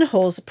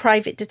Gyllenhaal's a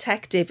private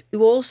detective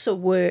who also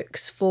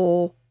works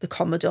for the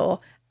Commodore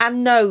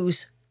and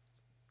knows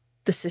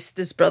the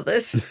Sisters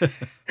Brothers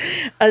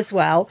as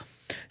well.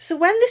 So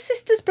when the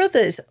Sisters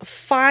Brothers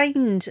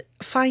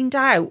find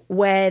out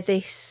where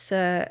this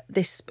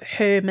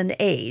Herman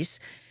is,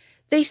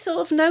 they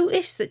sort of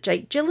notice that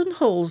Jake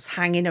Gyllenhaal's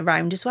hanging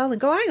around as well and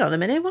go, hang on a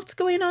minute, what's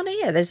going on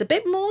here? There's a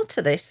bit more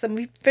to this than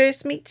we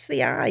first meets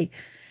the eye.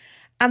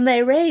 And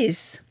there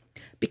is,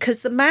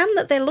 because the man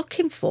that they're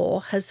looking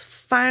for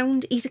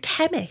he's a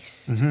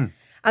chemist. Mm-hmm.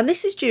 And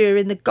this is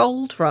during the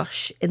gold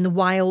rush in the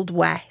Wild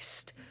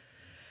West.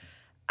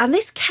 And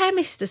this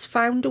chemist has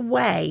found a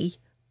way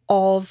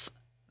of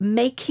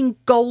making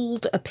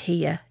gold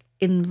appear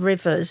in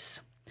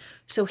rivers.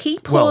 So he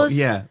Well, pours...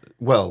 yeah.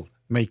 Well,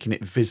 making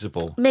it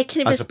visible.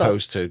 Making it as visible.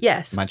 opposed to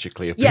Yes.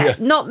 magically appear. Yeah,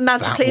 not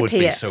magically that would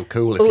appear. be so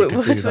cool if Oh, you it could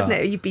would, do that.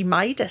 wouldn't it? You'd be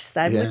Midas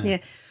then, Yeah. wouldn't you?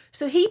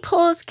 So he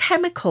pours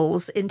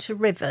chemicals into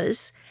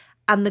rivers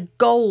and the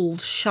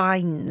gold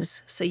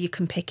shines so you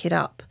can pick it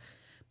up.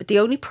 But the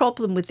only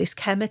problem with this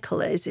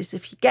chemical is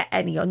if you get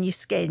any on your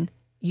skin,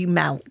 you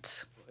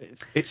melt.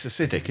 It's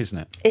acidic, isn't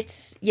it?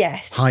 It's,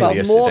 yes, Highly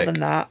well, more acidic. than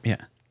that.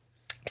 Yeah.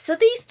 So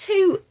these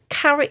two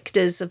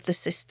characters of the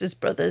Sisters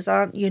Brothers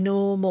aren't your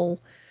normal...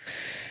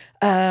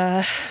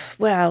 they're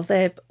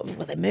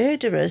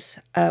murderers.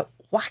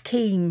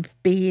 Joaquin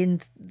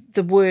being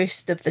the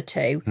worst of the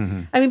two.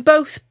 Mm-hmm. I mean,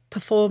 both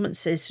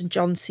performances from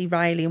John C.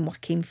 Reilly and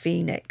Joaquin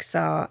Phoenix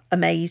are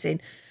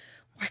amazing.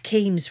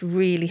 Joaquin's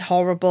really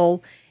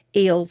horrible.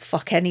 He'll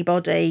fuck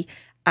anybody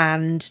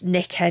and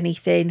nick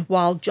anything,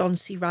 while John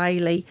C.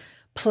 Reilly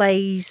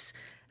plays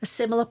a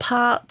similar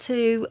part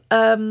to,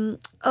 that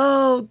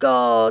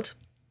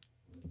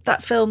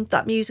film,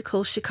 that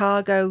musical,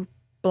 Chicago,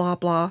 blah,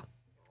 blah.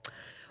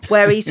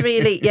 Where he's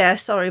really, yeah,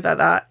 sorry about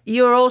that.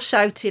 You're all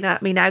shouting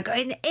at me now,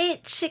 going,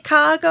 it's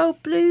Chicago,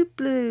 blue,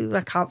 blue.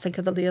 I can't think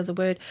of the other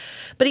word.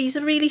 But he's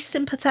a really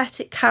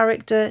sympathetic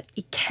character.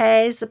 He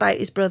cares about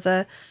his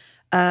brother.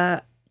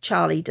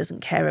 Charlie doesn't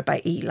care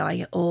about Eli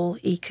at all.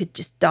 He could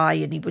just die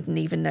and he wouldn't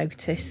even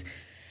notice.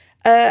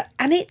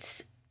 And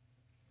it's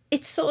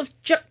sort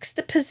of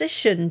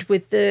juxtapositioned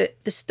with the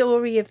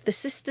story of the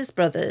Sisters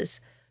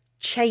Brothers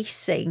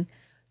chasing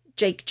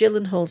Jake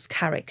Gyllenhaal's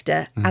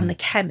character and the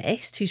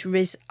chemist, who's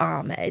Riz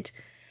Ahmed,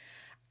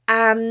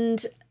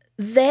 and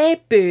they're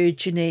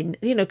burgeoning,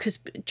 because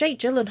Jake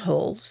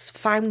Gyllenhaal's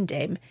found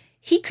him.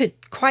 He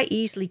could quite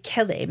easily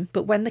kill him,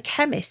 but when the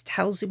chemist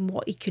tells him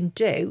what he can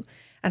do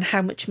and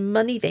how much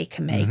money they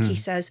can make, he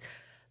says,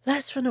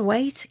 let's run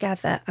away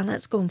together and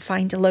let's go and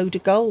find a load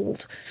of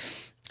gold.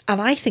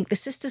 And I think the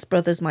Sisters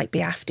Brothers might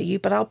be after you,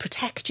 but I'll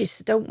protect you,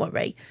 so don't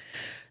worry.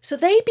 So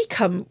they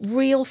become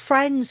real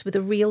friends with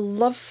a real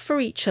love for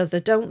each other,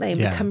 don't they?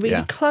 And become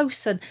really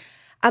close, and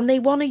they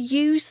want to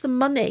use the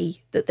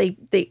money that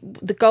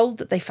the gold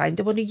that they find.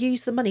 They want to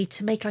use the money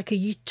to make like a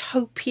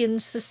utopian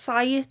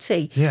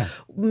society. Yeah.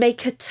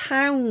 Make a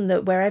town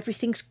where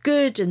everything's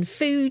good and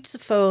food's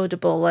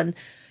affordable and,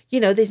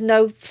 there's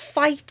no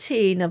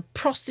fighting or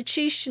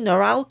prostitution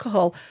or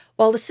alcohol,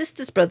 while the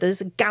Sisters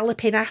Brothers are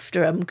galloping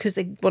after them because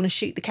they want to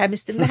shoot the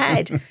chemist in the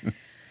head.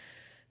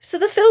 So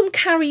the film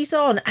carries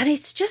on, and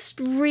it's just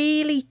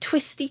really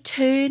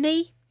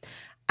twisty-turny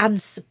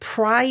and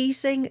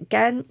surprising.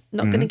 Again,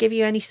 not going to give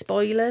you any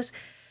spoilers.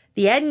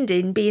 The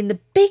ending being the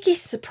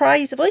biggest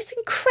surprise of all. It's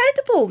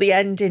incredible, the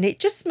ending. It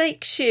just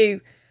makes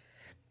you...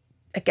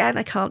 Again,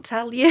 I can't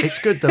tell you.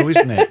 It's good though,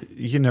 isn't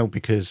it?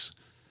 Because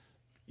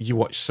you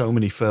watch so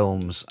many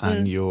films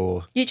and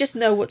you just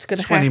know what's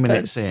going to happen. 20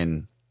 minutes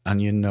in and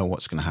you know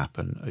what's going to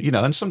happen.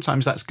 And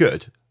sometimes that's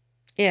good.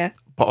 Yeah.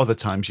 But other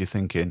times you're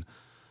thinking...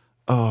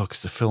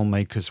 because the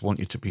filmmakers want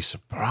you to be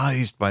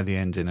surprised by the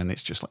ending, and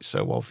it's just like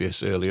so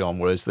obvious early on.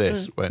 Whereas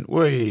this went,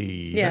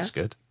 whee, that's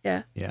good.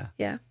 Yeah. Yeah.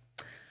 Yeah.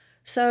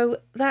 So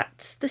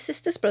that's The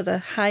Sisters Brother,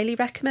 highly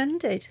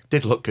recommended.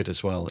 Did look good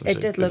as well. It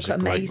did look a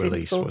great amazing,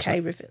 release,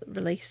 4K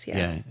release. Yeah.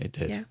 Yeah, it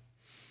did. Yeah.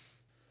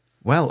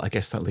 Well, I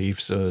guess that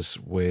leaves us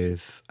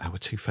with our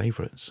two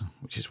favourites,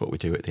 which is what we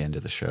do at the end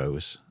of the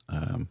shows.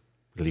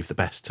 We leave the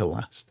best till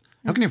last.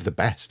 How can you have the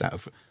best out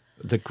of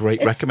the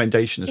great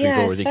recommendations we've already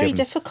given? It's very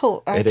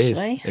difficult, actually.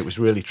 It is. It was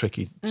really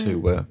tricky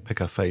to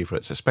pick our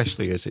favourites,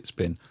 especially as it's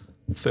been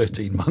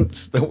 13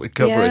 months that we're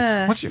covering.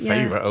 Yeah, What's your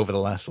favourite over the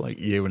last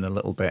year and a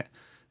little bit?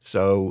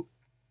 So,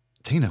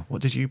 Tina,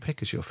 what did you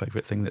pick as your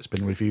favourite thing that's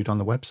been reviewed on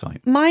the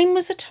website? Mine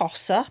was a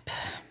toss-up.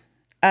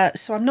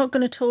 So I'm not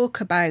going to talk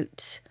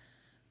about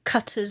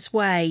Cutter's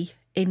Way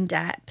in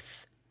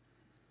depth.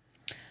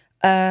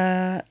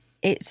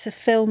 It's a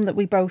film that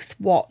we both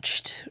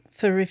watched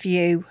for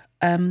review,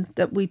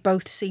 that we'd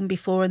both seen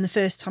before, and the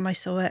first time I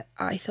saw it,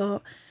 I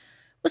thought,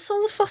 what's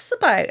all the fuss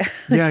about?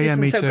 This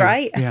isn't me so too.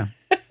 great. Yeah.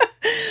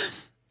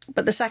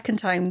 But the second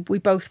time we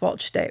both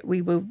watched it,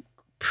 we were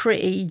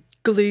pretty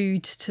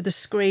glued to the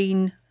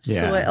screen,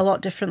 saw it a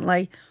lot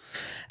differently.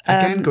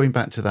 Again, going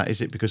back to that,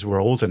 is it because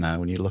we're older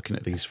now and you're looking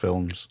at these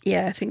films?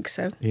 Yeah, I think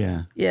so.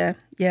 Yeah.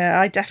 Yeah,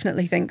 I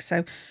definitely think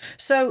so.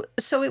 So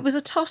it was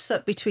a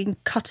toss-up between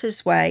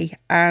Cutter's Way,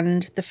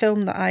 and the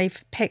film that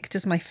I've picked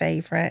as my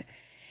favourite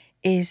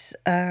is,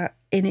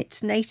 in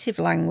its native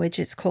language,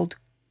 it's called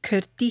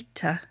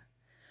Cerdita,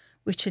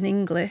 which in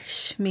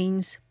English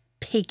means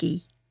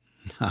piggy.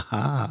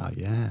 Haha,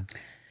 yeah.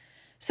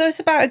 So it's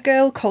about a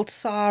girl called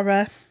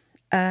Sarah.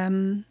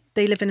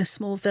 They live in a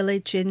small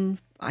village in,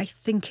 I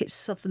think it's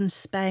southern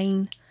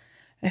Spain.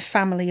 A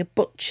family of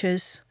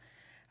butchers.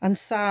 And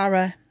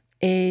Sarah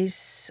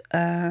is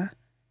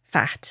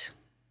fat.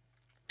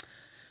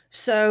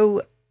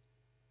 So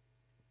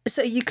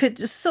you could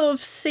sort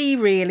of see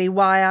really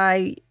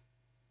why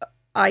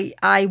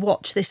I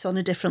watch this on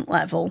a different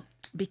level,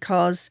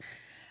 because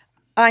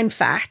I'm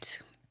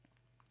fat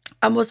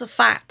and was a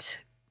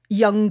fat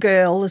young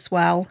girl as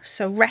well,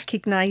 so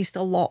recognised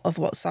a lot of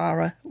what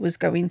Sarah was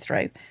going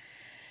through.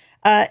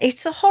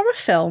 It's a horror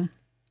film.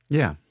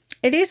 Yeah.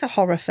 It is a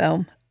horror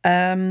film.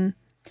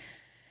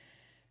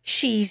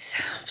 She's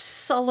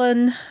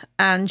sullen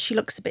and she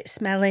looks a bit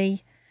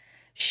smelly.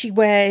 She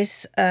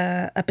wears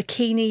a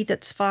bikini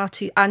that's far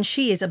too... And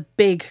she is a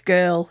big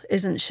girl,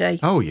 isn't she?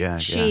 Oh, yeah.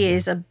 She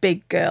is a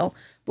big girl,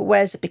 but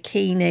wears a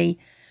bikini.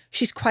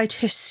 She's quite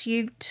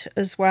hirsute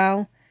as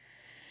well.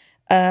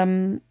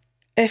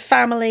 Her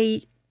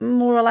family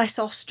more or less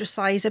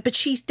ostracise her, but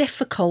she's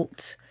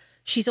difficult.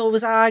 She's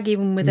always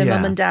arguing with her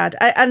mum and dad.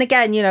 And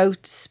again, you know,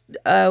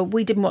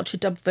 we didn't watch a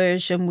dub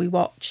version. We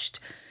watched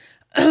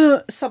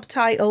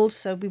subtitles,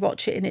 so we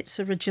watch it in its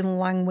original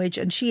language.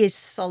 And she is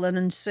sullen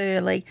and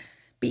surly,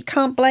 but you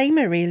can't blame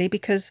her really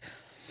because,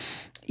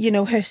 you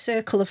know, her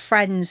circle of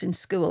friends in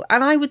school.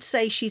 And I would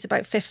say she's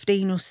about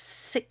 15 or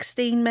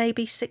 16,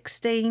 maybe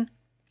 16.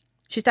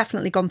 She's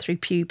definitely gone through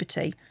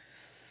puberty.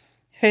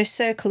 Her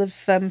circle of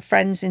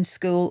friends in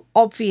school,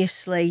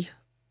 obviously,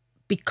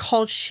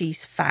 because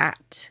she's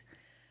fat,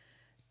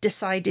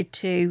 decided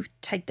to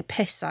take the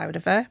piss out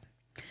of her.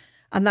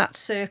 And that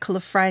circle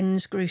of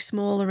friends grew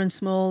smaller and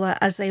smaller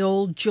as they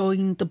all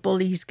joined the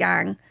bullies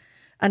gang.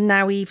 And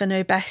now even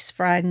her best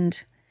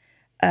friend,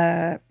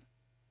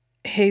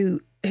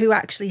 who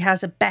actually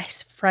has a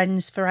best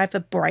friends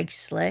forever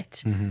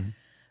bracelet,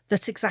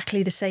 that's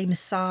exactly the same as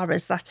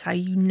Sarah's. That's how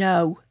you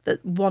know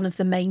that one of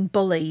the main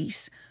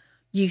bullies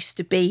used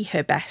to be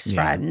her best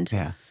friend.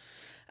 Yeah.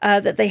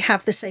 That they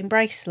have the same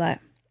bracelet.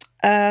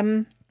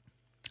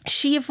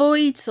 She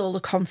avoids all the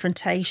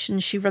confrontation.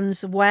 She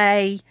runs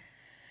away.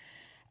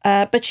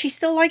 But she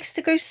still likes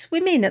to go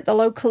swimming at the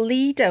local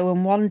Lido.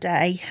 And one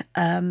day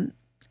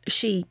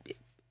she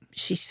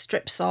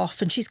strips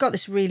off and she's got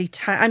this really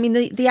I mean,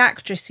 the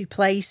actress who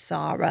plays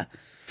Sarah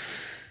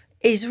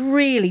is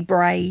really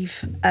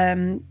brave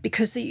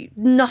because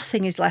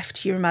nothing is left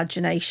to your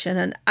imagination.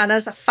 And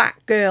as a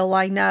fat girl,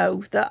 I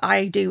know that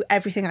I do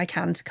everything I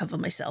can to cover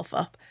myself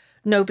up.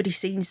 Nobody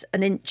sees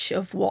an inch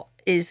of what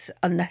is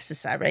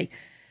unnecessary.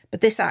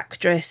 But this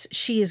actress,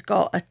 she has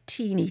got a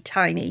teeny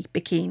tiny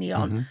bikini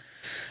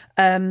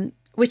on,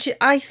 which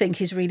I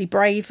think is really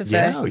brave of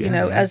her, you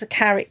know, as a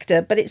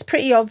character. But it's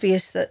pretty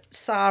obvious that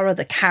Sarah,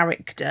 the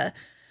character,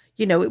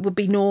 you know, it would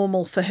be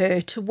normal for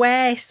her to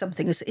wear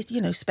something. As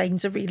you know,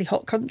 Spain's a really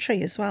hot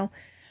country as well.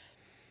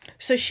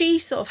 So she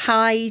sort of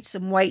hides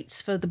and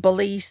waits for the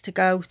bullies to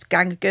go,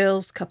 gang of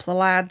girls, couple of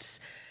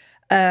lads.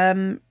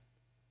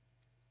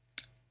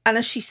 And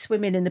as she's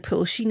swimming in the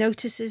pool, she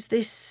notices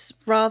this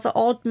rather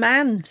odd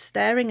man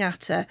staring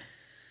at her.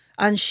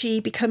 And she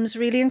becomes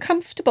really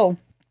uncomfortable.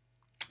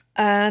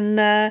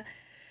 And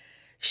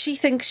she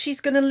thinks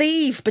she's going to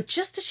leave. But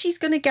just as she's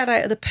going to get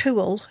out of the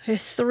pool, her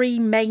three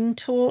main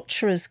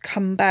torturers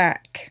come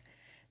back.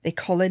 They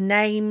call her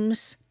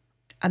names.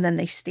 And then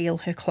they steal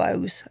her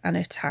clothes and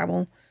her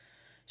towel.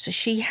 So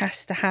she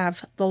has to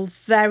have the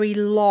very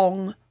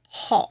long,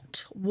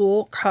 hot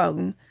walk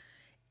home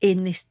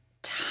in this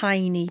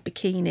tiny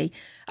bikini.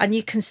 And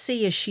you can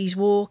see as she's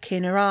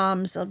walking, her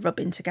arms are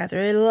rubbing together,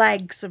 her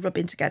legs are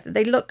rubbing together.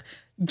 They look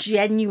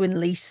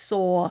genuinely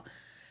sore.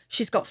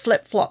 She's got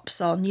flip-flops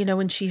on, you know,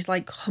 and she's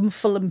like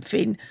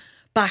humph-lumphing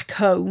back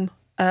home.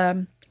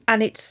 And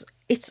it's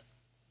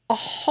a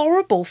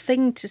horrible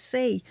thing to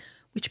see,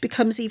 which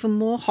becomes even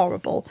more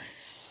horrible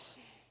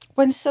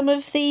when some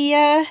of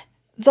the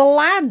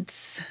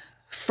lads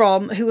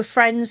who are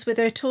friends with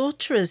her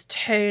torturers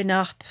turn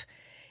up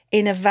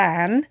in a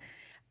van.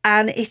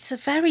 And it's a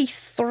very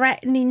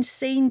threatening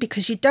scene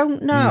because you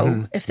don't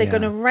know if they're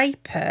going to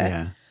rape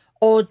her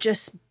or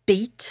just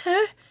beat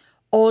her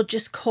or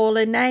just call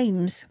her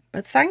names.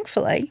 But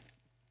thankfully,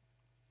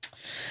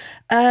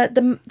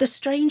 the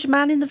strange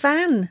man in the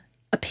van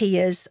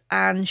appears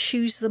and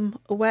shoos them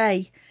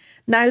away.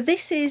 Now,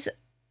 this is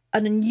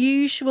an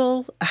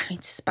unusual... I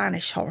mean,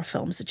 Spanish horror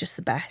films are just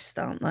the best,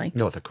 aren't they?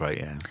 No, they're great,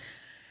 yeah.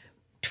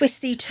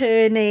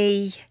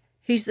 Twisty-turny...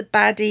 Who's the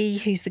baddie?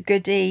 Who's the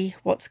goodie?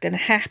 What's going to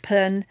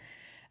happen?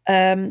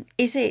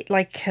 Is it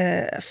like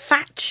a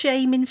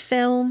fat-shaming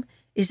film?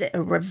 Is it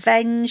a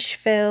revenge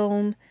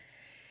film?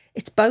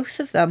 It's both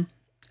of them,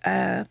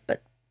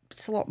 but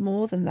it's a lot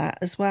more than that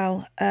as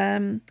well.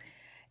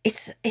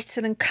 It's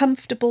an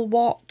uncomfortable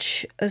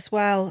watch as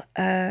well.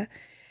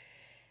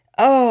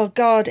 Oh,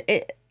 God.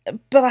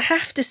 But I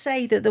have to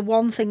say that the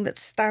one thing that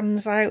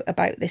stands out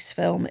about this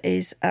film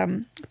is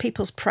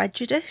people's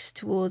prejudice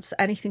towards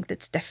anything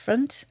that's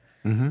different.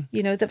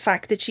 You know, the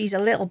fact that she's a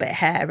little bit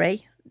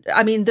hairy.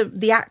 I mean,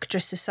 the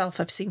actress herself,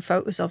 I've seen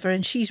photos of her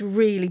and she's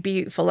really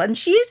beautiful. And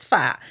she is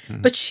fat,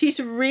 but she's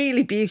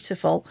really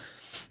beautiful.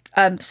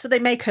 So they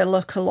make her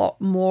look a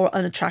lot more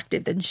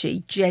unattractive than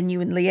she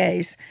genuinely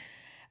is.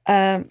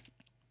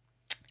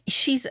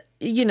 She's,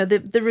 you know,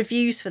 the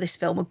reviews for this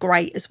film are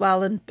great as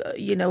well. And,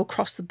 you know,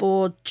 across the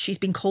board, she's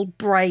been called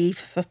brave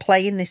for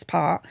playing this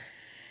part.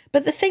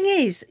 But the thing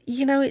is,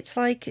 you know, it's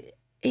like,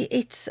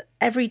 it's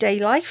everyday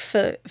life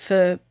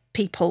for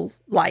people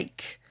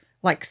like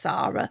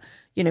Sarah.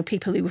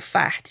 people who are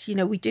fat.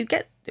 We do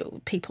get,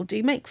 people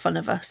do make fun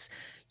of us,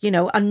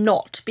 and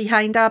not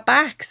behind our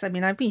backs. I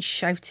mean, I've been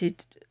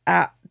shouted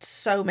at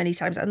so many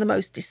times, and the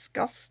most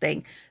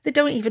disgusting. They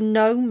don't even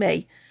know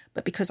me,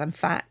 but because I'm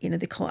fat,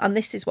 they call. And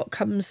this is what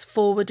comes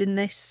forward in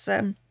this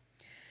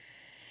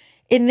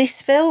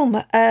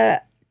film,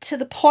 to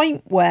the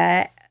point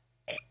where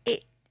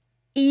it,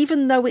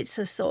 even though it's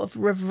a sort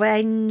of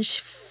revenge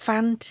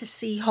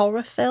fantasy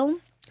horror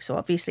film, so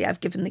obviously I've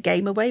given the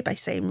game away by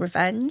saying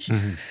revenge.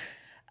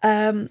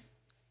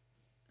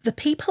 The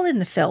people in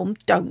the film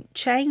don't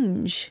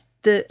change.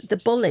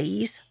 The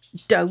bullies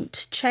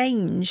don't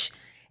change.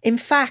 In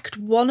fact,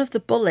 one of the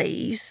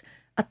bullies,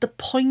 at the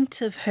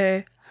point of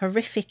her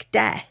horrific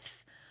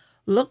death,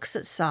 looks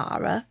at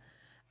Sarah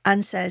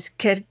and says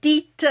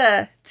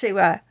 "Cerdita" to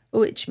her,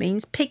 which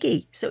means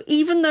piggy. So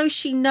even though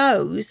she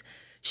knows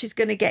she's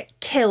going to get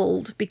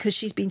killed because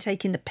she's been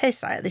taking the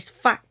piss out of this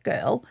fat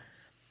girl,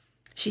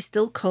 she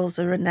still calls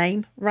her a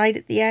name right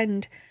at the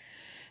end.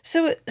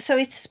 So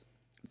it's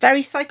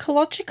very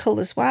psychological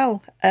as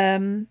well.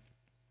 And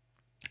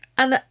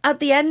at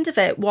the end of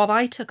it, what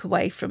I took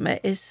away from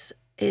it is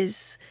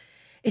it's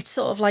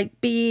sort of like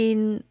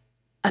being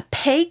a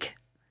pig.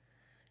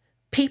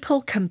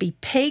 People can be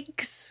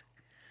pigs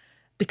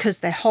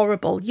because they're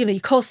horrible. You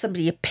call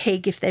somebody a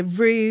pig if they're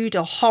rude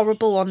or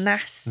horrible or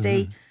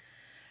nasty.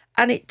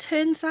 And it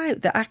turns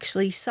out that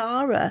actually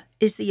Sarah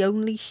is the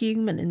only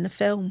human in the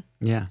film.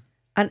 Yeah.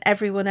 And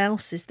everyone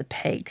else is the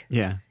pig.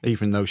 Yeah,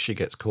 even though she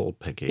gets called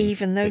Piggy.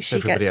 Even though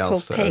she gets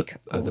called pig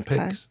all the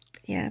time.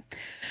 Yeah.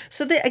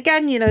 So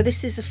again,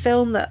 this is a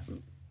film that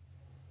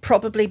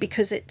probably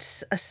because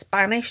it's a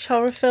Spanish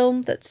horror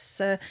film that's,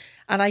 and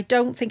I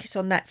don't think it's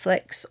on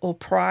Netflix or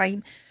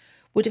Prime,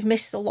 would have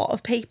missed a lot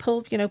of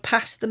people,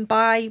 passed them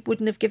by,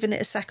 wouldn't have given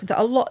it a second thought.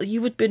 A lot,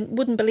 you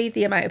wouldn't believe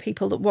the amount of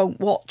people that won't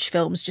watch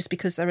films just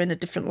because they're in a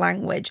different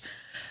language.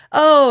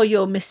 Oh,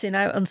 you're missing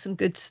out on some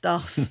good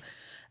stuff.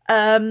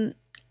 And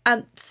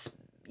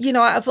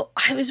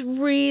it was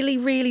really,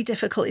 really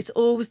difficult. It's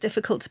always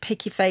difficult to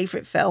pick your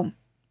favourite film.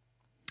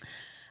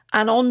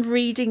 And on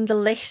reading the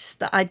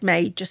list that I'd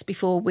made just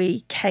before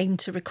we came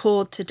to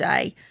record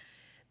today,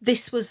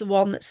 this was the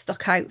one that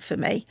stuck out for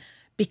me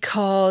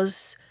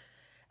because,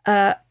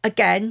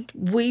 again,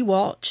 we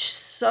watch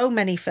so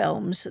many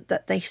films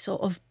that they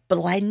sort of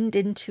blend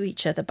into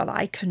each other, but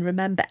I can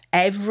remember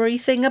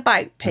everything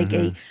about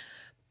Piggy,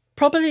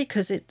 probably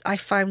because I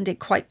found it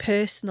quite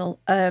personal.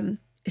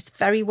 It's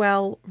very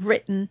well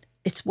written,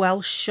 it's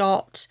well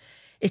shot,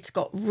 it's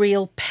got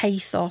real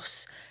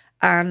pathos,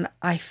 and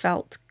I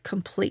felt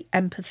complete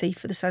empathy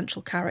for the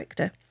central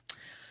character.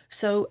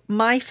 So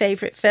my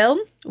favourite film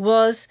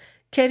was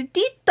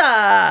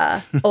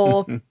Cerdita,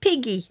 or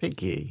Piggy.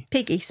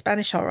 Piggy,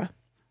 Spanish horror.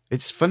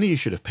 It's funny you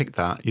should have picked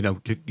that.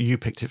 You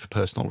picked it for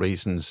personal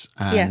reasons,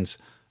 and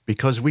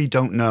because we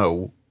don't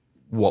know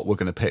what we're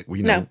going to pick,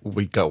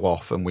 we go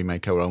off and we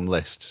make our own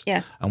lists,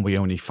 and we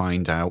only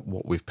find out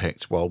what we've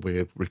picked while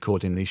we're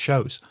recording these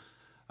shows.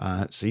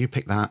 So you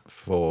picked that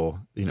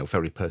for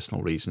very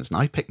personal reasons, and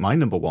I picked my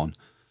number one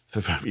for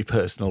very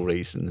personal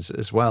reasons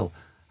as well.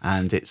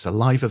 And it's a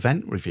live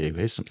event review.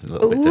 Here's something a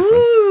little bit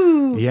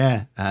different.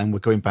 Yeah, and we're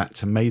going back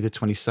to May the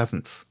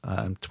 27th,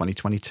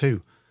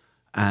 2022,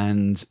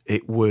 and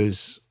it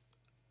was.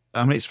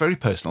 It's very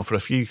personal for a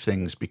few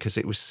things because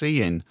it was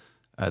seeing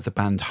the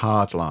band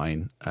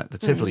Hardline at the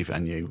Tivoli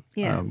venue,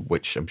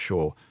 which I'm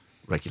sure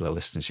regular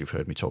listeners you've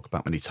heard me talk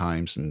about many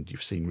times, and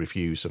you've seen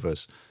reviews of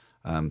us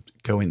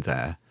going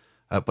there,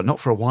 but not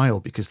for a while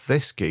because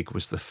this gig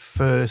was the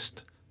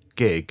first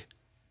gig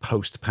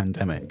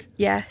post-pandemic.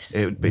 Yes.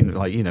 It had been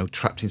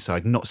trapped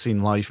inside, not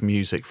seen live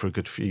music for a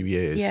good few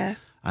years. Yeah.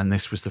 And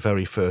this was the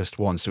very first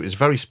one. So it was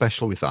very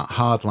special with that.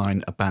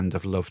 Hardline, a band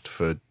I've loved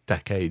for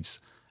decades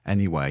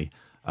anyway.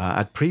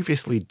 I'd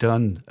previously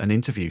done an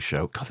interview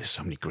show. God, there's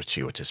so many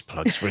gratuitous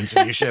plugs for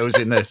interview shows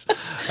in this.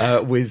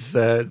 With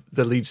the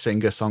lead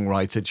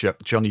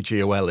singer-songwriter Johnny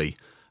Gioeli.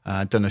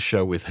 Done a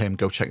show with him.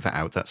 Go check that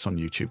out. That's on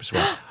YouTube as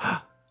well.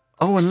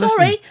 Oh, and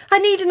sorry, listen, I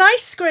need an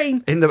ice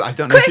cream. I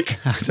don't know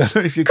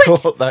if you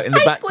caught that in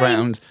the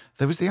background.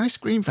 There was the ice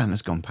cream van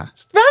has gone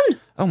past. Run!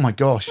 Oh my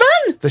gosh!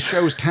 Run! The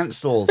show's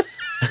cancelled.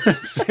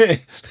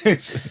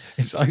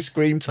 it's ice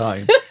cream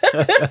time.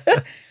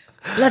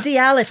 Bloody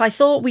hell, if I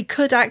thought we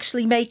could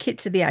actually make it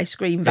to the ice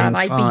cream van,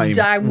 I'd be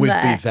down we'd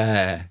there. Be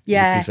there.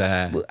 Yeah. We'd be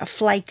there. A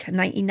flake, a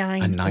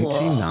 99. A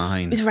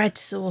 99. With red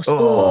sauce.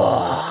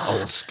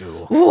 Old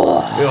school.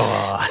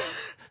 Oh.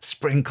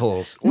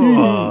 Sprinkles.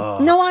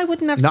 No, I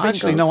wouldn't have sprinkles.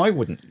 Actually, no, I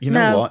wouldn't. You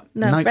know what?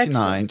 No,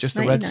 99, just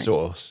 99. The red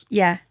sauce.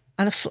 Yeah.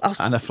 And a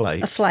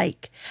flake. A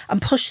flake.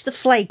 And push the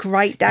flake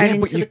right down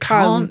into the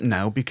cone. But you can't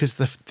now because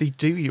they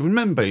do. You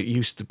remember it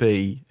used to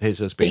be,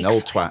 here's us being big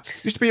old flakes. Twats.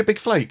 It used to be a big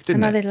flake,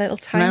 didn't it? And now they're little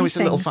tiny Now it's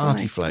things, a little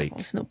farty flake. Oh,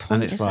 it's no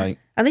point, and it's like...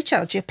 And they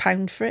charge you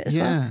 £1 for it as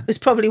well. It's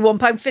probably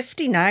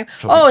 £1.50 now.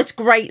 Probably. Oh, it's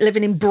great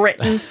living in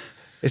Britain.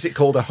 Is it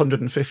called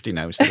 150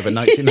 now instead of a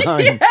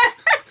 99?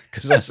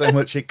 Because that's how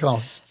much it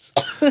costs.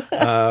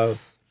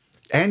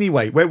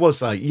 Anyway, where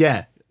was I?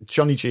 Yeah,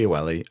 Johnny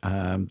Gioeli,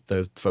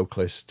 the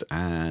vocalist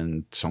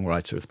and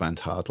songwriter of the band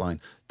Hardline,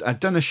 I'd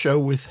done a show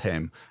with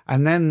him.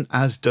 And then,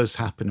 as does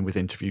happen with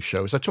interview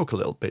shows, I talk a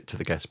little bit to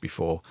the guest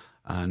before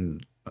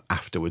and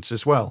afterwards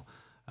as well.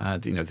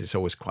 There's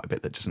always quite a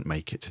bit that doesn't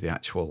make it to the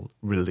actual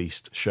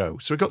released show.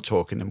 So we got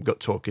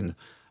talking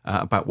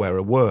about where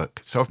I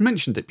work. So I've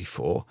mentioned it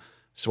before.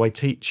 So I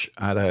teach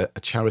at a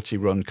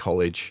charity-run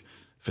college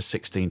for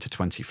 16 to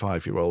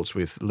 25-year-olds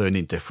with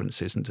learning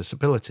differences and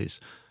disabilities.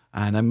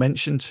 And I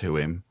mentioned to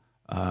him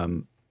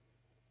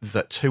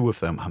that two of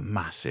them are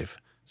massive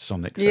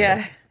Sonic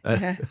fans.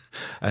 Yeah.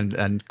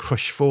 And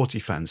Crush 40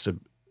 fans. So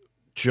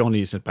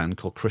Johnny's a band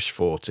called Crush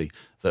 40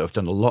 that have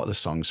done a lot of the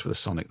songs for the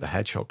Sonic the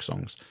Hedgehog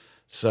songs.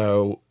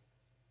 So,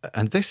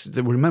 and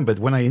remember,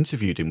 when I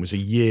interviewed him was a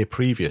year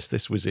previous.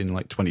 This was in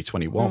like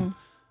 2021.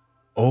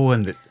 Oh,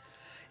 and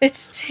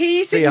it's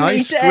teasing the me,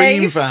 ice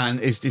cream Dave. van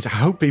is. I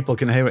hope people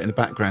can hear it in the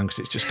background because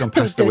it's just gone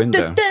past the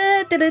window.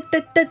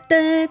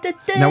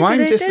 Now I'm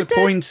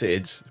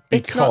disappointed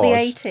because it's not the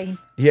A-Team.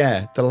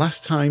 Yeah, the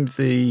last time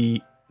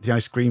the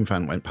ice cream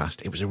van went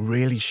past, it was a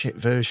really shit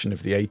version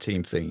of the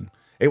A-Team theme.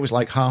 It was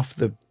like half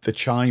the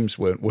chimes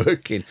weren't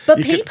working. But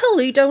people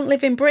who don't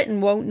live in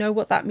Britain won't know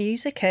what that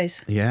music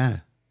is. Yeah.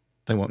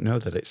 They won't know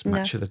that it's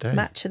Match of the Day.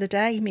 Match of the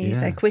Day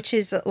music, which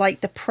is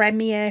like the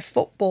premier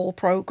football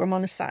programme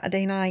on a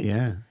Saturday night.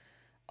 Yeah.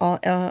 On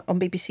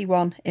BBC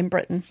One in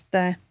Britain.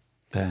 There.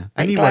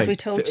 Anyway, glad we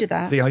told you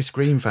that. The ice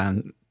cream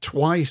van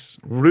twice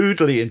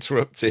rudely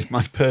interrupted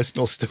my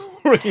personal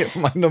story of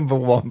my number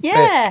one pick.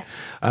 Yeah.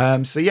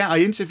 I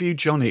interviewed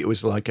Johnny. It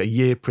was like a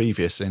year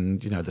previous in,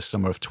 the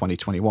summer of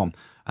 2021.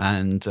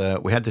 And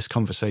we had this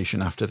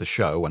conversation after the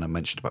show when I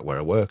mentioned about where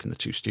I work and the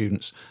two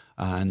students.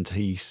 And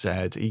he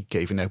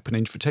gave an open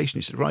invitation.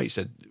 He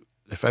said,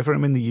 if ever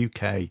I'm in the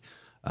UK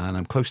and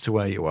I'm close to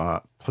where you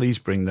are, please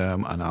bring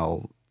them and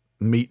I'll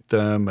meet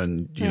them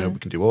and, we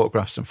can do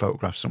autographs and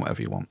photographs and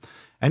whatever you want.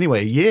 Anyway,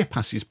 a year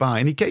passes by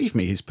and he gave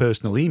me his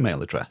personal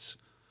email address.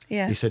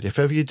 Yeah. He said, if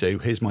ever you do,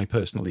 here's my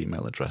personal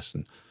email address.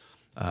 And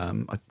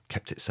I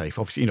kept it safe.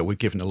 Obviously, we're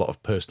given a lot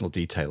of personal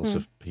details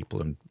of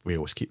people and we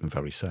always keep them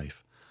very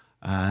safe.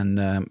 And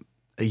a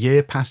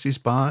year passes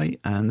by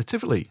and the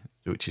Tivoli,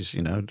 which is,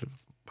 a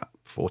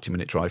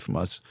 40-minute drive from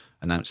us,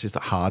 announces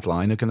that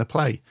Hardline are going to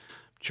play.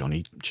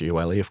 Johnny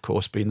Gioeli, of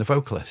course, being the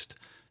vocalist.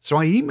 So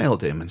I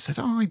emailed him and said,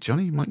 hi,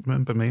 Johnny, you might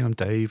remember me, I'm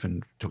Dave,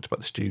 and talked about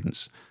the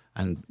students.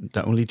 And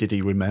not only did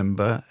he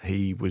remember,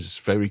 he was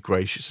very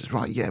gracious. He said,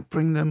 right, yeah,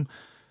 bring them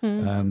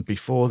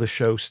before the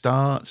show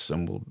starts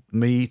and we'll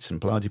meet and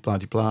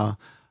blah-de-blah-de-blah.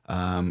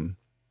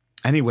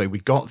 Anyway, we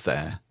got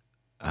there.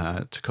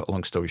 To cut a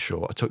long story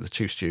short, I took the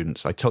two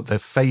students. I took their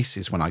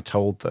faces when I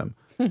told them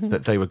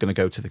that they were going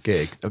to go to the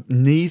gig.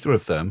 Neither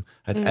of them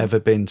had ever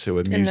been to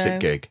a music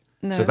gig.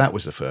 No. So that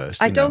was the first.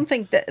 I don't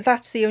think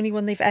that's the only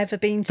one they've ever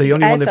been to. The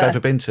only one they've ever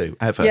been to,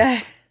 ever.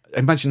 Yeah.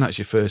 Imagine that's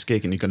your first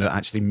gig and you're going to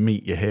actually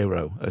meet your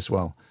hero as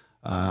well.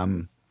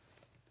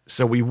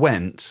 So we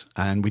went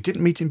and we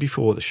didn't meet him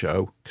before the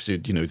show because,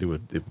 they were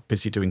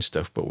busy doing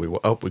stuff, but we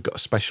were up. We got a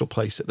special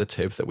place at the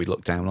Tiv that we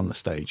looked down on the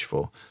stage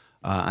for.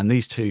 And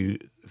these two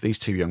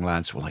young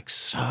lads were like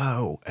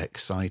so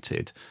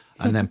excited.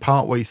 And then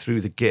partway through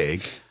the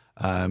gig,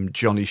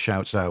 Johnny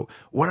shouts out,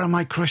 where are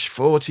my Crush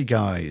 40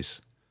 guys?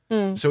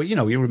 So, he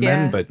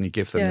remembered and he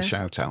gave them the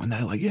shout out and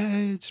they're like, yeah,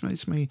 it's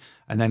me.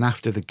 And then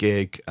after the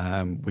gig,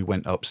 we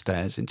went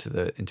upstairs into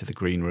the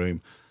green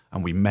room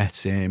and we met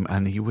him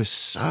and he was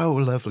so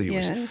lovely.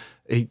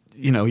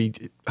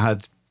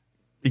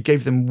 He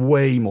gave them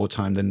way more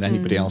time than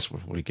anybody else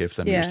would probably give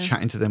them. Yeah. He was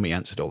chatting to them. He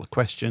answered all the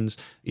questions.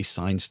 He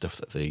signed stuff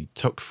that they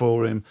took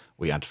for him.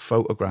 We had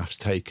photographs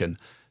taken.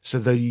 So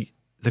the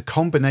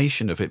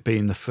combination of it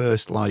being the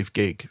first live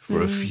gig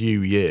for a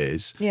few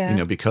years,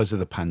 because of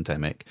the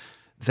pandemic,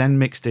 then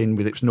mixed in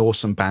with it's an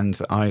awesome band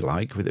that I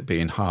like, with it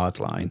being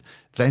Hardline,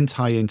 then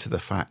tie into the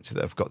fact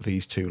that I've got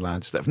these two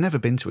lads that have never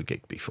been to a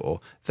gig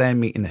before. They're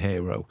meeting the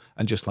hero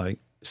and just like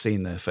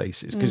seeing their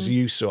faces because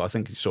I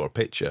think you saw a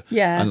picture,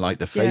 and like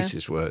the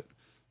faces were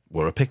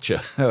a picture,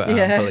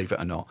 believe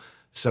it or not.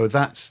 So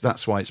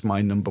that's why it's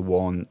my number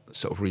one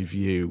sort of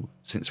review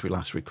since we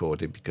last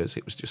recorded, because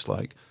it was just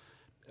like,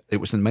 it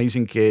was an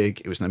amazing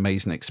gig, it was an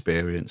amazing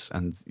experience,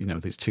 and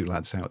there's two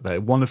lads out there.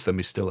 One of them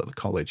is still at the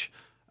college,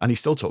 and he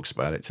still talks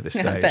about it to this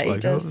day. I bet he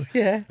does.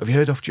 Have you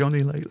heard of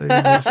Johnny lately?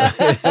 That's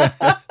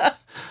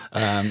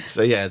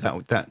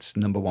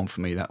number one for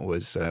me. That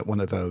was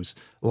one of those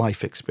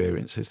life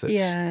experiences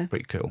that's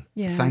pretty cool.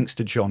 Yeah. Thanks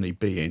to Johnny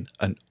being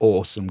an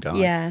awesome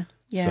guy.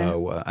 Yeah.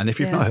 So, and if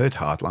you've not heard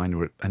Hardline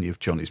or any of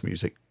Johnny's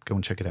music, go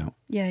and check it out.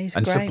 Yeah, he's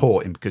great. And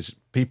support him, because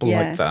people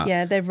like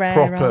that, they're rare,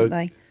 proper, aren't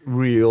they?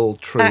 Real,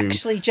 true,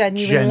 actually,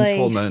 genuinely,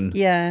 gentlemen,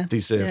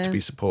 deserve to be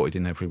supported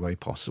in every way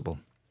possible.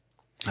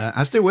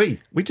 As do we.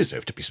 We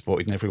deserve to be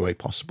supported in every way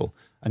possible,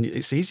 and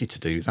it's easy to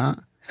do that.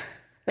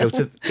 Go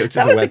to That the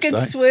was website. a good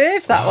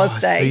swerve, that was, I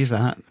Dave. see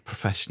that.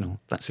 Professional.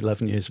 That's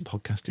 11 years of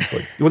podcasting for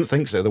you. You wouldn't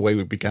think so, the way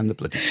we began the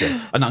bloody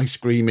show. An ice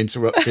cream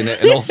interrupting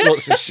it and all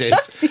sorts of shit.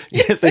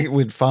 You think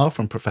we're far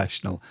from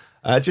professional.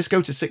 Just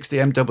go to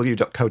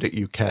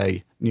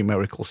 60mw.co.uk,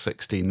 numerical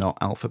 60, not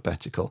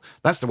alphabetical.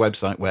 That's the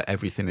website where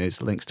everything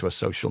is, links to our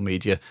social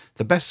media.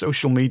 The best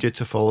social media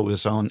to follow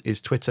us on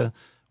is Twitter,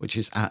 which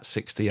is at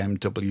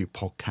 60mw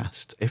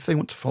podcast. If they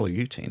want to follow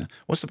you, Tina,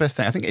 what's the best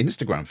thing? I think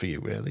Instagram for you,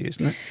 really,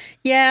 isn't it?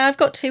 Yeah, I've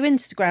got 2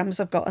 Instagrams.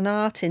 I've got an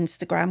art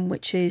Instagram,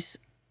 which is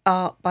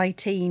Art by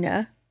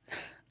Tina,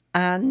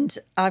 and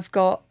I've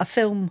got a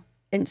film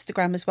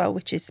Instagram as well,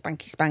 which is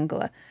Spanky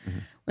Spangler.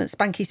 Well,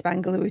 Spanky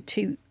Spangler with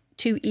two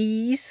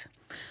E's.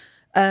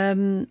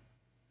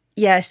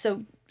 Yeah,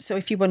 so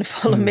if you want to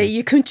follow me,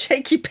 you can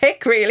take your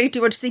pick, really. Do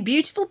you want to see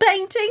beautiful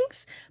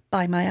paintings?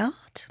 Buy my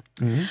art.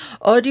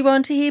 Or do you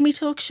want to hear me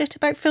talk shit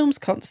about films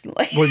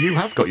constantly? Well, you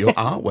have got your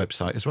art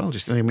website as well.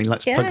 Just, I mean,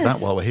 let's plug that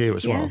while we're here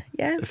as well.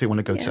 Yeah. If they want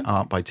to go to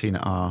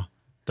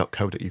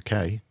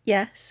artbytinar.co.uk,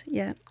 Yes,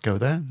 yeah. go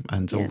there,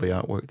 and all the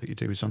artwork that you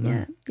do is on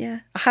there. Yeah.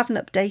 I haven't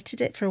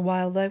updated it for a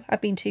while, though.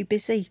 I've been too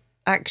busy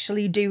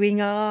actually doing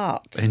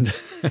art. So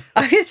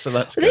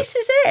that's good. This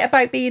is it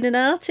about being an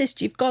artist.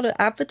 You've got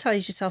to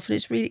advertise yourself, and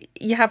it's really,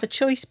 you have a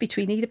choice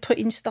between either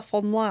putting stuff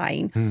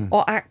online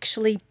or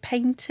actually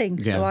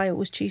painting. So I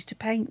always choose to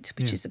paint,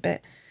 which is a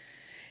bit,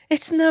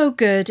 it's no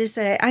good, is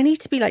it? I need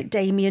to be like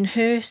Damien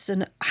Hirst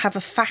and have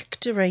a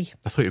factory.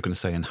 I thought you were going to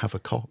say, and have a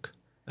cock.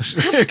 I've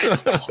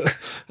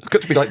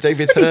got to be like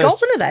David I've Hurst.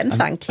 got one of them,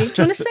 thank you. Do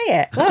you want to see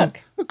it?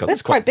 Look, Oh, God,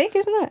 that's quite big,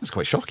 isn't it? That's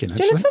quite shocking, Do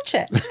actually. you want to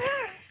touch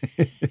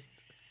it?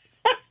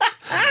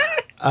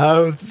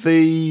 And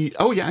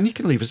you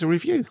can leave us a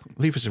review.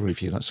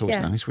 That's always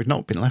nice. We've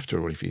not been left a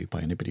review by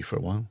anybody for a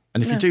while.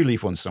 And if you do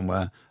leave one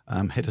somewhere,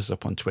 hit us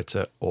up on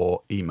Twitter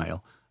or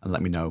email and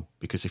let me know.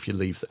 Because if you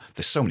leave,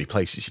 there's so many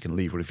places you can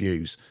leave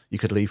reviews. You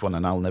could leave one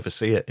and I'll never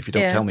see it if you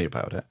don't tell me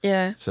about it.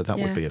 Yeah. So that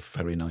would be a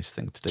very nice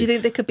thing to do. Do you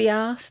think they could be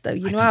asked, though?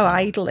 You know how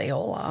idle they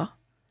all are.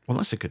 Well,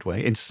 that's a good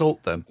way.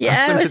 Insult them. Yeah,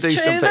 Ask them to it's do true,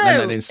 something though. and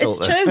then insult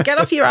them. It's true. Get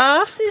off your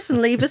asses and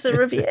leave us a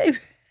review.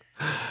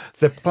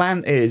 The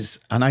plan is,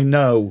 and I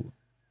know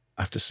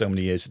after so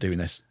many years of doing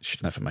this, I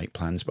should never make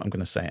plans, but I'm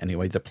going to say it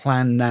anyway. The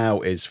plan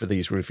now is for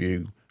these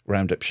review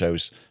roundup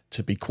shows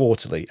to be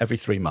quarterly, every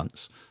 3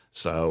 months.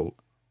 So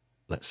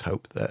let's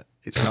hope that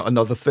it's not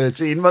another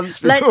 13 months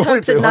before Let's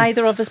hope that one.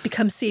 neither of us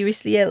become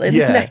seriously ill in the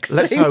next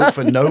let's 3 hope months.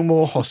 for no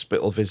more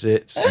hospital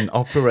visits and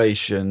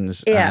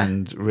operations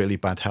and really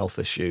bad health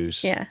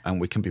issues. Yeah. And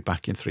we can be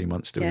back in 3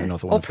 months doing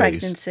another one or of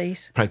pregnancies.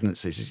 these.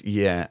 Pregnancies,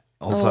 yeah.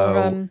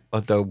 Although,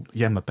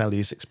 my belly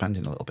is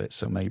expanding a little bit,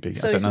 so maybe.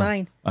 So I don't is know.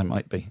 mine. I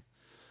might be.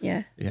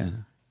 Yeah. Yeah.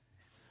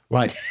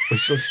 Right. We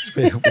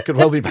could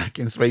well be back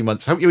in 3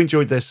 months. Hope you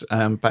enjoyed this.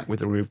 Back with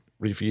the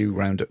review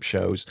roundup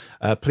shows.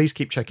 Please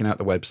keep checking out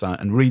the website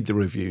and read the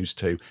reviews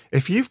too.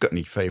 If you've got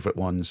any favourite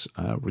ones,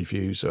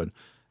 reviews or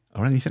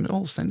anything at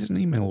all, send us an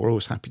email. We're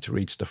always happy to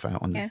read stuff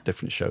out on the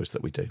different shows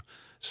that we do.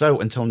 So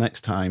until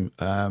next time,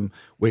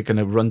 we're going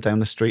to run down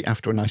the street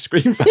after an ice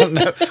cream van.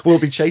 No, we'll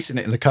be chasing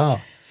it in the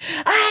car.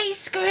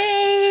 Ice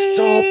cream!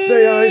 Stop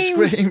the ice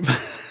cream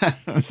van.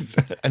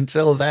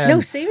 Until then.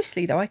 No,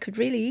 seriously, though, I could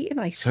really eat an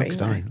ice So cream.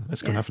 could I.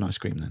 Let's go and have an ice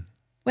cream then.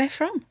 Where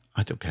from?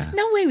 I don't care. There's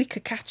no way we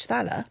could catch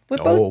that up. We're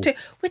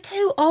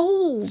too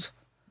old.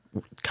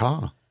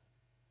 Car.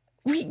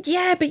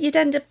 Yeah, but you'd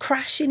end up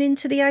crashing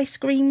into the ice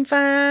cream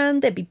van.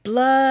 There'd be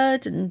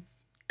blood and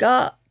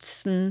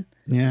guts and...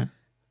 Yeah.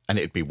 And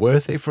it'd be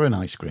worth it for an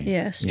ice cream.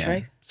 Yeah, it's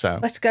true. So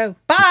Let's go.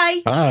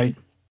 Bye. Bye.